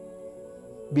you,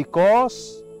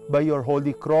 because by your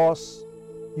holy cross,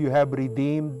 you have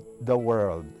redeemed the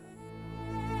world.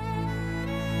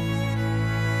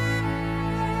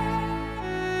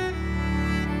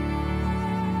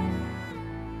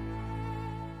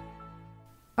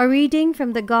 A reading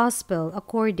from the Gospel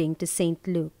according to St.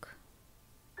 Luke.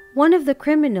 One of the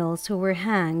criminals who were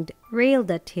hanged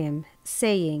railed at him,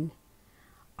 saying,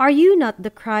 "Are you not the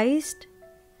Christ?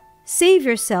 Save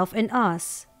yourself and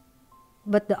us."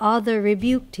 But the other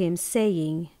rebuked him,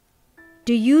 saying,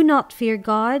 "Do you not fear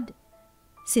God,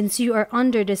 since you are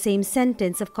under the same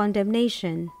sentence of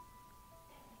condemnation?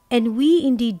 And we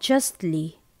indeed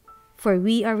justly, for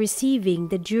we are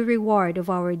receiving the due reward of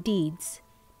our deeds.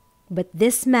 But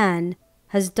this man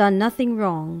has done nothing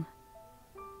wrong."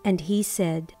 And he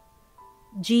said,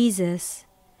 "Jesus,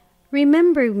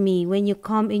 remember me when you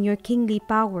come in your kingly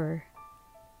power."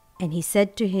 And he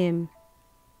said to him,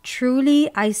 "Truly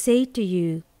I say to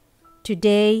you,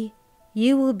 today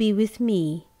you will be with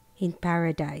me in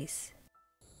paradise."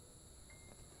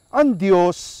 Ang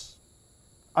Diyos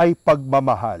ay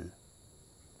pagmamahal.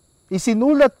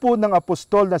 Isinulat po ng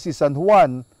apostol na si San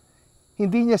Juan,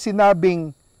 hindi niya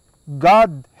sinabing,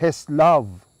 God has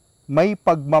love, may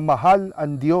pagmamahal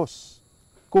ang Diyos.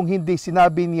 Kung hindi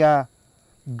sinabi niya,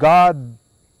 God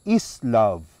is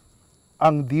love.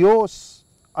 Ang Diyos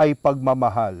ay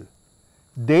pagmamahal.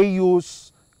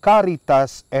 Deus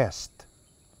caritas est.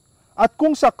 At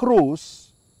kung sa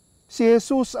krus, si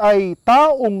Jesus ay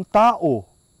taong-tao,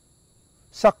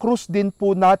 sa krus din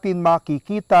po natin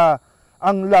makikita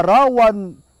ang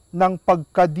larawan ng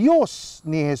pagkadiyos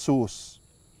ni Jesus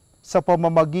sa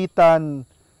pamamagitan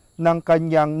ng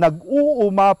kanyang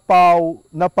nag-uumapaw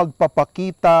na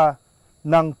pagpapakita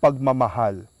ng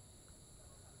pagmamahal.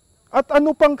 At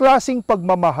ano pang klaseng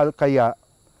pagmamahal kaya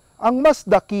ang mas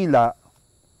dakila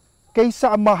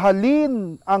kaysa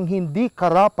mahalin ang hindi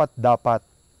karapat-dapat?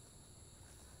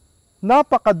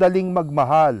 Napakadaling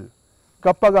magmahal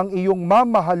kapag ang iyong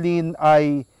mamahalin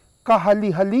ay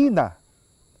kahali-halina,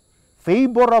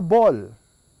 favorable,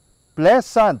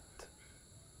 pleasant.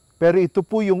 Pero ito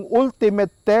po yung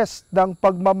ultimate test ng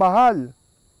pagmamahal,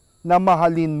 na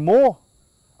mahalin mo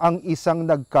ang isang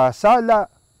nagkasala,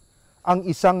 ang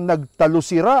isang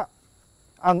nagtalusira,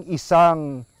 ang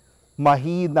isang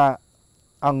mahina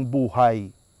ang buhay.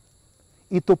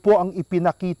 Ito po ang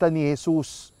ipinakita ni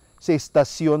Jesus sa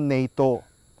estasyon na ito.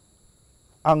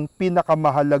 Ang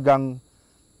pinakamahalagang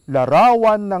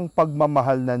larawan ng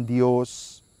pagmamahal ng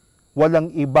Diyos, walang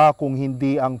iba kung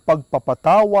hindi ang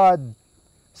pagpapatawad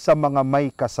sa mga may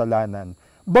kasalanan.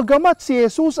 Bagamat si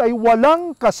Jesus ay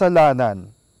walang kasalanan,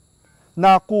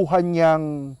 nakuha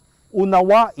niyang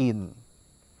unawain,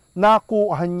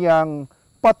 nakuha niyang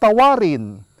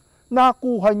patawarin,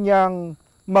 nakuha niyang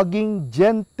maging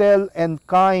gentle and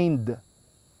kind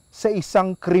sa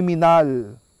isang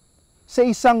kriminal, sa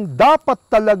isang dapat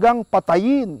talagang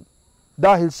patayin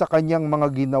dahil sa kanyang mga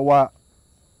ginawa.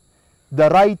 The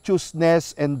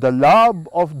righteousness and the love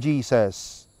of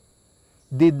Jesus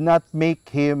did not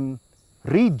make him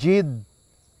rigid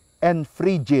and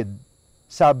frigid.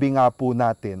 Sabi nga po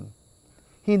natin,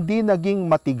 hindi naging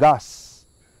matigas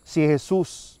si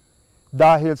Jesus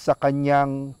dahil sa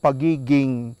kanyang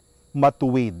pagiging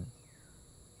matuwid.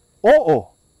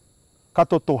 Oo,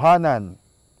 katotohanan,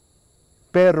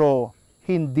 pero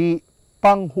hindi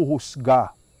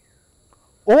panghuhusga.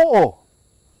 Oo,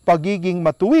 pagiging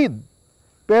matuwid,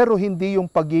 pero hindi yung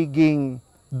pagiging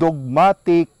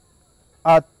dogmatic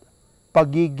at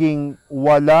pagiging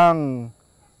walang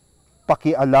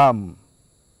pakialam.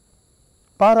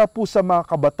 Para po sa mga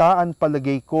kabataan,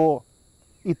 palagay ko,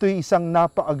 ito'y isang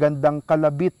napakagandang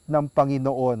kalabit ng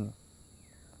Panginoon.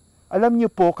 Alam niyo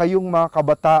po, kayong mga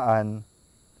kabataan,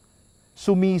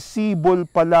 sumisibol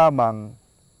pa lamang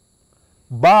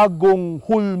bagong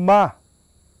hulma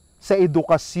sa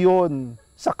edukasyon,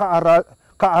 sa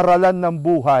kaaralan ng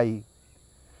buhay.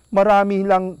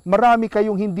 Marami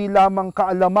kayong hindi lamang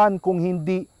kaalaman kung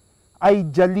hindi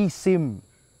idealism.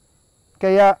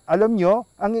 Kaya alam nyo,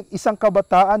 ang isang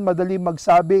kabataan madali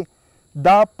magsabi,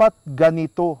 dapat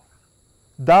ganito,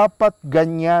 dapat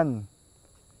ganyan,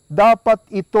 dapat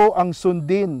ito ang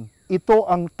sundin, ito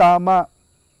ang tama.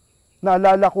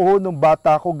 Naalala ko ho, nung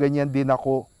bata ko, ganyan din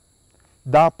ako.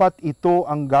 Dapat ito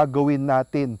ang gagawin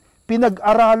natin.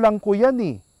 Pinag-aralan ko yan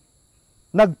eh.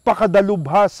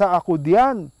 Nagpakadalubhasa ako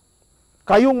diyan.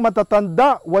 Kayong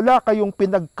matatanda, wala kayong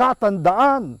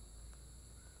pinagkatandaan.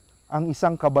 Ang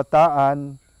isang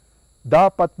kabataan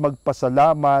dapat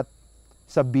magpasalamat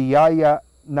sa biyaya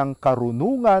ng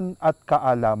karunungan at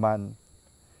kaalaman.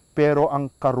 Pero ang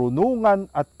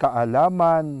karunungan at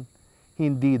kaalaman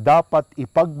hindi dapat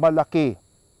ipagmalaki,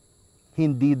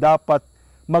 hindi dapat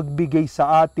magbigay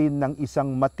sa atin ng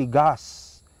isang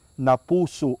matigas na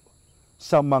puso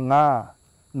sa mga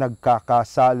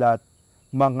nagkakasalat,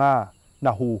 mga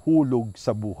nahuhulog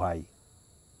sa buhay.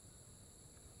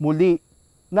 Muli,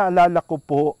 naalala ko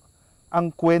po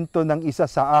ang kwento ng isa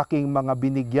sa aking mga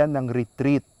binigyan ng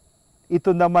retreat.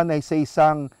 Ito naman ay sa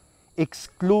isang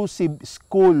exclusive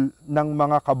school ng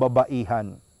mga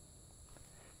kababaihan.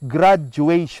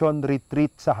 Graduation retreat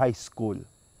sa high school.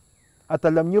 At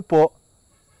alam niyo po,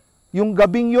 yung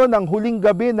gabing yon ang huling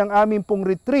gabi ng aming pong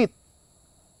retreat.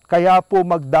 Kaya po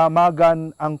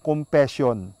magdamagan ang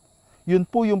confession. Yun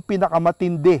po yung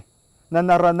pinakamatindi na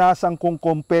naranasan kong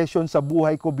confession sa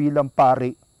buhay ko bilang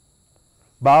pari.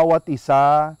 Bawat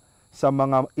isa sa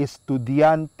mga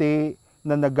estudyante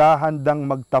na naghahandang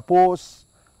magtapos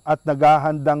at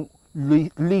naghahandang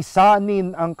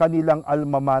lisanin ang kanilang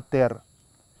alma mater,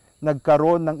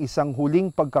 nagkaroon ng isang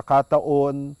huling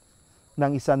pagkakataon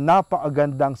ng isang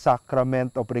napakagandang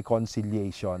sacrament of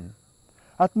reconciliation.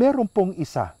 At meron pong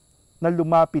isa na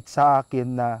lumapit sa akin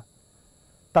na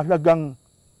talagang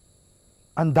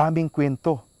ang daming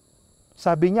kwento.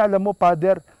 Sabi niya, alam mo,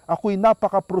 Father, ako'y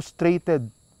napaka-frustrated.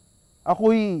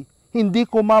 Ako'y hindi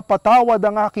ko mapatawad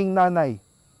ang aking nanay.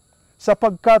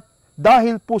 Sapagkat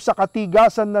dahil po sa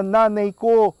katigasan ng nanay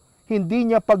ko, hindi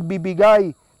niya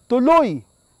pagbibigay, tuloy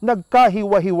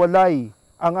nagkahiwa-hiwalay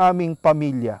ang aming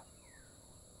pamilya.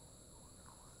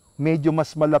 Medyo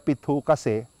mas malapit ho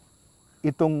kasi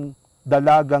itong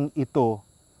dalagang ito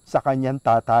sa kanyang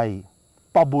tatay.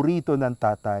 Paborito ng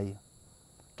tatay.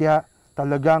 Kaya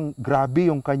talagang grabe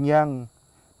yung kanyang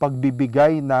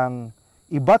pagbibigay ng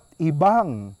iba't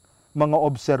ibang mga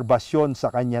obserbasyon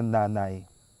sa kanyang nanay.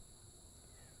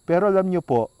 Pero alam niyo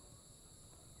po,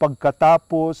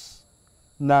 pagkatapos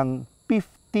ng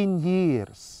 15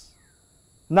 years,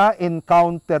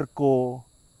 na-encounter ko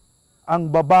ang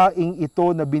babaeng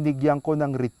ito na binigyan ko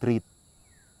ng retreat.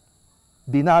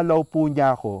 Dinalaw po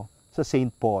niya ako sa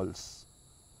St. Paul's.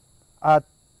 At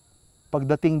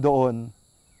pagdating doon,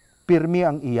 pirmi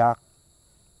ang iyak.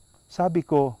 Sabi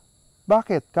ko,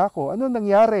 bakit, Kako? Ano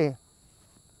nangyari?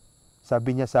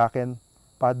 Sabi niya sa akin,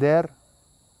 Father,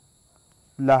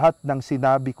 lahat ng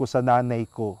sinabi ko sa nanay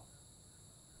ko,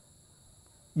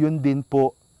 yun din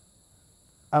po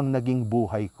ang naging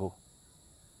buhay ko.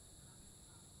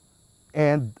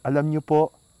 And alam niyo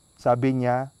po, sabi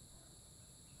niya,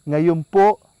 ngayon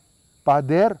po,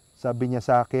 Father, sabi niya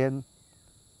sa akin,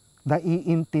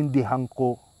 naiintindihan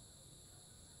ko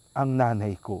ang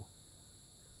nanay ko.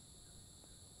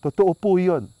 Totoo po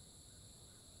yun.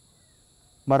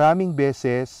 Maraming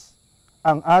beses,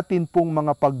 ang atin pong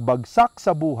mga pagbagsak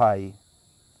sa buhay,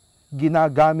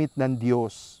 ginagamit ng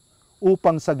Diyos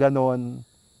upang sa ganon,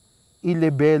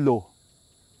 ilebelo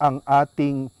ang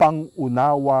ating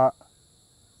pangunawa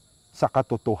sa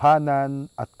katotohanan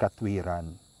at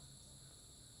katwiran.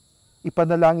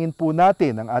 Ipanalangin po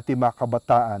natin ang ating mga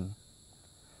kabataan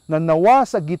na nawa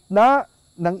sa gitna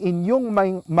ng inyong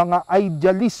mga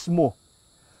idealismo,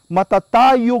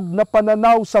 matatayog na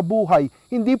pananaw sa buhay.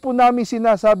 Hindi po namin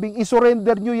sinasabing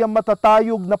isurrender nyo yung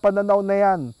matatayog na pananaw na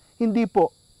yan. Hindi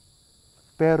po.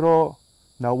 Pero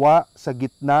nawa sa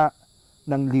gitna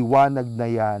ng liwanag na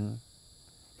yan,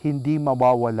 hindi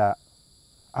mawawala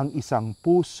ang isang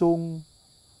pusong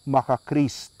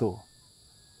makakristo.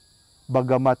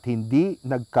 Bagamat hindi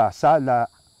nagkasala,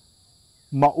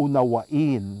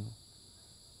 maunawain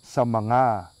sa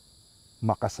mga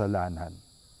makasalanan.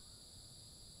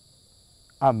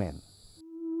 Amen.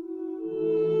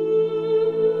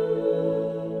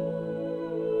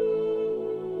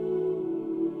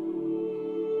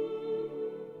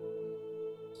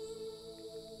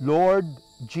 Lord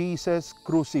Jesus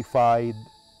crucified,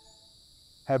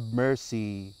 have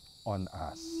mercy on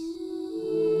us.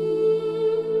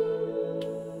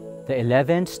 The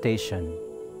 11th station.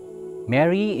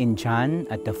 Mary and John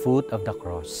at the foot of the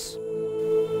cross.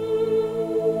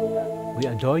 We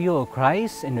adore you, O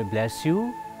Christ, and we bless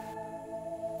you,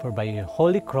 for by your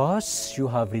holy cross you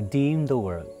have redeemed the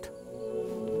world.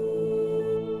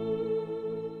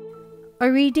 A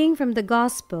reading from the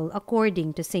Gospel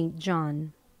according to St.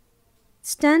 John.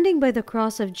 Standing by the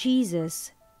cross of Jesus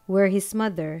were his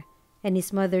mother and his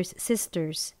mother's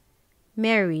sisters,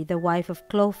 Mary the wife of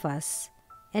Clophas,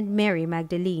 and Mary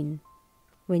Magdalene.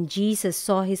 When Jesus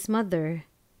saw his mother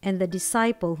and the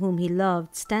disciple whom he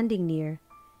loved standing near,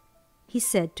 he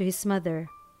said to his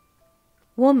mother,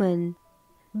 "Woman,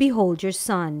 behold your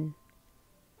son."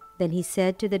 Then he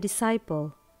said to the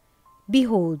disciple,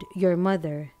 "Behold your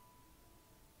mother."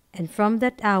 And from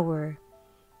that hour,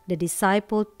 the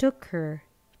disciple took her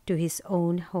to his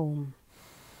own home.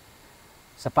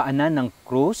 Sa paanan ng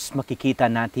krus,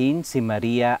 makikita natin si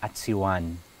Maria at si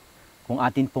Juan. Kung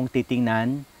atin pong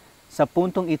titingnan, sa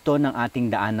puntong ito ng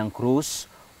ating daan ng krus,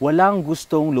 walang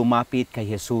gustong lumapit kay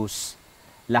Jesus.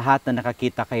 Lahat na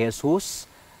nakakita kay Jesus,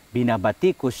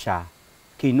 binabatikos siya,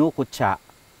 kinukutya,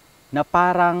 na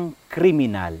parang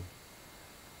kriminal.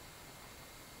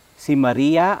 Si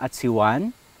Maria at si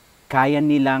Juan, kaya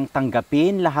nilang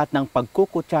tanggapin lahat ng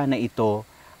pagkukutya na ito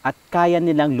at kaya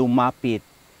nilang lumapit,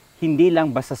 hindi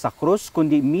lang basta sa krus,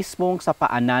 kundi mismong sa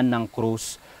paanan ng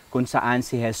krus kung saan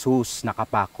si Jesus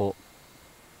nakapako.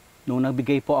 Nung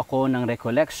nagbigay po ako ng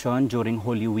recollection during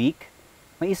Holy Week,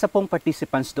 may isa pong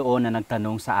participants doon na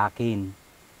nagtanong sa akin,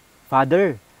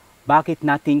 "Father, bakit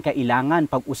natin kailangan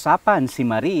pag-usapan si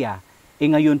Maria?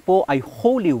 Ngayon po ay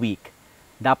Holy Week.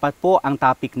 Dapat po ang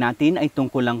topic natin ay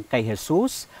tungkol lang kay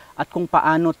Jesus at kung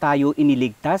paano tayo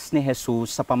iniligtas ni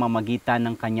Jesus sa pamamagitan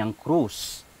ng kanyang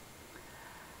krus.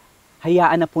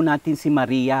 Hayaan na po natin si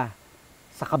Maria.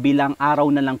 Sa kabilang araw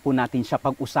na lang po natin siya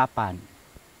pag-usapan."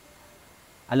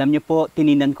 Alam niyo po,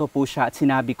 tininan ko po siya at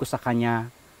sinabi ko sa kanya,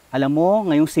 "Alam mo,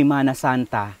 ngayong Semana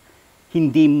Santa,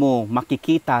 hindi mo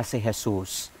makikita si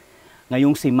Jesus.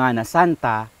 Ngayong Semana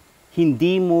Santa,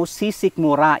 hindi mo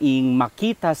sisikmuraing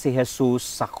makita si Jesus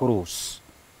sa krus.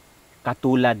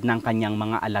 Katulad ng kanyang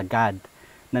mga alagad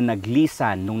na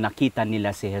naglisan nung nakita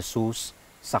nila si Jesus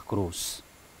sa krus."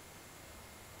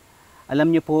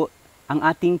 Alam niyo po, ang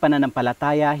ating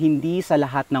pananampalataya hindi sa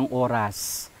lahat ng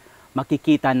oras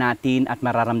makikita natin at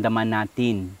mararamdaman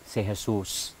natin si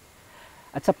Jesus.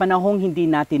 At sa panahong hindi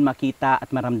natin makita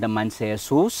at maramdaman si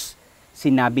Jesus,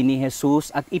 Sinabi ni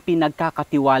Jesus at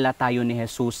ipinagkakatiwala tayo ni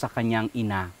Jesus sa kanyang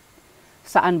ina.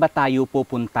 Saan ba tayo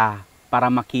pupunta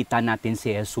para makita natin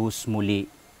si Jesus muli?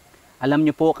 Alam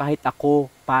niyo po, kahit ako,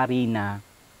 pari na,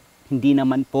 hindi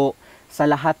naman po sa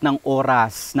lahat ng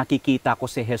oras nakikita ko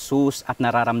si Jesus at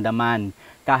nararamdaman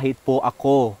kahit po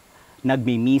ako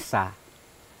nagmimisa.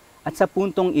 At sa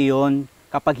puntong iyon,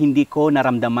 kapag hindi ko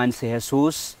naramdaman si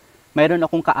Jesus, mayroon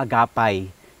akong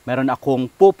kaagapay, mayroon akong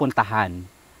pupuntahan.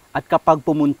 At kapag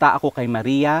pumunta ako kay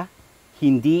Maria,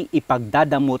 hindi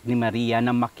ipagdadamot ni Maria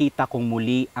na makita kong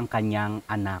muli ang kanyang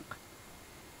anak.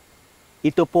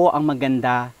 Ito po ang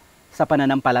maganda sa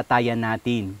pananampalataya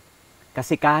natin.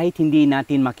 Kasi kahit hindi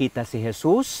natin makita si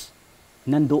Jesus,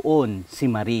 nandoon si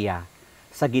Maria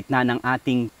sa gitna ng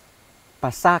ating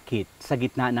pasakit, sa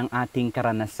gitna ng ating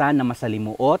karanasan na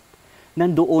masalimuot,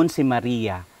 nandoon si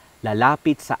Maria,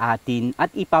 lalapit sa atin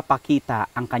at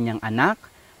ipapakita ang kanyang anak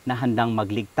na handang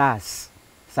magligtas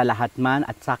sa lahat man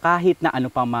at sa kahit na ano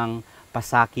pa mang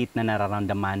pasakit na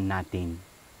nararamdaman natin.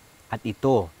 At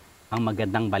ito ang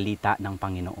magandang balita ng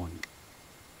Panginoon.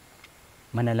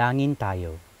 Manalangin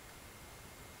tayo.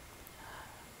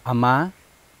 Ama,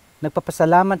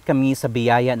 nagpapasalamat kami sa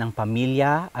biyaya ng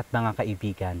pamilya at mga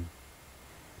kaibigan.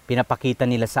 Pinapakita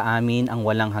nila sa amin ang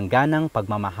walang hangganang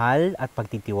pagmamahal at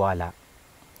pagtitiwala.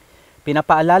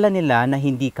 Pinapaalala nila na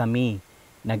hindi kami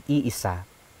nag-iisa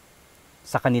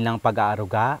sa kanilang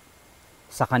pag-aaruga,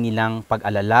 sa kanilang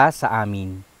pag-alala sa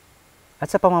amin,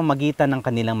 at sa pamamagitan ng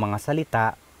kanilang mga salita,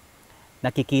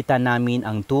 nakikita namin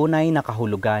ang tunay na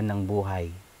kahulugan ng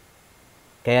buhay.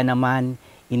 Kaya naman,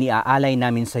 iniaalay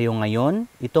namin sa iyo ngayon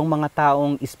itong mga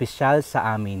taong espesyal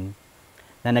sa amin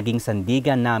na naging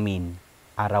sandigan namin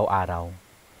araw-araw.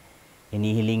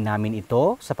 Inihiling namin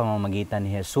ito sa pamamagitan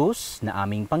ni Jesus na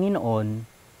aming Panginoon.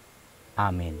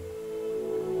 Amen.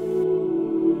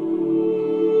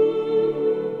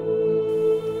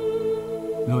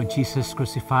 Lord Jesus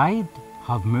crucified,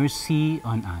 have mercy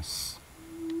on us.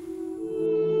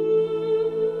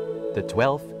 The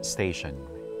 12th station.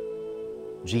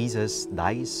 Jesus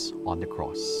dies on the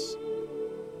cross.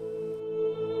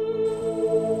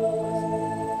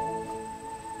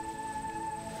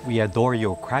 We adore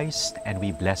you, Christ, and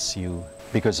we bless you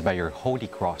because by your holy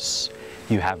cross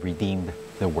you have redeemed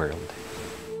the world.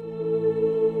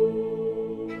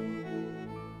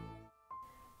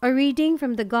 A reading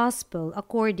from the Gospel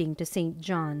according to St.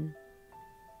 John.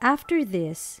 After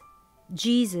this,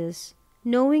 Jesus,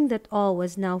 knowing that all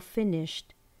was now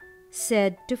finished,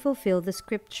 said to fulfill the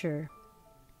scripture,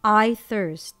 "I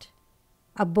thirst."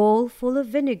 A bowl full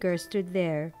of vinegar stood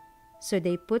there, so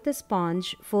they put a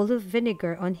sponge full of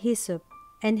vinegar on hyssop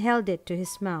and held it to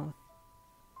his mouth.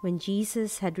 When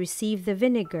Jesus had received the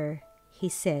vinegar, he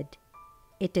said,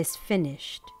 "It is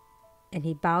finished." And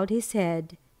he bowed his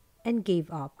head and gave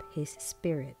up his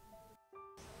spirit.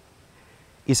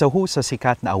 Isa ho sa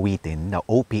sikat na awitin na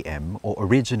OPM o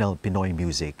Original Pinoy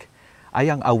Music ay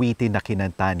ang awitin na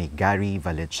kinanta ni Gary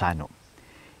Valenciano.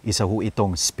 Isa ho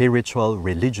itong spiritual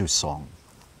religious song.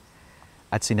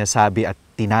 At sinasabi at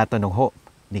tinatanong ho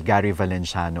ni Gary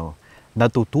Valenciano,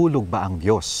 natutulog ba ang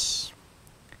Diyos?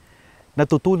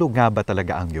 Natutulog nga ba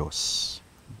talaga ang Diyos?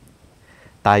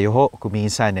 Tayo ho,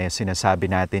 kuminsan sinasabi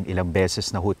natin ilang beses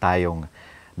na ho tayong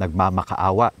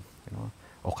nagmamakaawa,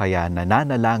 o kaya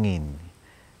nananalangin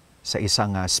sa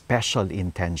isang special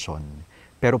intention,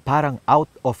 pero parang out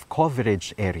of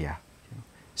coverage area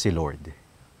si Lord.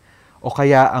 O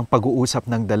kaya ang pag-uusap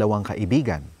ng dalawang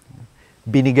kaibigan,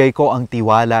 binigay ko ang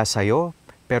tiwala sa iyo,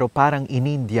 pero parang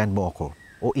inindiyan mo ako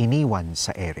o iniwan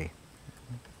sa ere.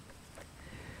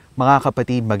 Mga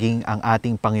kapatid, maging ang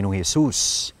ating Panginoong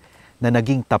Jesus na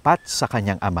naging tapat sa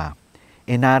kanyang Ama,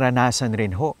 naranasan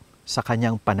rin ho sa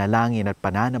kanyang panalangin at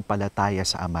pananampalataya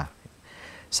sa Ama.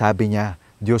 Sabi niya,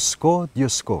 Diyos ko,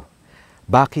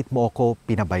 bakit mo ako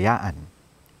pinabayaan?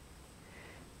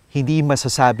 Hindi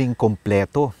masasabing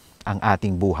kompleto ang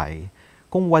ating buhay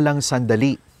kung walang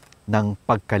sandali ng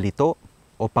pagkalito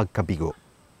o pagkabigo.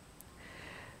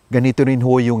 Ganito rin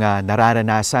ho yung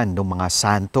nararanasan ng mga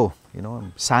santo,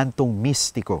 santong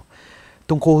mistiko,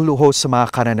 tungkol ho sa mga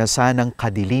karanasan ng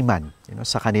kadiliman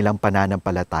sa kanilang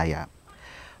pananampalataya.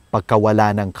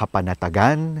 Pagkawala ng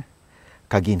kapanatagan,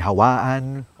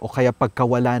 kaginhawaan, o kaya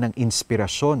pagkawala ng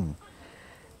inspirasyon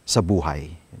sa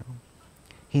buhay.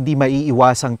 Hindi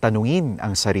maiiwasang tanungin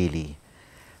ang sarili,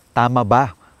 tama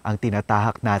ba ang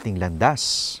tinatahak nating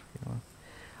landas?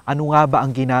 Ano nga ba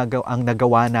ang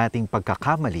nagawa nating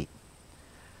pagkakamali?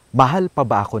 Mahal pa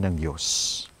ba ako ng Diyos?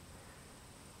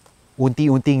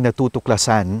 Unti-unting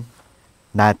natutuklasan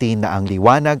natin na ang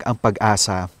liwanag ang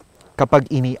pag-asa kapag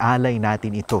inialay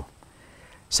natin ito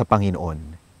sa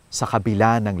Panginoon sa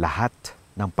kabila ng lahat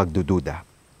ng pagdududa.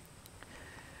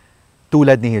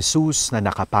 Tulad ni Jesus na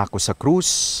nakapako sa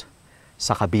krus,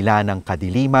 sa kabila ng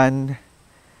kadiliman,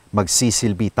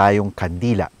 magsisilbi tayong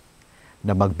kandila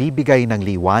na magbibigay ng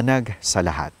liwanag sa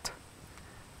lahat,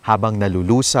 habang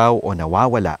nalulusaw o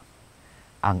nawawala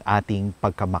ang ating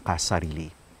pagkamakasarili.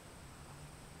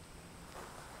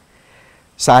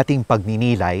 Sa ating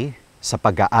pagninilay sa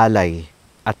pag-aalay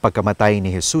at pagkamatay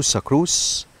ni Jesus sa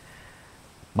krus,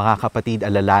 mga kapatid,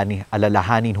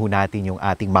 alalahanin ho natin yung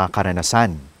ating mga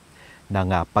karanasan ng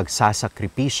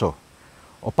pagsasakripisyo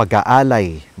o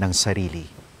pag-aalay ng sarili.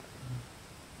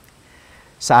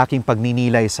 Sa aking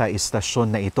pagninilay sa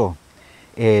istasyon na ito,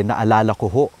 naalala ko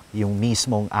ho yung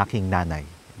mismong aking nanay.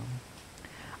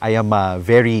 I am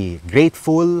very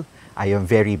grateful, I am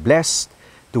very blessed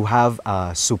to have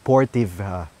a supportive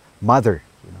mother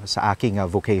sa aking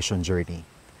vocation journey.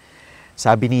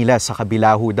 Sabi nila, sa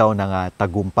kabila ho daw ng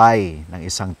tagumpay ng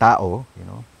isang tao,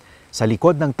 sa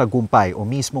likod ng tagumpay o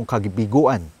mismong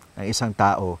kabiguan ng isang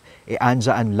tao,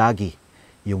 andyan lagi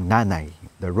yung nanay,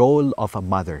 the role of a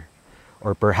mother,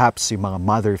 or perhaps yung mga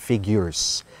mother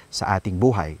figures sa ating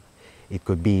buhay. It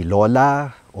could be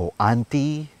lola o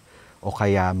auntie o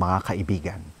kaya mga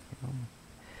kaibigan.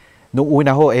 Noong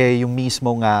una ho, yung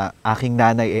mismong aking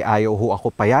nanay ayaw ho ako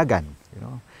payagan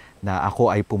na ako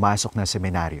ay pumasok na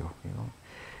seminaryo.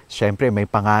 Siyempre, may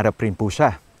pangarap rin po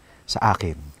siya sa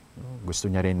akin.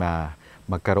 Gusto niya rin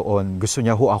magkaroon, gusto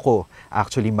niya ho ako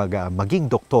actually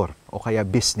maging doktor o kaya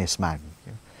businessman.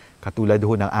 Katulad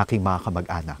ho ng aking mga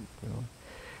kamag-anak.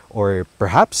 Or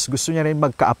perhaps gusto niya rin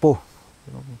magkaapo.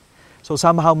 So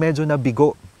somehow medyo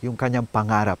nabigo yung kanyang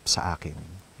pangarap sa akin.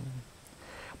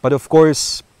 But of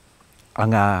course,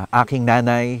 ang aking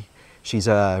nanay, she's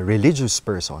a religious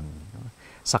person.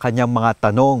 Sa kanyang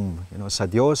mga tanong sa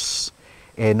Diyos,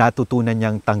 natutunan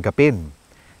niyang tanggapin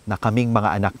na kaming mga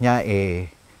anak niya,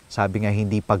 sabi nga,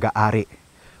 hindi pag-aari,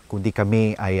 kundi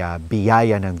kami ay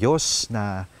biyaya ng Diyos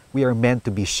na we are meant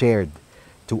to be shared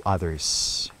to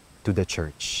others, to the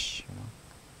church.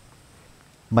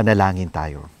 Manalangin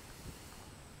tayo.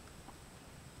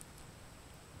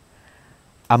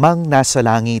 Amang nasa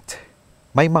langit,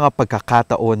 may mga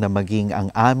pagkakataon na maging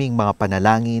ang aming mga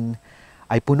panalangin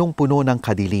ay punong-puno ng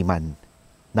kadiliman,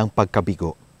 ng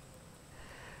pagkabigo.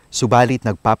 Subalit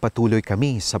nagpapatuloy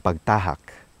kami sa pagtahak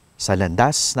sa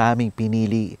landas na aming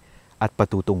pinili at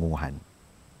patutunguhan.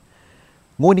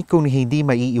 Ngunit kung hindi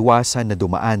maiiwasan na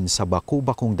dumaan sa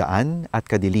baku-bakong daan at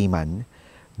kadiliman,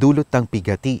 dulot ng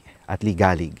pigati at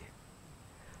ligalig,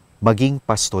 maging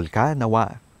pastol ka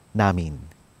nawa namin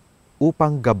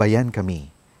upang gabayan kami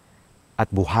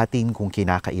at buhatin kung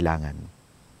kinakailangan.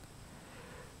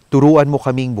 Turuan mo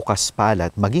kaming bukas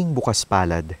palad, maging bukas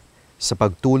palad sa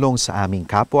pagtulong sa aming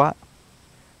kapwa,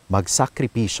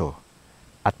 magsakripisyo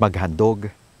at maghandog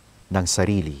ng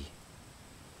sarili.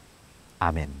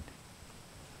 Amen.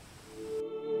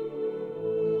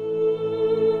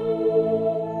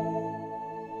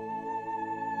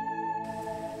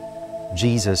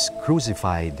 Jesus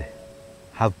crucified,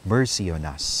 have mercy on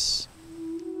us.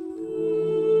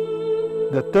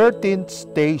 The 13th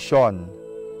station,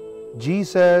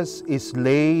 Jesus is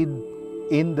laid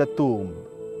in the tomb.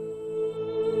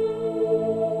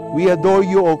 We adore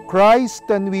you, O Christ,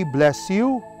 and we bless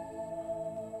you,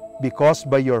 because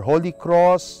by your holy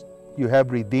cross you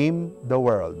have redeemed the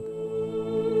world.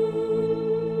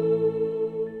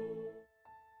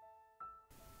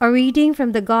 A reading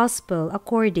from the Gospel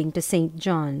according to St.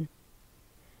 John.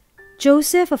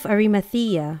 Joseph of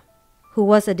Arimathea, who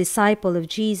was a disciple of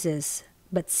Jesus,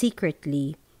 but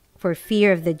secretly, for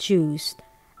fear of the Jews,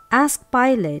 asked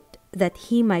Pilate that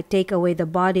he might take away the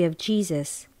body of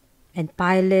Jesus, and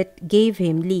Pilate gave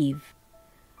him leave.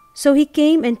 So he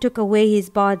came and took away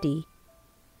his body.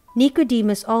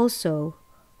 Nicodemus also,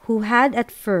 who had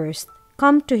at first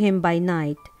come to him by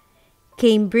night,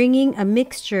 came bringing a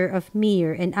mixture of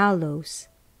myrrh and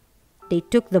aloes. They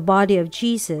took the body of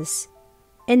Jesus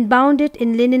and bound it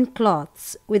in linen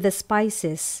cloths with the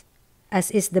spices, as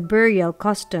is the burial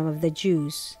custom of the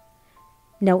Jews.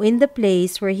 Now in the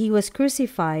place where he was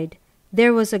crucified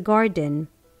there was a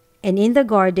garden, and in the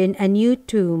garden a new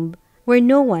tomb where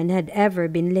no one had ever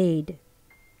been laid.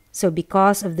 So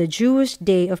because of the Jewish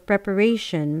day of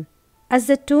preparation, as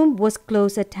the tomb was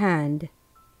close at hand,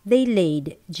 they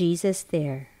laid Jesus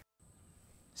there.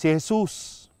 Si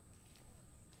Jesus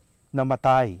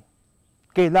namatay.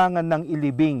 Kailangan ng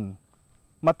ilibing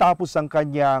matapos ang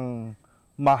kanyang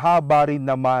mahaba rin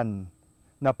naman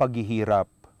na paghihirap.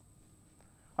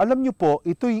 Alam niyo po,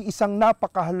 ito'y isang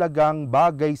napakahalagang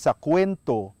bagay sa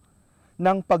kwento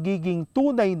ng pagiging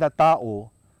tunay na tao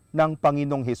ng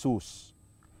Panginoong Jesus.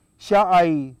 Siya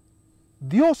ay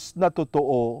Diyos na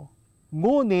totoo,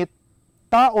 ngunit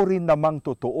tao rin namang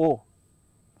totoo.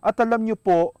 At alam niyo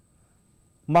po,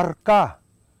 marka,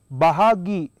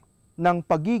 bahagi ng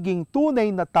pagiging tunay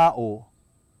na tao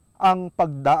ang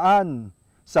pagdaan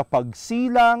sa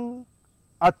pagsilang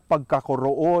at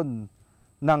pagkakaroon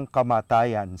ng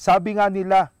kamatayan. Sabi nga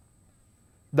nila,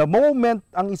 the moment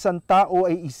ang isang tao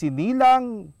ay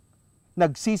isinilang,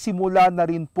 nagsisimula na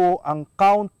rin po ang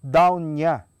countdown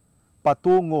niya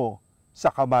patungo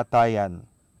sa kamatayan.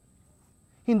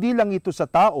 Hindi lang ito sa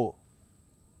tao.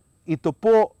 Ito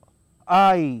po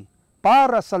ay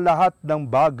para sa lahat ng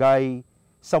bagay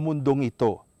sa mundong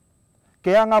ito.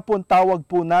 Kaya nga po ang tawag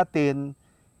po natin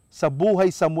sa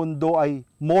buhay sa mundo ay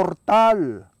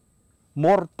mortal.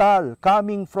 Mortal,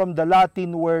 coming from the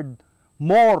Latin word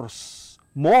mors,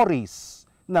 moris,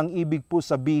 nang ibig po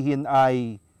sabihin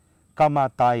ay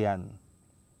kamatayan.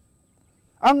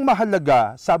 Ang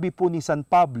mahalaga, sabi po ni San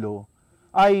Pablo,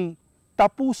 ay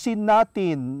tapusin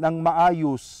natin ng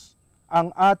maayos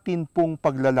ang atin pong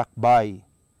paglalakbay.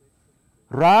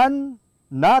 Run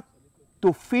not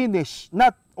to finish,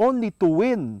 not only to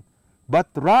win, but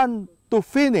run to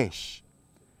finish.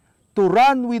 To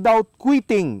run without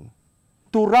quitting,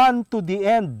 to run to the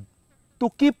end,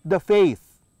 to keep the faith.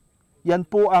 Yan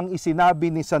po ang isinabi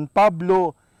ni San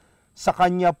Pablo sa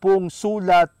kanya pong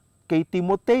sulat kay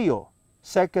Timoteo,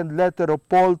 second letter of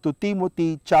Paul to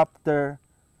Timothy, chapter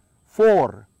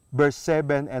 4, verse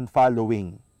 7 and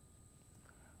following.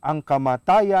 Ang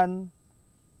kamatayan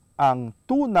ang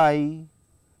tunay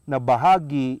na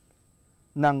bahagi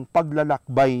ng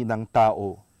paglalakbay ng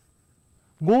tao.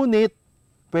 Ngunit,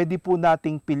 pwede po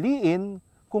nating piliin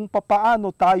kung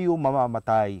papaano tayo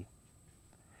mamamatay.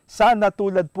 Sana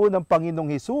tulad po ng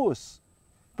Panginoong Jesus,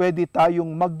 pwede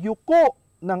tayong magyuko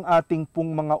ng ating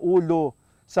pong mga ulo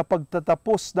sa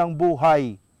pagtatapos ng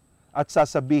buhay at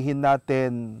sasabihin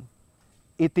natin,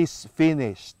 it is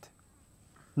finished.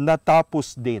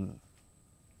 Natapos din.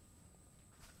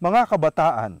 Mga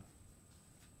kabataan,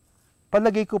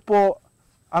 palagay ko po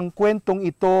ang kwentong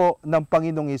ito ng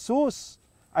Panginoong Jesus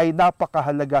ay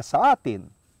napakahalaga sa atin.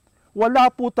 Wala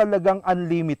po talagang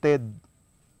unlimited.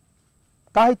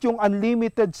 Kahit yung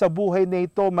unlimited sa buhay na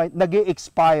ito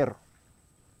nag-e-expire.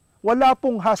 Wala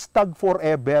pong hashtag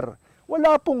forever.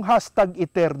 Wala pong hashtag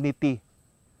eternity.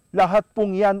 Lahat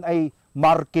pong yan ay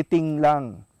marketing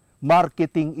lang.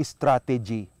 Marketing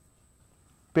strategy.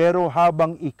 Pero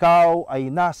habang ikaw ay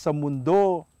nasa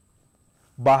mundo,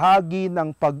 bahagi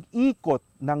ng pag-ikot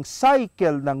ng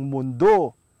cycle ng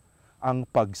mundo, ang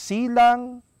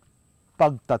pagsilang,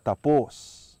 pagtatapos.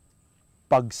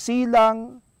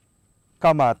 Pagsilang,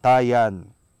 kamatayan.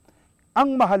 Ang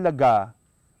mahalaga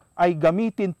ay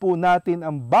gamitin po natin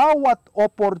ang bawat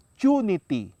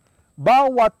opportunity,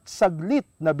 bawat saglit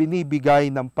na binibigay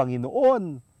ng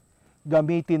Panginoon.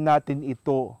 Gamitin natin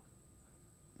ito.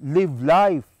 Live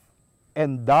life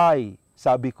and die,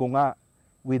 sabi ko nga,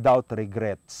 without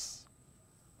regrets.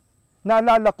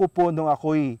 Naalala ko po nung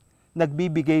ako'y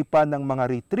nagbibigay pa ng mga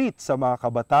retreat sa mga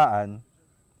kabataan,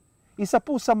 isa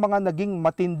po sa mga naging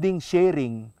matinding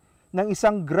sharing ng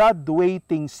isang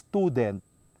graduating student,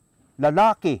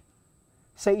 lalaki,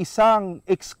 sa isang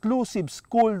exclusive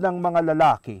school ng mga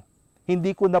lalaki,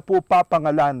 hindi ko na po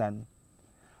papangalanan,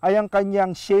 ay ang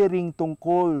kanyang sharing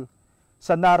tungkol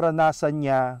sa naranasan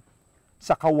niya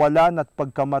sa kawalan at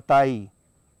pagkamatay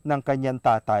ng kanyang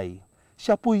tatay.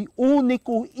 Siya po'y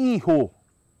uniko iho.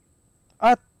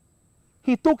 At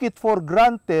he took it for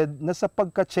granted na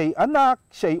sapagkat siya'y anak,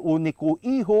 siya'y uniko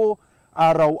iho,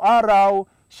 araw-araw,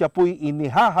 siya po'y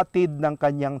inihahatid ng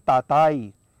kanyang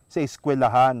tatay sa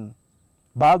eskwelahan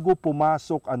bago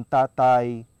pumasok ang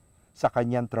tatay sa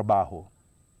kanyang trabaho.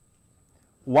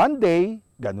 One day,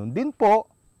 ganun din po,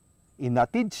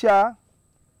 inatid siya,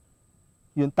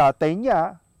 yung tatay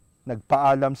niya,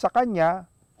 nagpaalam sa kanya,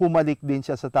 humalik din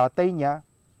siya sa tatay niya,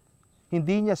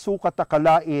 hindi niya sukat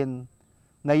akalain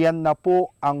na yan na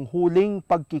po ang huling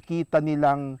pagkikita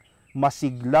nilang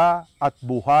masigla at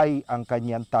buhay ang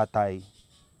kanyang tatay.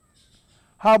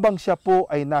 Habang siya po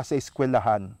ay nasa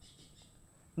eskwelahan,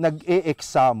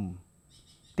 nag-e-exam,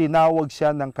 tinawag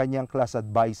siya ng kanyang class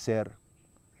advisor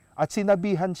at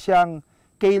sinabihan siyang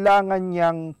kailangan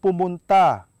niyang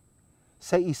pumunta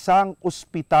sa isang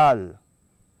ospital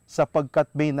sapagkat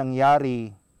may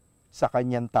nangyari sa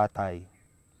kanyang tatay.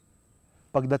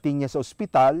 Pagdating niya sa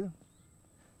ospital,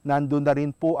 nandun na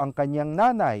rin po ang kanyang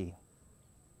nanay.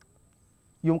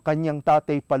 Yung kanyang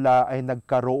tatay pala ay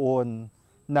nagkaroon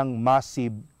ng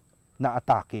massive na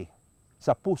atake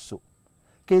sa puso.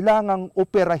 Kailangang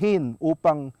operahin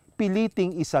upang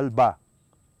piliting isalba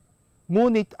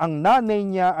Ngunit ang nanay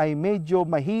niya ay medyo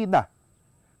mahina,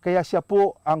 kaya siya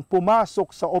po ang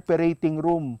pumasok sa operating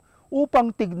room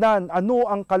upang tignan ano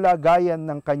ang kalagayan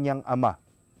ng kanyang ama.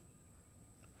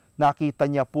 Nakita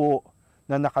niya po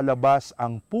na nakalabas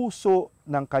ang puso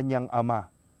ng kanyang ama.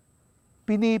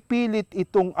 Pinipilit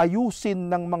itong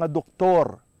ayusin ng mga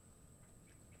doktor.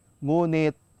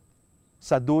 Ngunit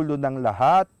sa dulo ng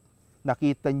lahat,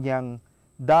 nakita niyang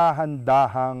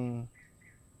dahan-dahang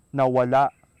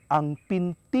nawala ang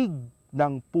pintig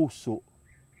ng puso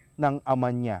ng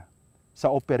ama niya sa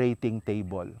operating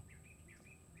table.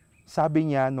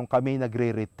 Sabi niya nung kami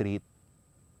nagre-retreat,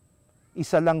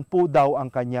 isa lang po daw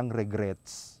ang kanyang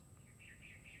regrets.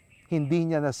 Hindi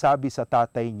niya nasabi sa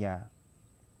tatay niya,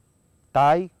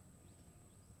 "Tay,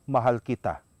 mahal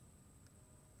kita.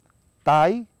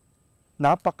 Tay,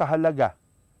 napakahalaga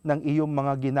ng iyong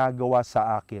mga ginagawa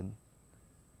sa akin.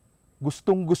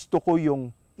 Gustong-gusto ko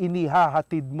yung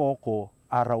inihahatid mo ko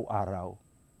araw-araw.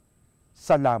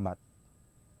 Salamat.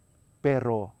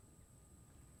 Pero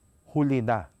huli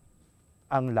na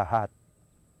ang lahat."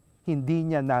 Hindi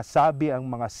niya nasabi ang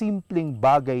mga simpleng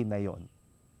bagay na yon.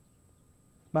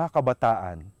 Mga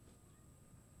kabataan,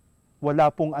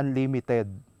 wala pong unlimited.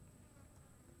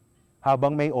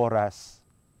 Habang may oras,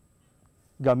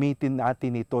 gamitin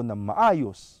natin ito ng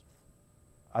maayos.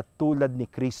 At tulad ni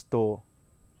Kristo,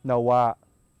 nawa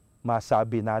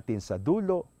masabi natin sa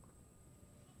dulo,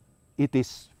 it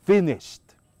is finished.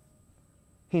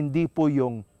 Hindi po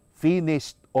yung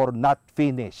finished or not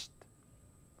finished.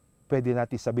 Pwede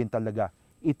natin sabihin talaga,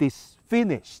 it is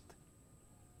finished.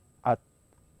 At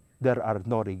there are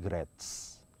no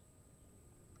regrets.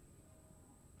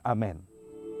 Amen.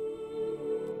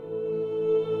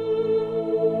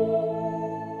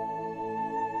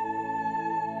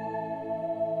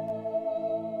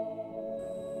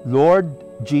 Lord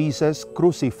Jesus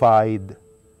crucified,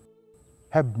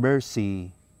 have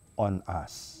mercy on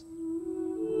us.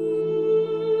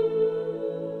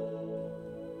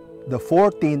 The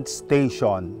 14th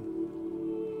station,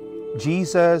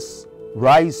 Jesus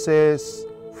rises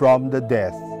from the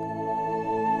death.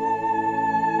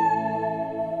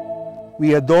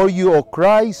 We adore you, O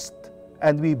Christ,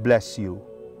 and we bless you,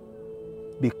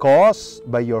 because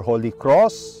by your holy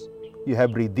cross you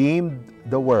have redeemed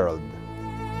the world.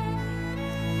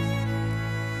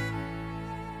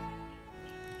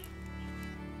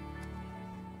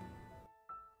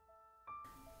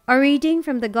 A reading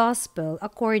from the Gospel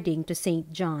according to St.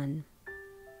 John.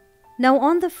 Now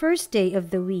on the first day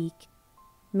of the week,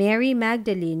 Mary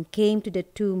Magdalene came to the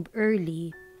tomb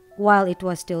early, while it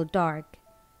was still dark,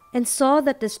 and saw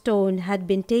that the stone had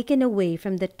been taken away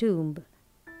from the tomb.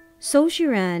 So she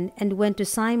ran and went to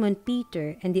Simon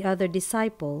Peter and the other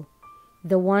disciple,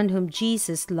 the one whom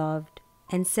Jesus loved,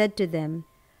 and said to them,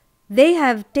 "They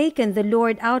have taken the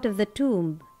Lord out of the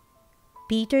tomb."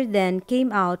 Peter then came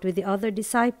out with the other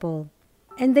disciple,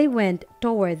 and they went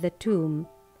toward the tomb.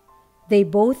 They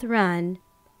both ran,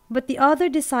 but the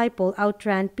other disciple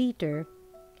outran Peter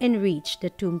and reached the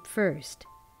tomb first.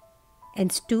 And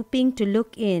stooping to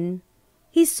look in,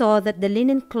 he saw that the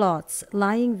linen cloths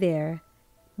lying there,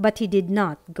 but he did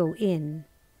not go in.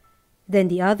 Then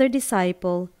the other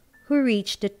disciple, who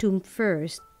reached the tomb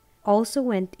first, also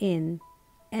went in,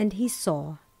 and he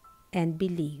saw and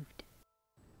believed.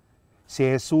 Si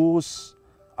Jesus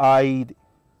ay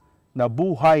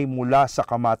nabuhay mula sa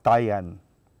kamatayan.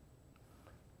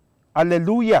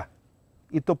 Alleluia!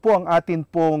 Ito po ang atin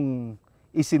pong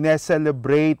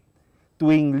isineselebrate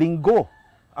tuwing linggo,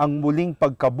 ang muling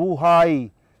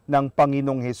pagkabuhay ng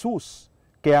Panginoong Jesus.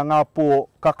 Kaya nga po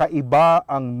kakaiba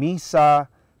ang misa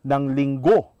ng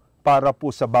linggo para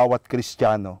po sa bawat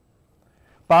Kristiyano.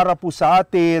 Para po sa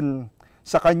atin,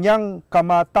 sa kanyang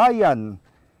kamatayan,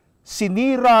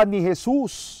 sinira ni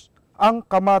Jesus ang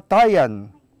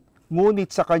kamatayan, ngunit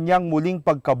sa kanyang muling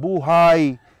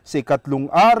pagkabuhay sa ikatlong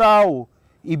araw,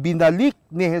 ibinalik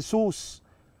ni Jesus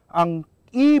ang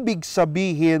ibig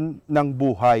sabihin ng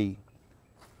buhay.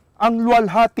 Ang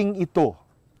luwalhating ito,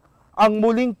 ang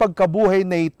muling pagkabuhay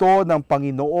na ito ng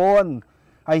Panginoon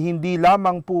ay hindi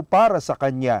lamang po para sa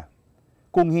Kanya,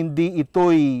 kung hindi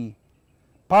ito'y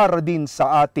para din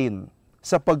sa atin,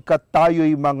 sapagkat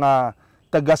tayo'y mga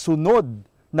tagasunod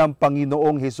ng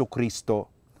Panginoong Hesukristo.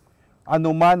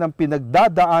 Ano man ang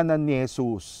pinagdadaanan ni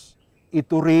Jesus,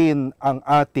 ito rin ang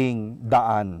ating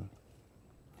daan.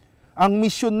 Ang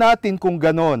misyon natin kung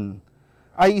ganon,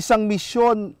 ay isang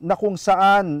misyon na kung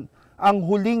saan ang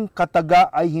huling kataga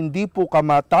ay hindi po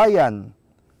kamatayan,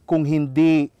 kung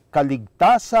hindi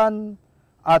kaligtasan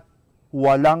at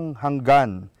walang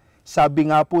hanggan. Sabi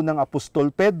nga po ng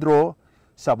Apostol Pedro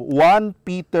Sa 1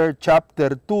 Peter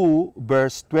chapter 2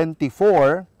 verse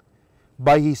 24,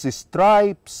 by His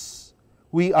stripes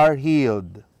we are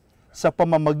healed. Sa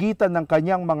pamamagitan ng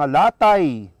kanyang mga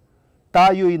latay,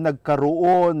 tayo'y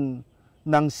nagkaroon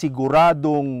ng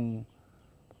siguradong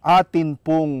atin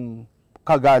pong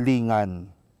kagalingan.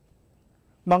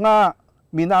 Mga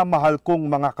minamahal kong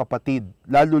mga kapatid,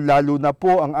 lalo-lalo na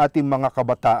po ang ating mga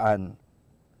kabataan.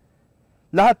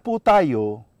 Lahat po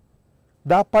tayo,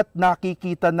 dapat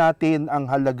nakikita natin ang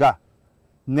halaga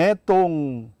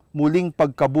netong muling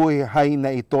pagkabuhay na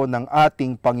ito ng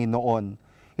ating Panginoon.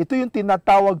 Ito yung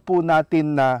tinatawag po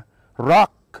natin na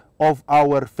rock of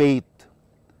our faith.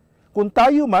 Kung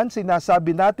tayo man,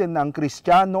 sinasabi natin na ang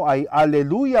Kristiyano ay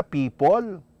Alleluia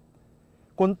people.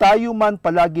 Kung tayo man,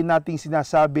 palagi nating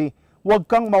sinasabi, huwag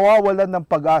kang mawawalan ng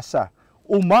pag-asa.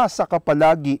 Umasa ka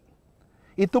palagi.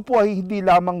 Ito po ay hindi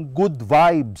lamang good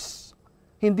vibes.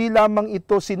 Hindi lamang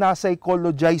ito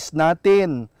sinapsychologize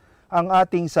natin ang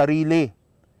ating sarili.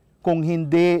 Kung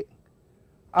hindi,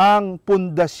 ang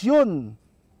pundasyon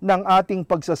ng ating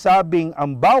pagsasabing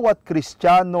ang bawat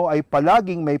Kristiyano ay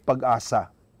palaging may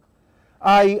pag-asa,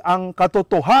 ay ang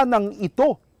katotohanan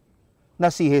ito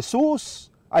na si Jesus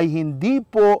ay hindi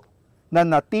po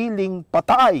nanatiling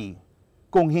patay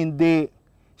kung hindi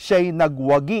siya'y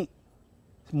nagwagi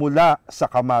mula sa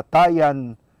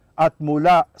kamatayan at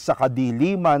mula sa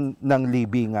kadiliman ng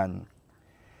libingan.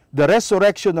 The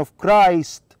resurrection of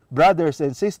Christ, brothers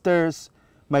and sisters,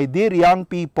 my dear young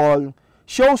people,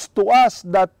 shows to us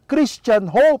that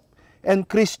Christian hope and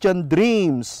Christian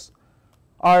dreams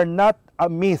are not a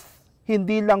myth.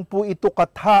 Hindi lang po ito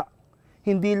katha,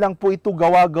 hindi lang po ito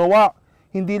gawa-gawa,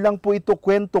 hindi lang po ito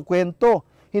kwento-kwento,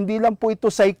 hindi lang po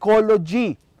ito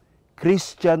psychology.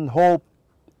 Christian hope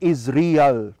is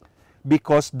real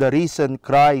because the risen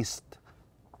Christ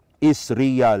is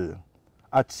real.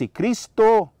 At si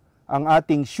Kristo ang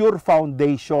ating sure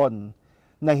foundation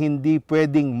na hindi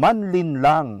pwedeng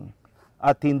manlinlang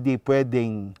at hindi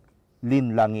pwedeng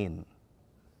linlangin.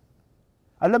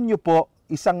 Alam niyo po,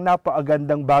 isang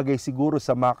napakagandang bagay siguro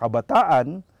sa mga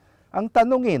kabataan ang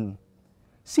tanungin,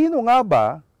 sino nga ba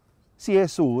si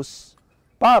Jesus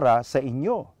para sa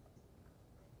inyo?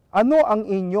 Ano ang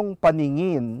inyong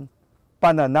paningin,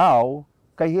 pananaw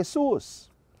kay Jesus?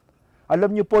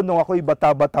 Alam niyo po, nung ako'y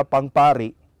bata-bata pang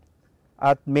pari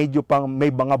at medyo pang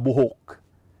may mga buhok,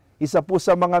 isa po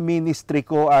sa mga ministry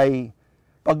ko ay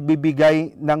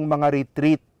pagbibigay ng mga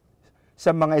retreat sa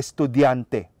mga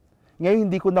estudyante. Ngayon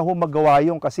hindi ko na magawa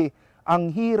yun kasi ang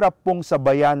hirap pong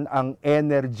sabayan ang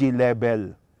energy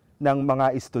level ng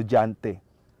mga estudyante.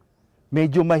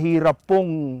 Medyo mahirap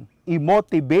pong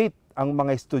i-motivate ang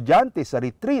mga estudyante sa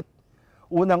retreat.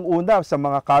 Unang-una sa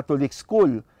mga Catholic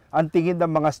school, ang tingin ng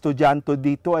mga estudyante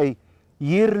dito ay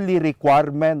yearly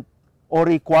requirement o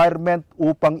requirement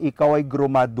upang ikaw ay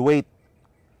graduate.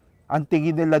 Ang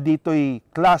tingin nila dito ay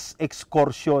class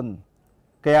excursion.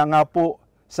 Kaya nga po,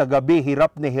 sa gabi,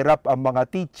 hirap na hirap ang mga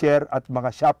teacher at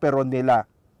mga chaperon nila.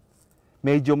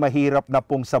 Medyo mahirap na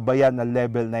pong sabayan ang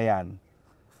level na yan.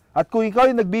 At kung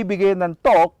ikaw ay nagbibigay ng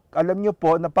talk, alam nyo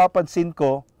po, napapansin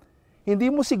ko,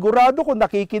 hindi mo sigurado kung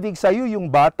nakikinig sa iyo yung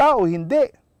bata o hindi.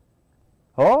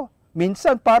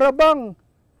 Minsan para bang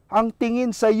ang tingin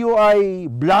sa iyo ay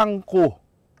blanco.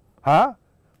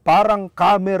 Parang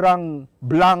kamerang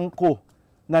blanco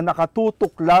na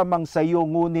nakatutok lamang sa iyo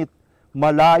ngunit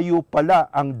malayo pala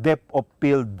ang depth of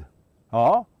field.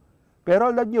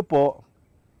 Pero alam niyo po,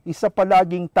 isa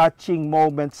palaging touching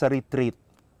moment sa retreat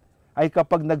ay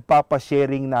kapag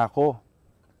nagpapasharing na ako.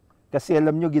 Kasi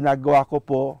alam niyo, ginagawa ko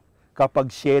po,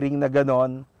 kapag sharing na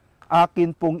ganon,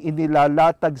 akin pong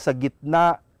inilalatag sa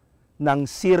gitna ng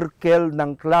circle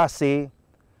ng klase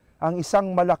ang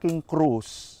isang malaking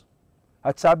krus.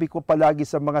 At sabi ko palagi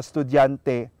sa mga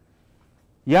estudyante,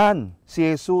 yan, si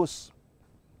Jesus.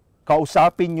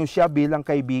 Kausapin niyo siya bilang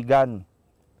kaibigan,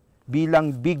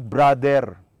 bilang big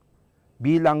brother,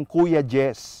 bilang Kuya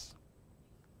Jess.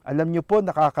 Alam niyo po,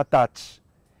 nakaka-touch.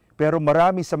 Pero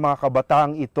marami sa mga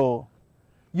kabataang ito,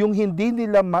 yung hindi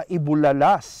nila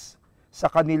maibulalas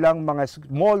sa kanilang mga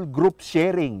small group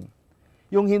sharing,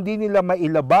 yung hindi nila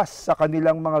mailabas sa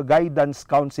kanilang mga guidance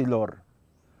counselor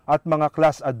at mga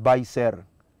class advisor.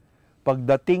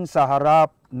 Pagdating sa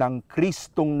harap ng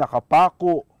Kristong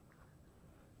nakapako,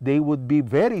 they would be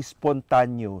very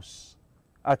spontaneous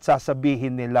at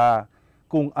sasabihin nila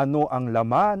kung ano ang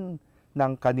laman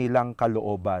ng kanilang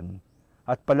kalooban.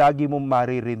 At palagi mong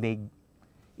maririnig,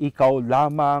 ikaw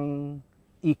lamang,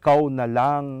 ikaw na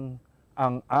lang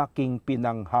ang aking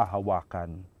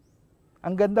pinanghahawakan.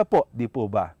 Ang ganda po, di po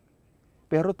ba?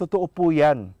 Pero totoo po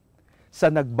yan. sa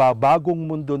nagbabagong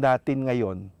mundo natin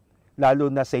ngayon,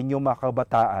 lalo na sa inyong mga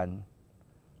kabataan,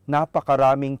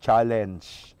 napakaraming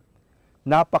challenge,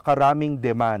 napakaraming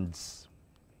demands.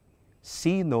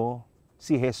 Sino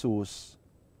si Jesus?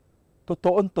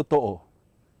 Totoon-totoo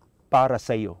para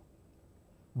sa iyo.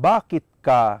 Bakit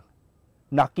ka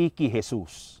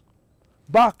nakiki-Jesus?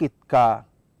 Bakit ka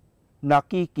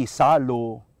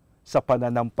nakikisalo sa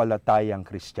pananampalatayang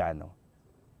Kristiyano?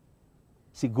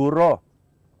 Siguro,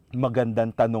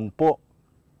 magandang tanong po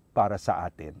para sa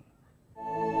atin.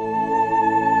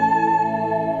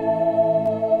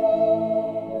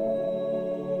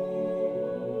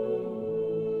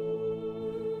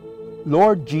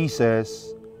 Lord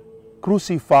Jesus,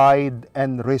 crucified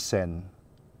and risen,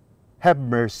 have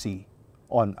mercy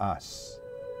on us.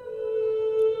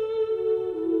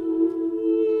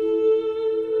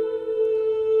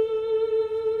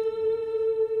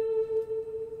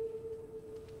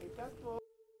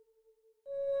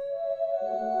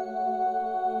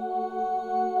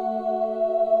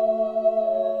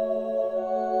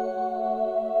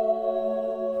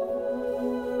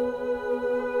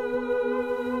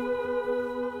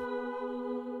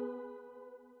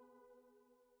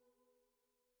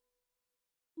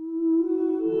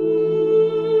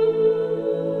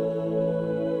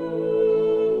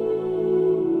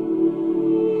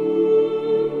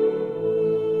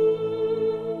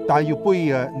 Tayo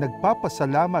po'y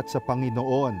nagpapasalamat sa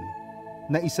Panginoon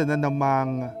na isa na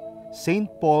namang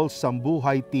St. Paul's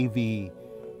Sambuhay TV,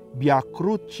 Via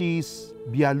Crucis,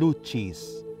 Via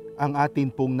Lucis, ang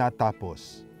atin pong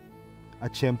natapos.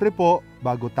 At syempre po,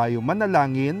 bago tayo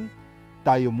manalangin,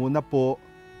 tayo muna po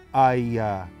ay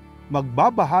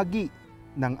magbabahagi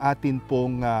ng atin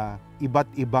pong iba't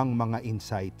ibang mga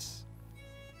insights.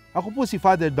 Ako po si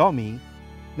Father Domi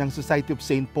ng Society of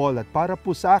St. Paul at para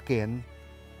po sa akin,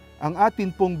 ang atin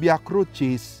pong Via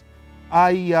Crucis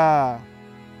ay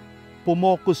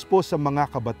pumokus po sa mga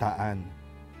kabataan.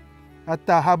 At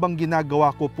habang ginagawa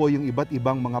ko po yung iba't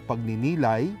ibang mga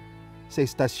pagninilay sa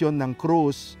istasyon ng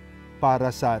Krus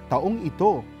para sa taong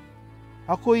ito,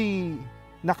 ako'y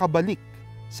nakabalik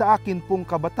sa akin pong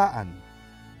kabataan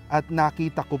at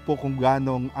nakita ko po kung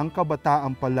ganong ang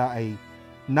kabataan pala ay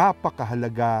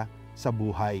napakahalaga sa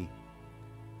buhay.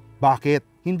 Bakit?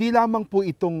 Hindi lamang po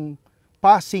itong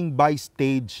passing by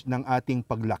stage ng ating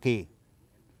paglaki.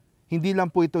 Hindi lang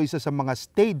po ito isa sa mga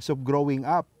stage of growing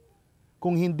up,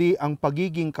 kung hindi ang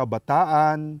pagiging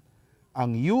kabataan,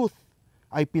 ang youth,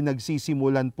 ay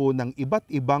pinagsisimulan po ng iba't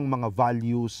ibang mga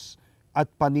values at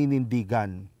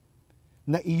paninindigan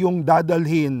na iyong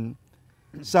dadalhin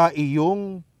sa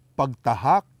iyong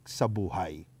pagtahak sa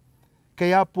buhay.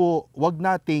 Kaya po, wag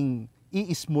nating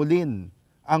iismulin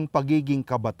ang pagiging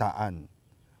kabataan.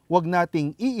 Huwag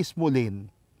nating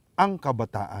iismulin ang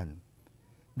kabataan.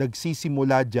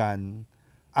 Nagsisimula dyan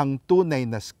ang tunay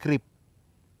na script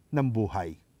ng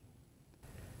buhay.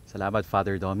 Salamat,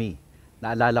 Father Domi.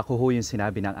 Naalala ko ho yung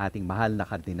sinabi ng ating mahal na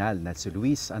kardinal na si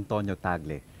Luis Antonio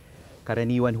Tagle.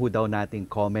 Karaniwan ho daw nating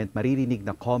comment, maririnig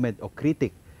na comment o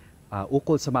critic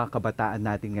ukol sa mga kabataan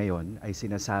natin ngayon ay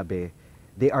sinasabi,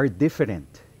 they are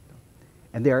different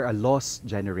and they are a lost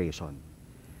generation.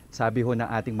 Sabi ho ng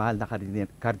ating mahal na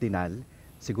kardinal,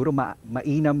 siguro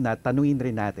mainam na tanungin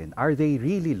rin natin, are they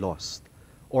really lost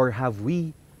or have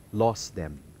we lost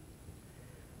them?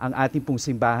 Ang ating pong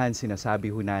simbahan,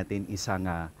 sinasabi ho natin, isang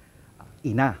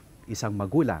ina, isang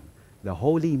magulang, the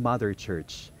Holy Mother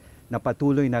Church, na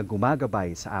patuloy na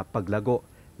gumagabay sa paglago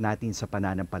natin sa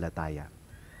pananampalataya.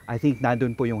 I think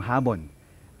nandun po yung hamon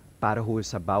para ho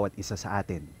sa bawat isa sa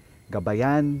atin.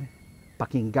 Gabayan,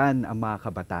 pakinggan ang mga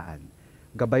kabataan.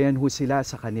 Gabayan ho sila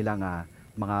sa kanilang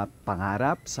mga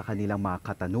pangarap, sa kanilang mga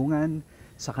katanungan,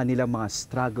 sa kanilang mga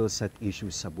struggles at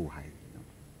issues sa buhay.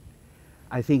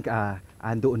 I think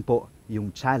andoon po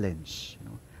yung challenge.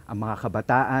 Ang mga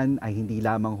kabataan ay hindi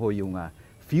lamang ho yung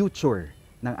future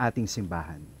ng ating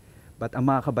simbahan. But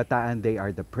ang mga kabataan, they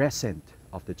are the present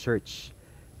of the church.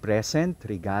 Present,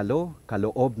 regalo,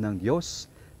 kaloob ng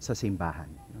Diyos sa simbahan.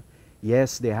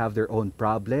 Yes, they have their own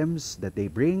problems that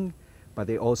they bring, but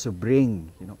they also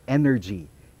bring, energy,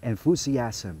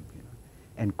 enthusiasm,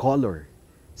 and color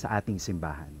sa ating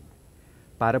simbahan.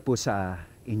 Para po sa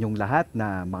inyong lahat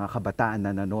na mga kabataan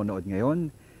na nanonood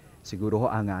ngayon, siguro ho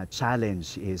ang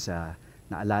challenge is,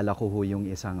 naalala ko ho yung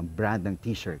isang brand ng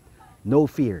t-shirt, No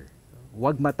Fear.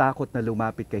 Huwag matakot na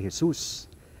lumapit kay Jesus.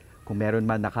 Kung meron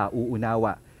man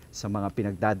nakauunawa sa mga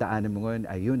pinagdadaanan mo ngayon,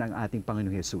 ay yun ang ating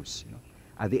Panginoong Jesus.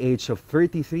 At the age of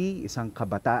 33, isang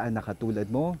kabataan na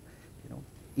katulad mo,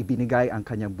 ibinigay ang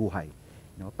kanyang buhay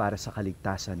para sa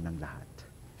kaligtasan ng lahat.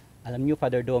 Alam niyo,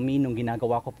 Father Domi, nung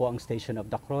ginagawa ko po ang Station of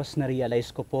the Cross,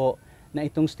 na-realize ko po na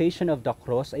itong Station of the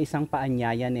Cross ay isang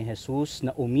paanyaya ni Jesus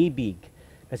na umibig.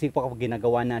 Kasi po kapag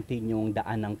ginagawa natin yung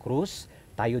daan ng krus,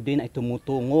 tayo din ay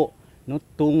tumutungo, no,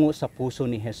 tungo sa puso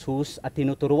ni Jesus at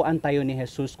tinuturuan tayo ni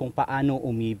Jesus kung paano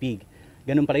umibig.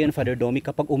 Ganun pala yun, Father Domi,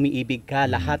 kapag umiibig ka,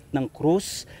 lahat ng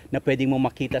krus na pwedeng mo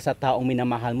makita sa taong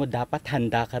minamahal mo, dapat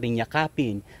handa ka rin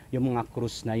yakapin yung mga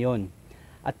krus na yon.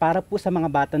 At para po sa mga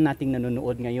bata nating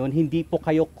nanonood ngayon, hindi po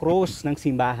kayo cross ng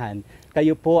simbahan.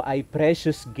 Kayo po ay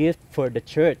precious gift for the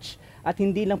church. At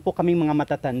hindi lang po kaming mga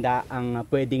matatanda ang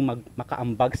pwedeng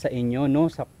makaambag sa inyo, no,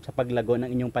 sa paglago ng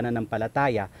inyong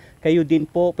pananampalataya. Kayo din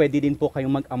po, pwede din po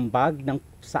kayong mag-ambag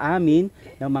sa amin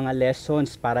ng mga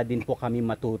lessons para din po kami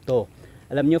matuto.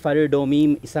 Alam niyo, Father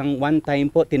Domi, one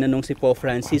time po, tinanong si Pope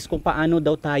Francis kung paano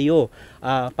daw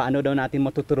natin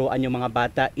matuturuan yung mga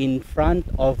bata in front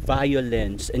of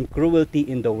violence and cruelty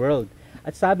in the world.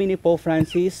 At sabi ni Pope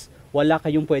Francis, wala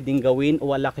kayong pwedeng gawin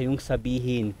o wala kayong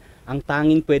sabihin. Ang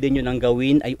tanging pwede nyo nang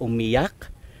gawin ay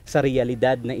umiyak sa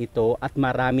realidad na ito at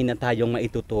marami na tayong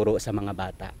maituturo sa mga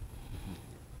bata.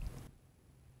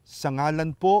 Sa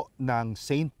ngalan po ng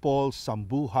St. Paul's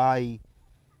Sambuhay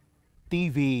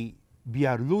TV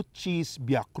Lucis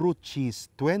Crucis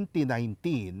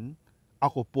 2019,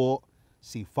 ako po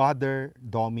si Father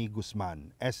Domi Guzman,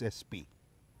 SSP.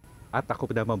 At ako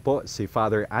naman po si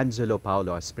Father Angelo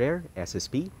Paulo Asper,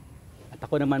 SSP. At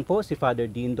ako naman po si Father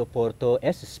Dindo Porto,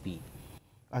 SSP.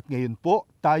 At ngayon po,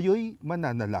 tayo'y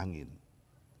mananalangin.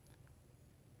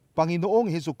 Panginoong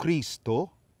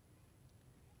Hesukristo,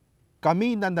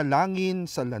 kami nanalangin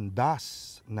sa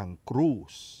landas ng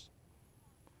krus.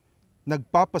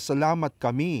 Nagpapasalamat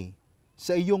kami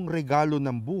sa iyong regalo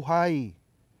ng buhay,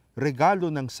 regalo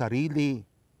ng sarili,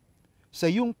 sa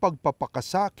iyong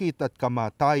pagpapakasakit at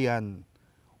kamatayan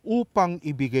upang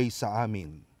ibigay sa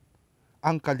amin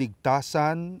ang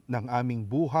kaligtasan ng aming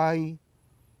buhay,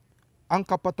 ang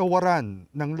kapatawaran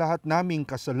ng lahat naming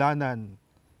kasalanan,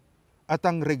 at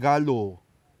ang regalo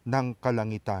ng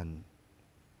kalangitan.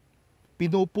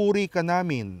 Pinupuri ka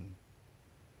namin.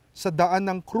 Sa daan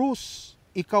ng krus,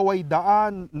 ikaw ay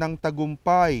daan ng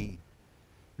tagumpay,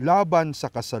 laban sa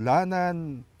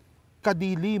kasalanan,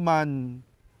 kadiliman,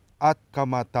 at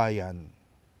kamatayan.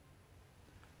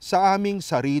 Sa aming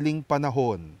sariling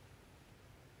panahon,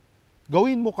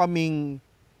 gawin mo kaming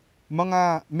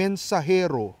mga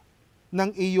mensahero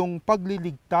ng iyong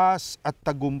pagliligtas at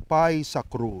tagumpay sa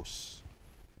krus.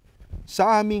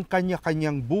 Sa aming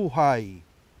kanya-kanyang buhay,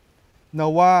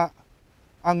 nawa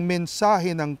ang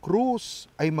mensahe ng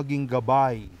krus ay maging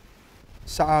gabay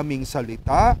sa aming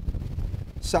salita,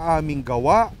 sa aming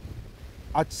gawa,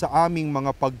 at sa aming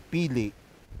mga pagpili.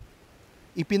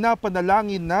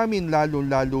 Ipinapanalangin namin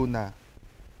lalo-lalo na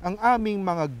ang aming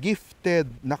mga gifted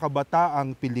na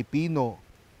kabataang Pilipino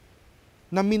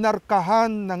na minarkahan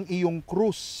ng iyong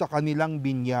krus sa kanilang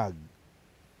binyag.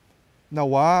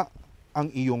 Nawa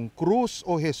ang iyong krus,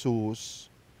 O Jesus,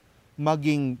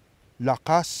 maging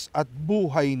lakas at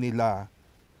buhay nila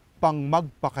pang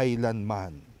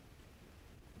magpakailanman.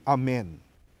 Amen.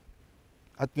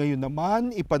 At ngayon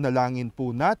naman, ipanalangin po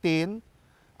natin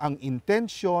ang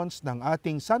intentions ng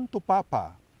ating Santo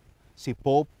Papa, si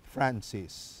Pope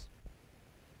Francis.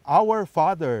 Our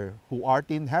Father, who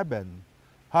art in heaven,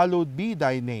 hallowed be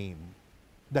thy name.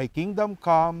 Thy kingdom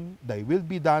come, thy will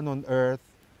be done on earth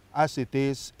as it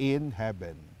is in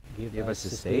heaven. Give us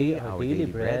this day our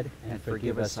daily bread, and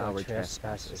forgive us our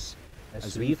trespasses,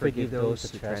 as we forgive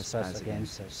those who trespass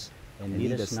against us. And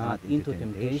lead us not into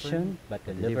temptation, but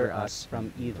deliver us from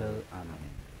evil. Amen.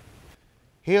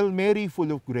 Hail Mary,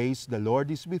 full of grace, the Lord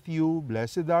is with you.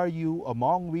 Blessed are you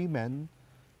among women.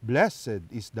 Blessed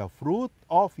is the fruit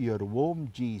of your womb,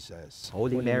 Jesus.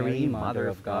 Holy Mary, Mother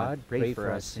of God, pray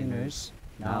for us sinners,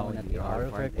 now and at the hour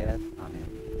of our death. Amen.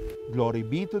 Glory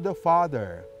be to the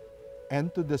Father, and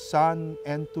to the Son,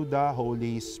 and to the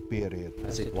Holy Spirit.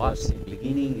 As it was in the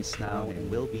beginning, is now, and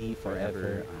will be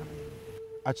forever. Amen.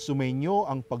 At sumainyo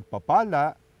ang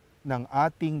pagpapala ng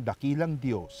ating dakilang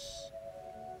Diyos,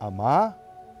 Ama,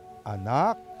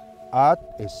 Anak, at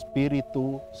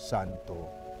Espiritu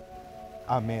Santo.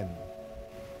 Amen.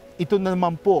 Ito na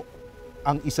naman po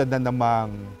ang isa na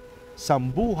namang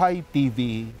Sambuhay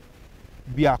TV,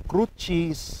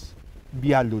 Crucis,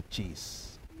 Lucis.